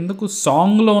 అరే ఎందుకు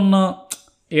సాంగ్లో ఉన్న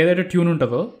ఏదైతే ట్యూన్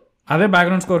ఉంటుందో అదే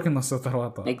బ్యాక్గ్రౌండ్ స్కోర్ కింద వస్తుంది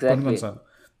తర్వాత కొన్నిసార్లు.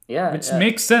 It's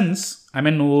make sense. I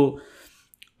mean నువ్వు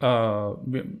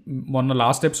మొన్న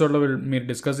లాస్ట్ ఎపిసోడ్లో మీరు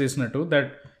డిస్కస్ చేసినట్టు దట్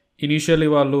ఇనీషియల్లీ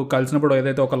వాళ్ళు కలిసినప్పుడు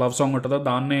ఏదైతే ఒక లవ్ సాంగ్ ఉంటుందో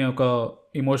దాన్నే ఒక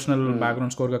ఇమోషనల్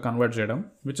బ్యాక్గ్రౌండ్ స్కోర్గా కన్వర్ట్ చేయడం,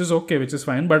 which is okay, which is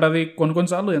fine. But అది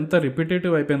కొన్నిసార్లు ఎంత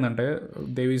రిపిటేటివ్ అయిపోయిందంటే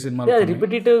దేవి సినిమా,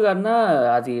 రిపిటేటివ్ కన్నా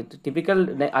అది typical.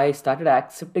 I started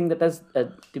accepting that as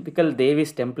typical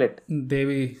Devi's template,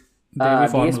 దేవి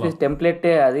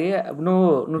టెంప్లెట్టే అది. నువ్వు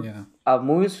ఆ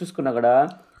మూవీస్ చూసుకున్నా కూడా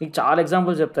నీకు చాలా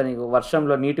ఎగ్జాంపుల్స్ చెప్తాను నీకు.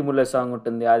 వర్షంలో నీటి ముల్లె సాంగ్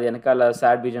ఉంటుంది, అది వెనకాల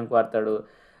సాడ్ బీజిఎంకి వాడతాడు.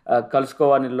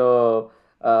 కలుసుకోవానిలో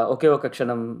ఒకే ఒక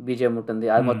క్షణం బీజిఎం ఉంటుంది,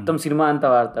 అది మొత్తం సినిమా అంతా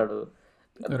వాడతాడు.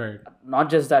 నాట్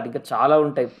జస్ట్ దాట్, ఇంకా చాలా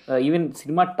ఉంటాయి. ఈవెన్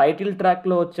సినిమా టైటిల్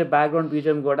ట్రాక్లో వచ్చే బ్యాక్గ్రౌండ్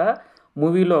బీజిఎం కూడా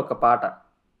మూవీలో ఒక పాట,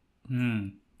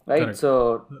 రైట్? సో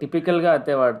టిపికల్గా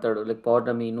అంతే వాడతాడు. లైక్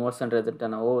పౌర్ణమి, యూనివర్స్ అంటే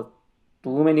ఎదుర్టాను,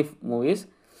 టూ మెనీ మూవీస్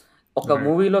ఒక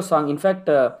మూవీలో సాంగ్.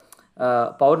 ఇన్ఫ్యాక్ట్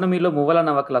పౌర్ణమిలో మువ్వల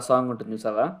నవకల సాంగ్ ఉంటుంది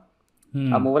చూసావా,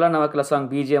 ఆ మువ్వల నవకల సాంగ్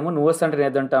బీజిఎం నువ్వు అంటే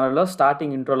ఏదంటానో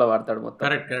స్టార్టింగ్ ఇంట్రోలో వాడతాడు మొత్తం.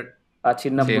 ఆ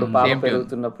చిన్నప్పుడు పాప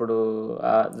పెరుగుతున్నప్పుడు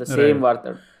సేమ్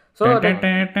వాడతాడు. సో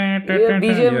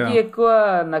బీజిఎం కి ఎక్కువ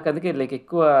నాకు అందుకే లైక్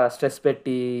ఎక్కువ స్ట్రెస్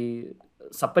పెట్టి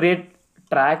సపరేట్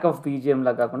ట్రాక్ ఆఫ్ బీజిఎం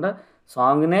లా కాకుండా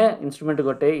సాంగ్నే ఇన్స్ట్రుమెంట్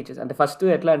కొట్టే ఇచ్చేసి, అంటే ఫస్ట్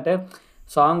ఎట్లా అంటే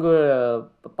సాంగ్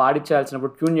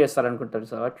పాడించాల్సినప్పుడు ట్యూన్ చేస్తారనుకుంటారు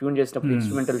సార్, ట్యూన్ చేసినప్పుడు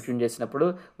ఇన్స్ట్రుమెంటల్ ట్యూన్ చేసినప్పుడు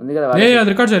ఉంది కదా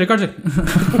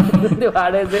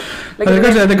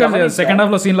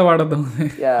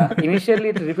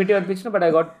ఇనిషియల్లీ రిపీటివ్ అనిపించిన, but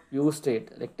I got used to it,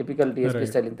 like typical DSP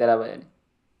style in తెరాబాయ్ అని.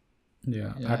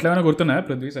 అట్లా గుర్తున్నాయా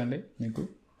పృథ్వీ అండి మీకు?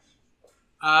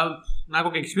 నాకు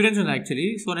ఒక ఎక్స్పీరియన్స్ ఉంది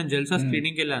యాక్చువల్లీ. సో నేను జల్సా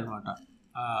స్క్రీనింగ్కి వెళ్ళాను అనమాట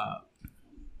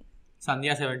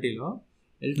సంధ్యా 70లో.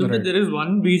 వెళ్తుంటే there is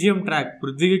one BGM track,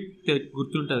 పృథ్వీకి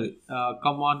గుర్తుంటుంది,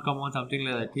 come on something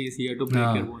like that, he's here to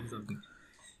break your bones something.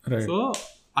 So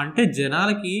అంటే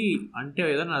జనాలకి అంటే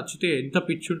ఏదైనా నచ్చితే ఎంత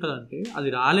పిచ్ ఉంటుంది అంటే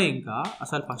అది రాలే ఇంకా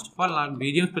అసలు. ఫస్ట్ ఆఫ్ ఆల్ నాకు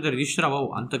బీజిఎంస్ పెద్ద రిజిస్టర్ అవ్వవు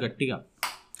అంత గట్టిగా.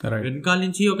 వెనకాల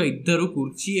నుంచి ఒక ఇద్దరు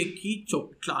కుర్చీ ఎక్కి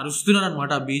ఇట్లా అరుస్తున్నారు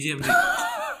అనమాట ఆ బీజిఎం.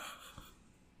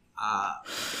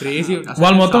 క్రేజీ,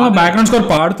 వాళ్ళు మొత్తం బ్యాక్గ్రౌండ్ స్కోర్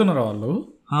పాడుతున్నారు వాళ్ళు.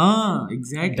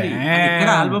 ఎగ్జాక్ట్లీ,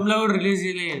 ఆల్బమ్ లో కూడా రిలీజ్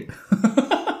చేయలేదు.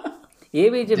 ఏ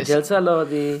బీజిఎం జల్సాలో?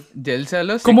 అది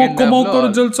జల్సాలో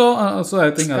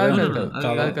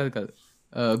కాదు,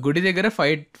 గుడి దగ్గర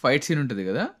ఫైట్ సీన్ ఉంటుంది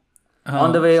కదా,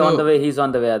 on the way he's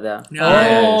on the way. అదా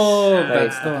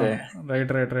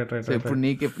రైట్. ఇప్పుడు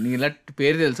నీకు ఇలా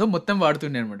పేరు తెలుసో మొత్తం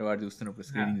వాడుతుండే అనమాట వాడు చూస్తున్నప్పుడు,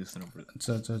 స్క్రీనింగ్ చూస్తున్నప్పుడు.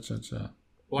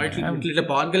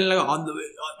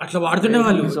 అట్లా వాడుతుండే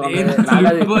వాళ్ళు.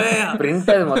 ప్రింట్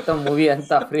అది మొత్తం మూవీ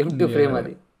అంతా ఫ్రేమ్ టు ఫ్రేమ్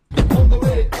అది.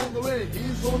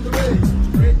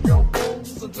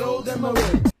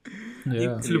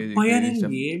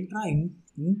 ఏంట్రా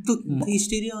ఇంత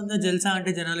హిస్టీరియా ఉందా జల్సా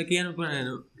అంటే జనాలకి అనుకున్నా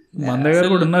నేను. మన దగ్గర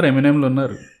కూడా ఉన్నారు, ఎమినెంలు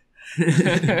ఉన్నారు.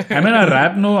 ఐ మీన్ ఆ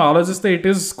ర్యాప్ నువ్వు ఆలోచిస్తే it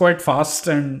is quite fast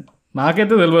and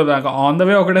నాకైతే తెలియదు, నాకు ఆన్ ద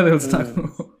వే ఒకటే తెలుసు నాకు.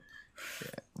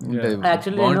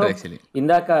 యాక్చువల్లీ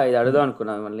ఇందాక ఇది అడుగుదాం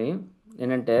అనుకున్నాను మళ్ళీ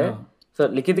ఏంటంటే, సో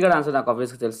లిఖిత్ గడ ఆన్సర్ నాకు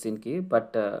ఆబ్వియస్గా తెలుసు దీనికి,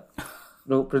 బట్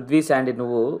నువ్వు పృథ్వీ శాండీ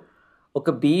నువ్వు ఒక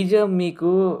బీజం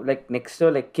మీకు లైక్ నెక్స్ట్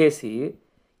ఎక్కేసి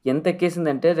ఎంత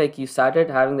ఎక్కేసిందంటే like you started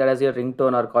having that as your ring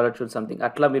tone are caller tune something,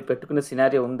 అట్లా మీరు పెట్టుకునే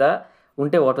సినారియో ఉందా?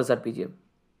 ఉంటే వాట్ వాస్ దట్ బీజిఎం?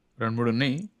 2-3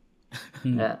 ఉన్నాయి.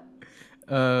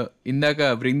 ఇందాక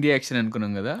బ్రింగ్ ది యాక్షన్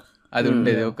అనుకున్నాం కదా, అది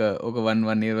ఉండేది ఒక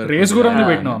 1 year వరకు. రేస్ గురం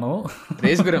పెట్టినాను.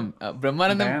 Race Guram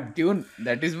Brahmanandam tune,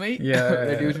 that is my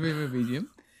BGM.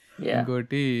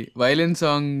 ఇంకోటి violin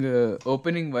song,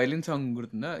 opening violin song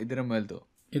గుర్తుందా, ఇద్దరు అమ్మాయిలతో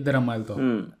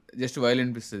జస్ట్ వైలిన్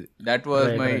అనిపిస్తుంది. దట్ వాజ్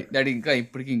మై, దట్ ఇంకా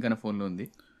ఇప్పటికి ఇంకా నా ఫోన్ లో ఉంది.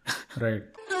 రైట్.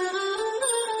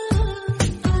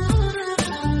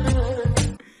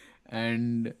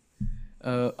 అండ్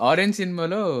ఆరెంజ్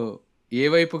సినిమాలో ఏ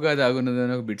వైపుగా దాగున్నది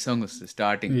అని ఒక బిట్ సాంగ్ వస్తుంది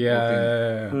స్టార్టింగ్.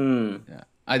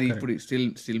 అది ఇప్పుడు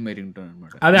స్టిల్ మై రింగ్ టోన్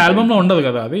అనమాట. అది ఆల్బమ్ లో ఉండదు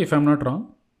కదా, అది if I'm not wrong.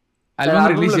 Album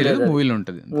release చేయలేదు, మూవీలో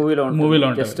ఉంటుంది. మూవీలో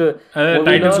జస్ట్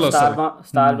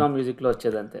స్టార్ మా మ్యూజిక్ లో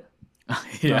వచ్చేది అంతే.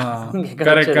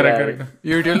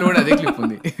 యూట్యూబ్ లో కూడా అదే క్లిప్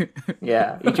ఉంది.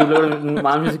 యూట్యూబ్ లో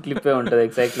మా మ్యూజిక్ క్లిప్ ఉంటుంది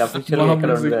ఎగ్జాక్ట్లీ.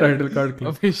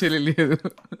 అఫీషియల్ లేదు.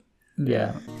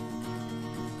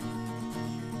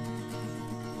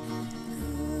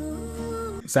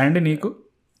 శాండీ నీకు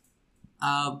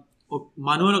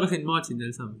మను ఒక సినిమా వచ్చింది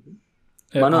తెలుసా మీకు?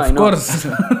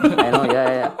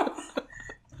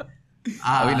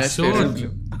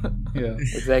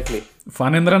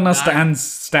 ఫణేంద్ర నా స్టాన్,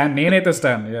 నేనైతే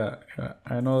stan.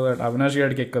 I know that Avinash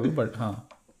గారికి ఎక్కదు, బట్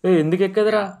ఎందుకు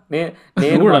ఎక్కదురా?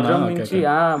 నేను మధురం నుంచి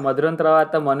మధురం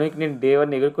తర్వాత మనుకి నేను డే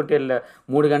 1 ఎగురుకుంటే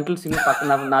 3 గంటలు సినిమా పక్కన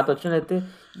నాతో వచ్చినైతే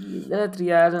 3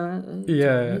 hours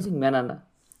మ్యాన్ అన్న.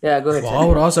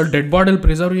 అసలు డెడ్ బాడీలు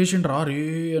ప్రిజర్వ్ చేసి రా రే.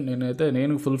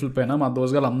 నేను ఫుల్ అయినా, మా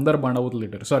దోస్తుగాళ్ళు అందరు బండబూతులు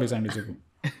తింటారు. సారీ శాండీ చెప్పు.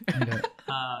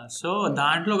 సో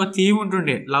దాంట్లో ఒక థీమ్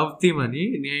ఉంటుండే, లవ్ థీమ్ అని.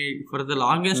 For the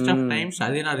longest of times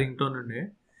అది నా రింగ్ టోన్ ఉండే.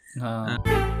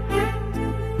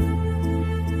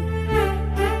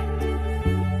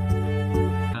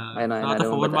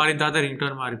 ఫోన్ మారిన తర్వాత రింగ్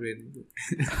టోన్ మారిపోయింది.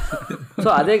 సో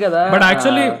అదే కదా. బట్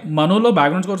యాక్చువల్లీ మనోలో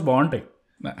బ్యాక్గ్రౌండ్ స్కోర్స్ బాగుంటాయి.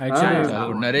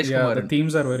 Naresh Kumar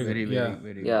themes are very very.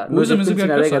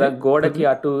 గోడకి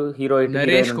అటు హీరోయిన్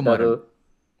నరేష్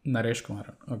కుమార్.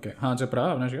 ఓకే చెప్పరా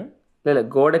అవినాష్ గా? లేదు,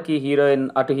 గోడకి హీరోయిన్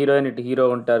అటు హీరోయిన్ ఇటు హీరో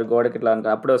ఉంటారు, గోడకి ఇట్లా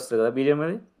అంటారు. అప్పుడే వస్తుంది కదా బీజిఎం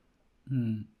అది.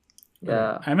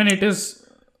 I mean it is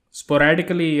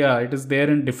sporadically, it is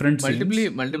there in different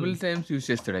multiple times use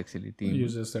చేస్తాడు. యాక్చువల్లీ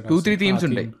 2-3 థీమ్స్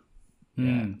ఉంటాయి.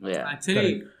 యాక్చువల్లీ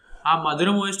ఆ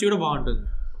మధురం ఓఎస్టీ కూడా బాగుంటుంది.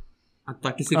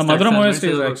 Madhuram OST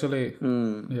is actually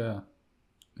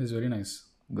is very nice.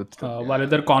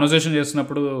 వాళ్ళిద్దరు కాన్వర్సేషన్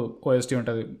చేస్తున్నప్పుడు ఓఎస్టీ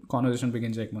ఉంటుంది, కాన్వర్సేషన్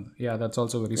బిగిన్ చేయకముందు. That's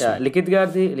also very. లిఖిత్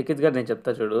గారి నేను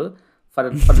చెప్తా చూడు,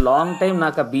 ఫర్ లాంగ్ టైం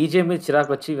నాకు ఆ బీజేపీ మీద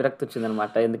చిరాకు వచ్చి విరక్తి వచ్చింది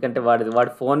అనమాట. ఎందుకంటే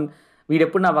వాడి ఫోన్,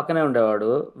 వీడెప్పుడు నా పక్కనే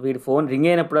ఉండేవాడు, వీడి ఫోన్ రింగ్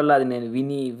అయినప్పుడల్లా అది నేను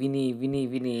విని విని విని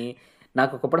విని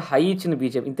నాకు ఒకప్పుడు హై ఇచ్చిన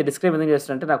బీజేపీ. ఇంత డిస్క్రైబ్ ఎందుకు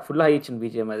చేస్తానంటే నాకు ఫుల్ హై ఇచ్చిన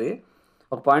బీజేపీ అది.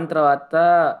 ఒక పాయింట్ తర్వాత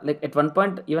like at 1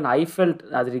 point even I felt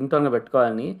అది రింగ్ టోన్గా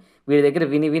పెట్టుకోవాలని వీడి దగ్గర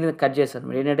విని విని కట్ చేశాను.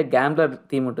 మరి ఏంటంటే గ్యాంబ్లర్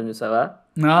థీమ్ ఉంటుంది చూసావా,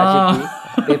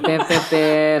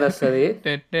 వస్తుంది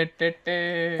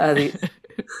అది.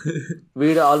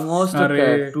 వీడు ఆల్మోస్ట్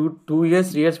 2 years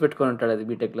 3 years పెట్టుకొని ఉంటాడు అది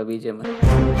బీటెక్ లో బీజేఎం.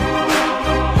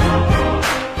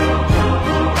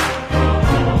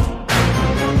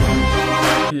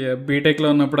 బీటెక్లో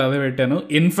ఉన్నప్పుడు అదే పెట్టాను.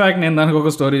 ఇన్ఫ్యాక్ట్ నేను దానికి ఒక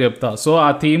స్టోరీ చెప్తా. సో ఆ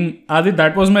థీమ్ అది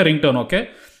that was my ring tone. Okay,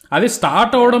 అది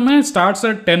స్టార్ట్ అవడమే స్టార్ట్స్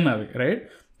at 10 అది రైట్,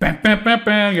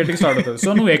 గట్టిగా స్టార్ట్ అవుతుంది. సో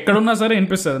నువ్వు ఎక్కడున్నా సరే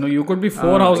వినిపిస్తుంది. నువ్వు you could be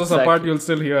 4 houses apart, you'll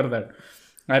still hear that.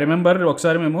 I remember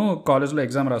ఒకసారి మేము కాలేజ్లో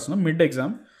ఎగ్జామ్ రాస్తున్నాం, మిడ్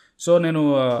ఎగ్జామ్. సో నేను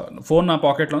ఫోన్ నా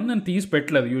పాకెట్లో ఉంది, నేను తీసి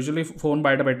పెట్టలేదు. యూజువలీ ఫోన్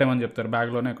బయట పెట్టామని చెప్తారు,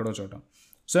 బ్యాగ్లోనే ఎక్కడో చోట.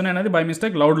 సో నేను అది బై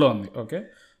మిస్టేక్ లౌడ్లో ఉంది. ఓకే,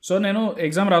 సో నేను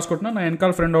ఎగ్జామ్ రాసుకుంటున్నా, నా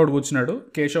వెనకాల ఫ్రెండ్ ఒకటి కూర్చున్నాడు,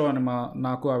 కేశవ్ అని,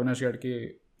 నాకు అవినాష్ గారికి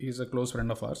is a close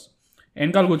friend of ours.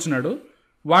 వెనకాల కూర్చున్నాడు,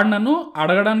 వాడు నన్ను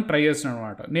అడగడానికి ట్రై చేస్తున్నాడు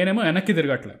అనమాట. నేనేమో వెనక్కి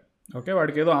తిరగట్లేదు. ఓకే,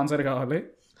 వాడికి ఏదో ఆన్సర్ కావాలి,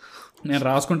 నేను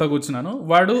రాసుకుంటా కూర్చున్నాను.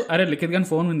 వాడు అరే లిఖిత్ గాని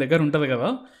ఫోన్ మీ దగ్గర ఉంటుంది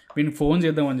కదా, వీనికి ఫోన్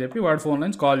చేద్దామని చెప్పి వాడు ఫోన్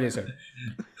నుంచి కాల్ చేశాడు.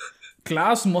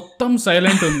 క్లాస్ మొత్తం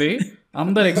సైలెంట్ ఉంది,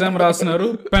 అందరు ఎగ్జామ్ రాస్తున్నారు.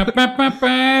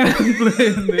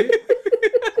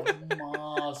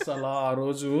 అసలు ఆ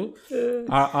రోజు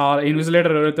ఆ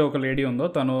ఇన్విజిలేటర్ ఎవరైతే ఒక లేడీ ఉందో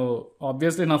తను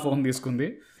ఆబ్వియస్లీ నా ఫోన్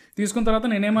తీసుకున్న తర్వాత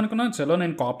నేనేమనుకున్నా, చలో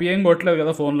నేను కాపీ ఏం కొట్టలేదు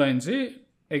కదా ఫోన్లో నుంచి,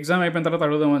 ఎగ్జామ్ అయిపోయిన తర్వాత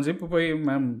అడుగుదామని చెప్పి పోయి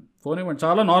మ్యామ్ ఫోన్ ఇవ్వండి,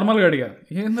 చాలా నార్మల్గా అడిగా,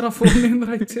 ఏంద్రా ఫోన్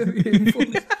ఏంద్రా ఇచ్చేది.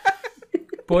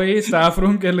 పోయి స్టాఫ్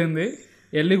రూమ్కి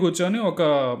వెళ్ళి కూర్చొని ఒక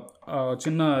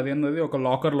చిన్న అదేంది ఒక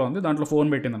లాకర్లో ఉంది, దాంట్లో ఫోన్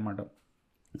పెట్టింది అనమాట.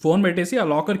 ఫోన్ పెట్టేసి ఆ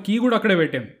లాకర్ కీ కూడా అక్కడే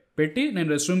పెట్టి నేను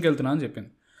రెస్ట్ రూమ్కి వెళ్తున్నా అని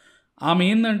చెప్పింది. ఆమె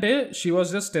ఏంటంటే షీ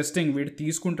వాజ్ జస్ట్ టెస్టింగ్, వీడు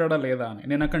తీసుకుంటాడా లేదా అని.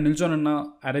 నేను అక్కడ నిల్చొని ఉన్నా,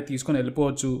 అరే తీసుకొని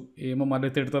వెళ్ళిపోవచ్చు, ఏమో మళ్ళీ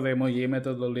తిడుతుందేమో,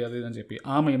 ఏమవుతుందో అది అని చెప్పి.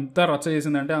 ఆమె ఎంత రచ్చ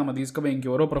చేసిందంటే ఆమె తీసుకుపోయి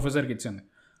ఇంకెవరో ప్రొఫెసర్కి ఇచ్చింది.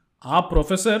 ఆ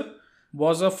professor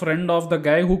was a friend of the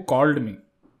guy who called me.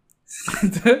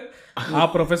 అయితే ఆ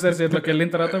ప్రొఫెసర్ చేతిలోకి వెళ్ళిన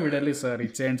తర్వాత వీడెళ్ళి, సార్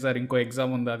ఇచ్చేయండి సార్, ఇంకో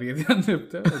ఎగ్జామ్ ఉంది అది ఇది అని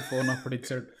చెప్తే ఫోన్ అప్పుడు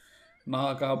ఇచ్చాడు.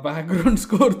 నాకు ఆ బ్యాక్గ్రౌండ్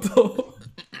స్కోర్తో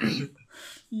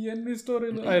ఎన్ని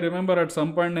స్టోరీలు. I remember at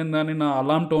some point నేను దాన్ని నా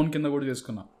అలార్మ్ టోన్ కింద కూడా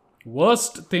చేసుకున్నా.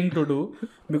 Worst thing to do,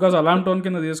 because alarm tone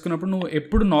కింద తీసుకున్నప్పుడు నువ్వు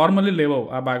ఎప్పుడు నార్మల్లీ లేవవు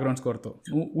ఆ బ్యాక్గ్రౌండ్ స్కోర్తో,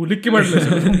 నువ్వు ఉలిక్కి పడలేదు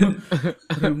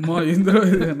ఇందులో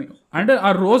ఇది అని. అంటే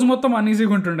ఆ రోజు మొత్తం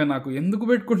అన్ఈజీగా ఉంటుండే నాకు, ఎందుకు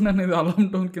పెట్టుకుంటున్నాను ఇది అలార్మ్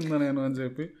టోన్ కింద నేను అని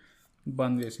చెప్పి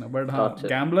బంద్ చేసిన. But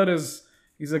gambler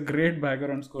is a great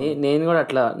background score. నేను కూడా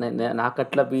అట్లా నాకు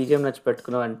అట్లా బీజిఎం నచ్చి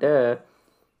పెట్టుకున్నావు అంటే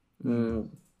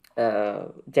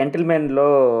జెంటిల్మెన్లో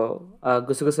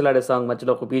గుసగుసలాడే సాంగ్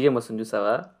మధ్యలో ఒక బీజిఎం వస్తుంది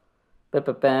చూసావా,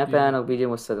 అని ఒక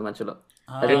బీజిఎం వస్తుంది మధ్యలో,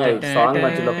 అదే సాంగ్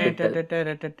మధ్యలో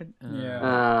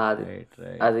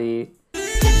అది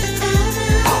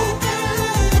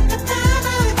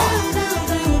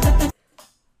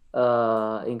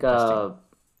ఇంకా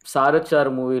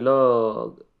సారొచ్చారు మూవీలో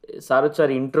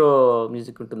సారొచ్చారు ఇంట్రో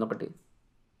మ్యూజిక్ ఉంటుంది ఒకటి.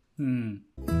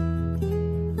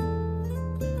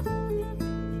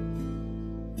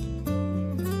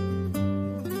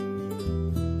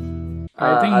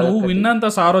 ఐ థింక్ నువ్వు విన్నంత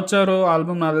సారొచ్చారు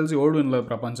ఆల్బమ్ నాకు తెలిసి ఓడి వినలేదు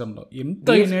ప్రపంచంలో. ఎంత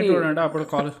వినేటోడు అంటే అప్పుడు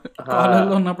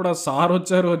కాలేజ్లో ఉన్నప్పుడు ఆ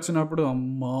సారొచ్చారు వచ్చినప్పుడు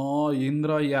అమ్మా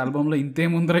ఏంద్రా ఈ ఆల్బమ్ లో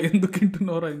ఇంతేముందరా ఎందుకు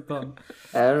వింటున్నారా ఇంత.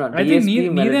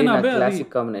 నీదేనా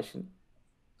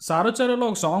సారొచ్చారులో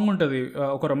ఒక సాంగ్ ఉంటుంది,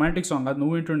 ఒక రొమాంటిక్ సాంగ్, అది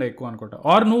నువ్వు వింటుండే ఎక్కువ అనుకుంటా,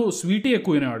 ఆర్ నువ్వు స్వీటీ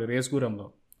ఎక్కువ వినేవాడు రేస్గూరంలో.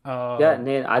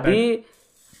 అది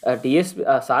డిఎస్పి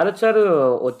సారొచ్చారు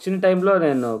వచ్చిన టైంలో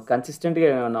నేను కన్సిస్టెంట్గా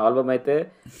ఆల్బమ్ అయితే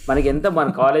మనకి ఎంత మన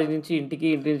కాలేజ్ నుంచి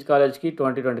ఇంటి నుంచి కాలేజ్కి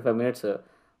 20-25 minutes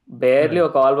బేర్లీ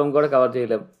ఒక ఆల్బమ్ కూడా కవర్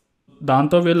చేయలేము.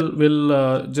 దాంతో will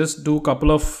just do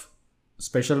couple of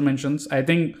special mentions. I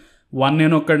think one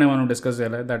నేను ఒక్కడనే మనం డిస్కస్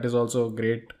చేయాలి, that is also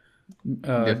great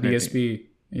DSP.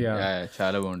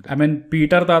 చాలా బాగుంటుంది. ఐ మీన్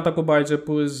పీటర్ తాతకు బాయ్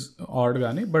చెప్పు ఇస్ ఆడ్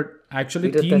కానీ బట్ యాక్చువల్లీ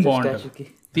థీమ్ బాగుంటుంది.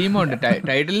 థీమ్ బాగుంటుంది.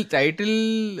 టైటిల్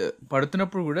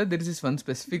పడుతున్నప్పుడు కూడా there is one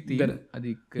specific theme, అది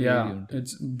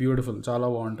ఇట్స్ బ్యూటిఫుల్, చాలా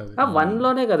బాగుంటుంది.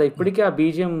 1లోనే కదా ఇప్పటికీ ఆ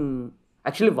బీజిఎం,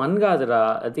 యాక్చువల్లీ 1 కాదురా,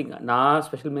 ఐ థింక్ నా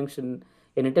స్పెషల్ మెన్షన్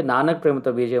ఏంటంటే నానక్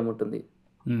ప్రేమతో బీజిఎం ఉంటుంది.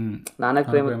 నానక్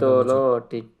ప్రేమతోలో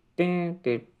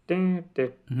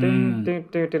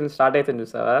స్టార్ట్ అవుతుంది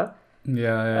చూసావా,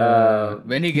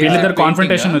 వీళ్ళిద్దరు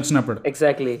కాన్ఫ్రంటేషన్ వచ్చినప్పుడు.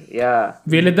 ఎగ్జాక్ట్లీ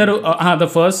వీళ్ళిద్దరు the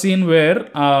first scene where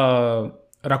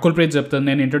Rakul Preet చెప్తుంది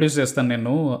నేను ఇంట్రొడ్యూస్ చేస్తాను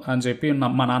నేను అని చెప్పి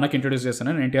మా నాన్నకి ఇంట్రొడ్యూస్ చేస్తాను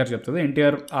ఎన్టీఆర్ చెప్తుంది.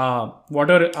 ఎన్టీఆర్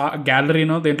వాట్ ఎవర్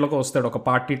గ్యాలరీనో దేంట్లోకి వస్తాడు, ఒక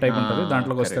పార్టీ టైప్ ఉంటుంది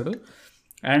దాంట్లోకి వస్తాడు,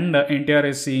 and NTR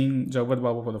is seeing Jagapathi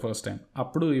Babu for the first time.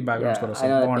 అప్పుడు ఈ బ్యాక్గ్రౌండ్ స్కోర్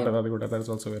వస్తుంది, బాగుంటుంది అది కూడా. That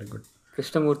is also very good.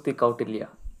 Krishnamurthy Kautilya.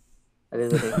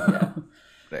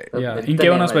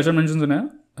 ఇంకేమైనా స్పెషల్ మెన్షన్స్ ఉన్నాయా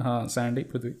Sandy,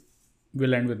 Prithvi?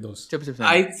 Will end with those.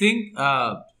 I think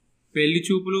Pelli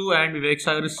Choopulu and Vivek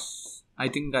Sagar, I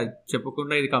think అది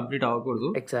చెప్పకుండా ఇది కంప్లీట్ అవ్వకూడదు.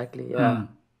 ఎగ్జాక్ట్లీ.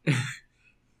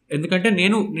 ఎందుకంటే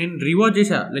నేను రీవాచ్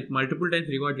చేశా, లైక్ మల్టిపుల్ టైమ్స్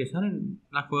రీవాచ్ చేశాను.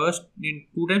 నాకు ఫస్ట్ నేను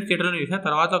 2 times థియేటర్లో చేశా,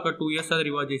 తర్వాత ఒక 2 years అది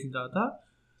రీవాచ్ చేసిన తర్వాత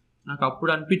నాకు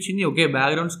అప్పుడు అనిపించింది ఓకే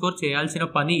బ్యాక్గ్రౌండ్ స్కోర్ చేయాల్సిన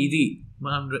పని ఇది,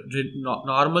 మనం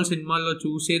నార్మల్ సినిమాల్లో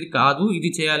చూసేది కాదు,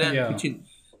 ఇది చేయాలి అనిపించింది.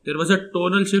 There was a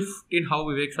tonal shift in how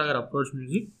Vivek Sagar approach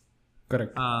music.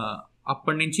 Correct.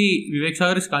 అప్పటి నుంచి వివేక్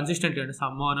సాగర్ ఇస్ కన్సిస్టెంట్ అంటే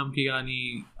సమ్మానంకి కానీ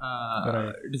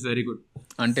ఇట్ ఇస్ వెరీ గుడ్.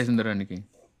 అంటే సుందరానికి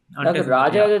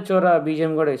రాజా చోరా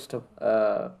బీజిఎం కూడా ఇష్టం,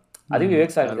 అది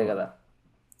వివేక్ సాగర్ కదా.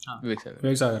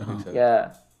 Vivek Sagar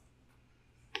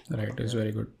right, is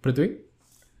very good. Prithvi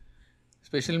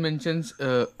special mentions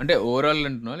అంటే ఓవరాల్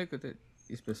అంటున్నా లేకపోతే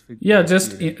స్పెసిఫిక్?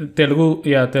 జస్ట్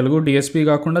తెలుగు డిఎస్పీ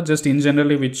కాకుండా just in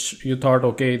generally which you thought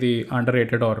okay ఇది under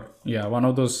rated are one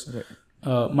of those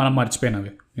మనం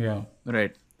మర్చిపోయినవి.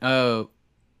 రైట్.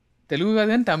 తెలుగు కాదు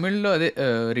కానీ తమిళ్లో అదే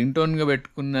రింగ్ టోన్గా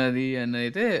పెట్టుకున్నది అని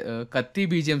అయితే కత్తి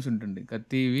బీజిఎమ్స్ ఉంటుంది.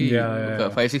 కత్తివి ఒక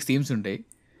 5-6 థీమ్స్ ఉంటాయి,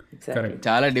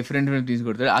 చాలా డిఫరెంట్ థీమ్స్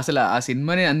కొడతారు. అసలు ఆ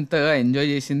సినిమాని అంతగా ఎంజాయ్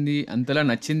చేసింది, అంతలా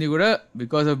నచ్చింది కూడా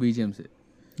బికాస్ ఆఫ్ బీజిఎమ్స్.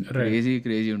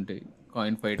 క్రేజీ ఉంటాయి,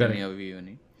 కాయిన్ ఫైట్ అని అవి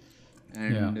అని.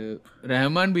 అండ్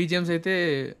రెహమాన్ బీజిఎమ్స్ అయితే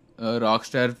rock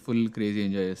star full crazy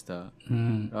enjoy చేస్తా.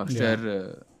 రాక్ స్టార్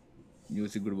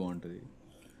మ్యూజిక్ కూడా బాగుంటుంది.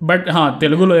 బట్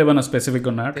తెలుగులో ఏమైనా స్పెసిఫిక్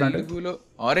ఉన్నా? తెలుగులో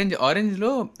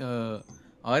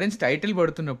ఆరెంజ్ టైటిల్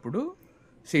పడుతున్నప్పుడు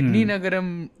సిడ్నీ నగరం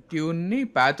ట్యూన్ని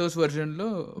పాథోస్ వర్జన్లో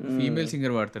ఫీమేల్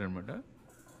సింగర్ వాడతారనమాట.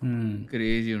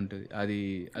 క్రేజీ ఉంటుంది అది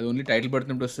ఓన్లీ టైటిల్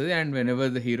పడుతున్నప్పుడు వస్తుంది, and whenever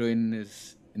the heroine is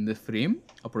in the frame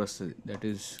అప్పుడు వస్తుంది. That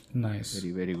is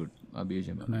very very good. ఆ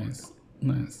బీజిఎం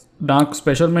నాకు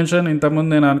స్పెషల్ మెన్షన్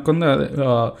ఇంతకుముందు నేను అనుకుంది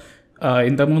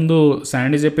ఇంతకుముందు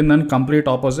శాండీ చెప్పిన దానికి కంప్లీట్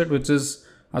ఆపోజిట్, విచ్ ఇస్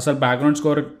అసలు బ్యాక్గ్రౌండ్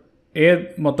స్కోర్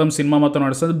మొత్తం సినిమా మొత్తం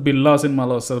నడుస్తుంది, బిల్లా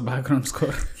సినిమాలో వస్తుంది బ్యాక్గ్రౌండ్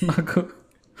స్కోర్. నాకు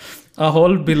ఆ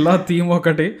హోల్ బిల్లా థీమ్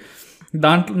ఒకటి,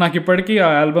 దాంట్లో నాకు ఇప్పటికీ ఆ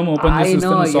ఆల్బమ్ ఓపెన్ చేసి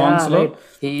చూస్తున్న సాంగ్స్ లో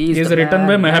is return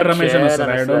by Mehar Ramesh అని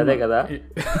వస్తుంది.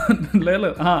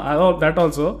 లేదు దట్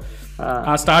ఆల్సో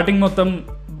ఆ స్టార్టింగ్ మొత్తం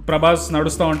ప్రభాస్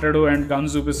నడుస్తూ ఉంటాడు అండ్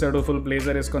గన్స్ చూపిస్తాడు ఫుల్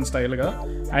బ్లేజర్ వేసుకొని స్టైల్గా.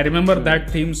 I remember that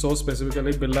theme so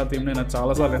specifically, Billa theme నేను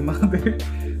చాలాసార్లు విన్నా.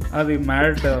 అది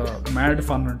మ్యాడ్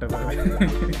ఫన్ ఉంటుంది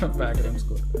బ్యాక్గ్రౌండ్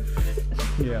స్కోర్.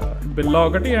 యా, బిల్లా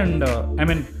ఒకటి అండ్ ఐ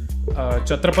మీన్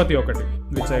ఛత్రపతి ఒకటి,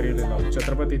 which I really love.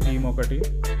 Chhatrapati theme ఒకటి,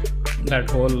 దట్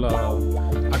హోల్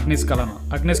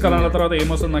అగ్నిస్కలన తర్వాత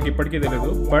ఏమొస్తుంది నాకు ఇప్పటికీ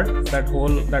తెలియదు, but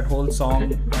that whole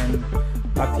song and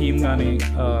ఆ థీమ్ కానీ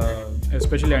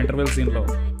ఎస్పెషల్లీ ఇంటర్వెల్ సీన్లో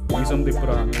మీసం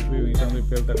తిప్పురా అని చెప్పి మీసం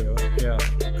తిప్పి వెళ్తారు కదా, yeah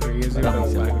crazy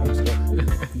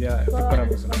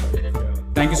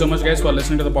thank you so much guys for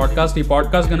listening to the podcast. ఈ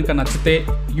పాడ్కాస్ట్ కనుక నచ్చితే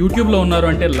యూట్యూబ్లో ఉన్నారు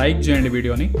అంటే లైక్ చేయండి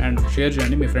వీడియోని అండ్ షేర్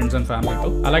చేయండి మీ ఫ్రెండ్స్ అండ్ ఫ్యామిలీతో.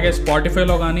 అలాగే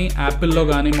స్పాటిఫైలో కానీ యాపిల్లో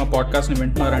కానీ మా పాడ్కాస్ట్ని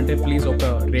వింటున్నారంటే ప్లీజ్ ఒక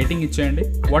రేటింగ్ ఇచ్చేయండి,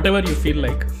 whatever you feel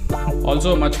like. Also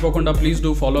మర్చిపోకుండా please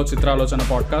do follow Chitralochana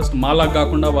podcast. మాలాగా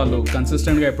కాకుండా వాళ్ళు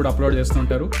కన్సిస్టెంట్గా ఎప్పుడు అప్లోడ్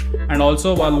చేస్తుంటారు అండ్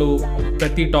ఆల్సో వాళ్ళు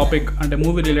ప్రతి టాపిక్ అంటే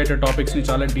మూవీ రిలేటెడ్ టాపిక్స్ని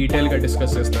చాలా డీటెయిల్గా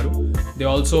డిస్కస్ చేస్తారు. They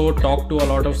also talk to a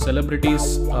lot of celebrities,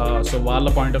 so వాళ్ళ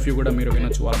పాయింట్ ఆఫ్ వ్యూ కూడా మీరు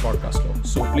వినొచ్చు వాళ్ళ పాడ్కాస్ట్లో.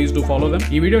 So please do follow them.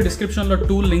 ఈ వీడియో డిస్క్రిప్షన్లో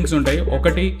 2 లింక్స్ ఉంటాయి.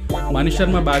 ఒకటి మనీష్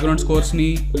శర్మ బ్యాక్గ్రౌండ్ స్కోర్స్ని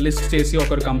లిస్ట్ చేసి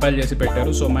ఒకరు కంపైల్ చేసి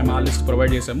పెట్టారు, సో మేము ఆ లిస్ట్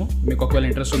ప్రొవైడ్ చేసాము. మీకు ఒకవేళ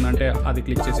ఇంట్రెస్ట్ ఉందంటే అది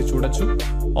క్లిక్ చేసి చూడొచ్చు.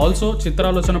 ఆల్సో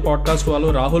చిత్రాలోచన పాడ్కాస్ట్ వాళ్ళు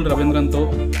రాహుల్ రవీంద్రన్తో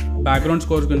బ్యాక్గ్రౌండ్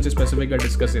స్కోర్స్ గురించి స్పెసిఫిక్గా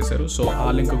డిస్కస్ చేశారు, సో ఆ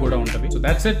లింక్ కూడా ఉంటుంది. So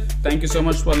that's it. Thank you so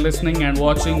much for listening and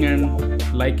watching and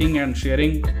liking and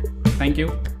sharing. Thank you.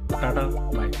 Tata,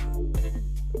 bye.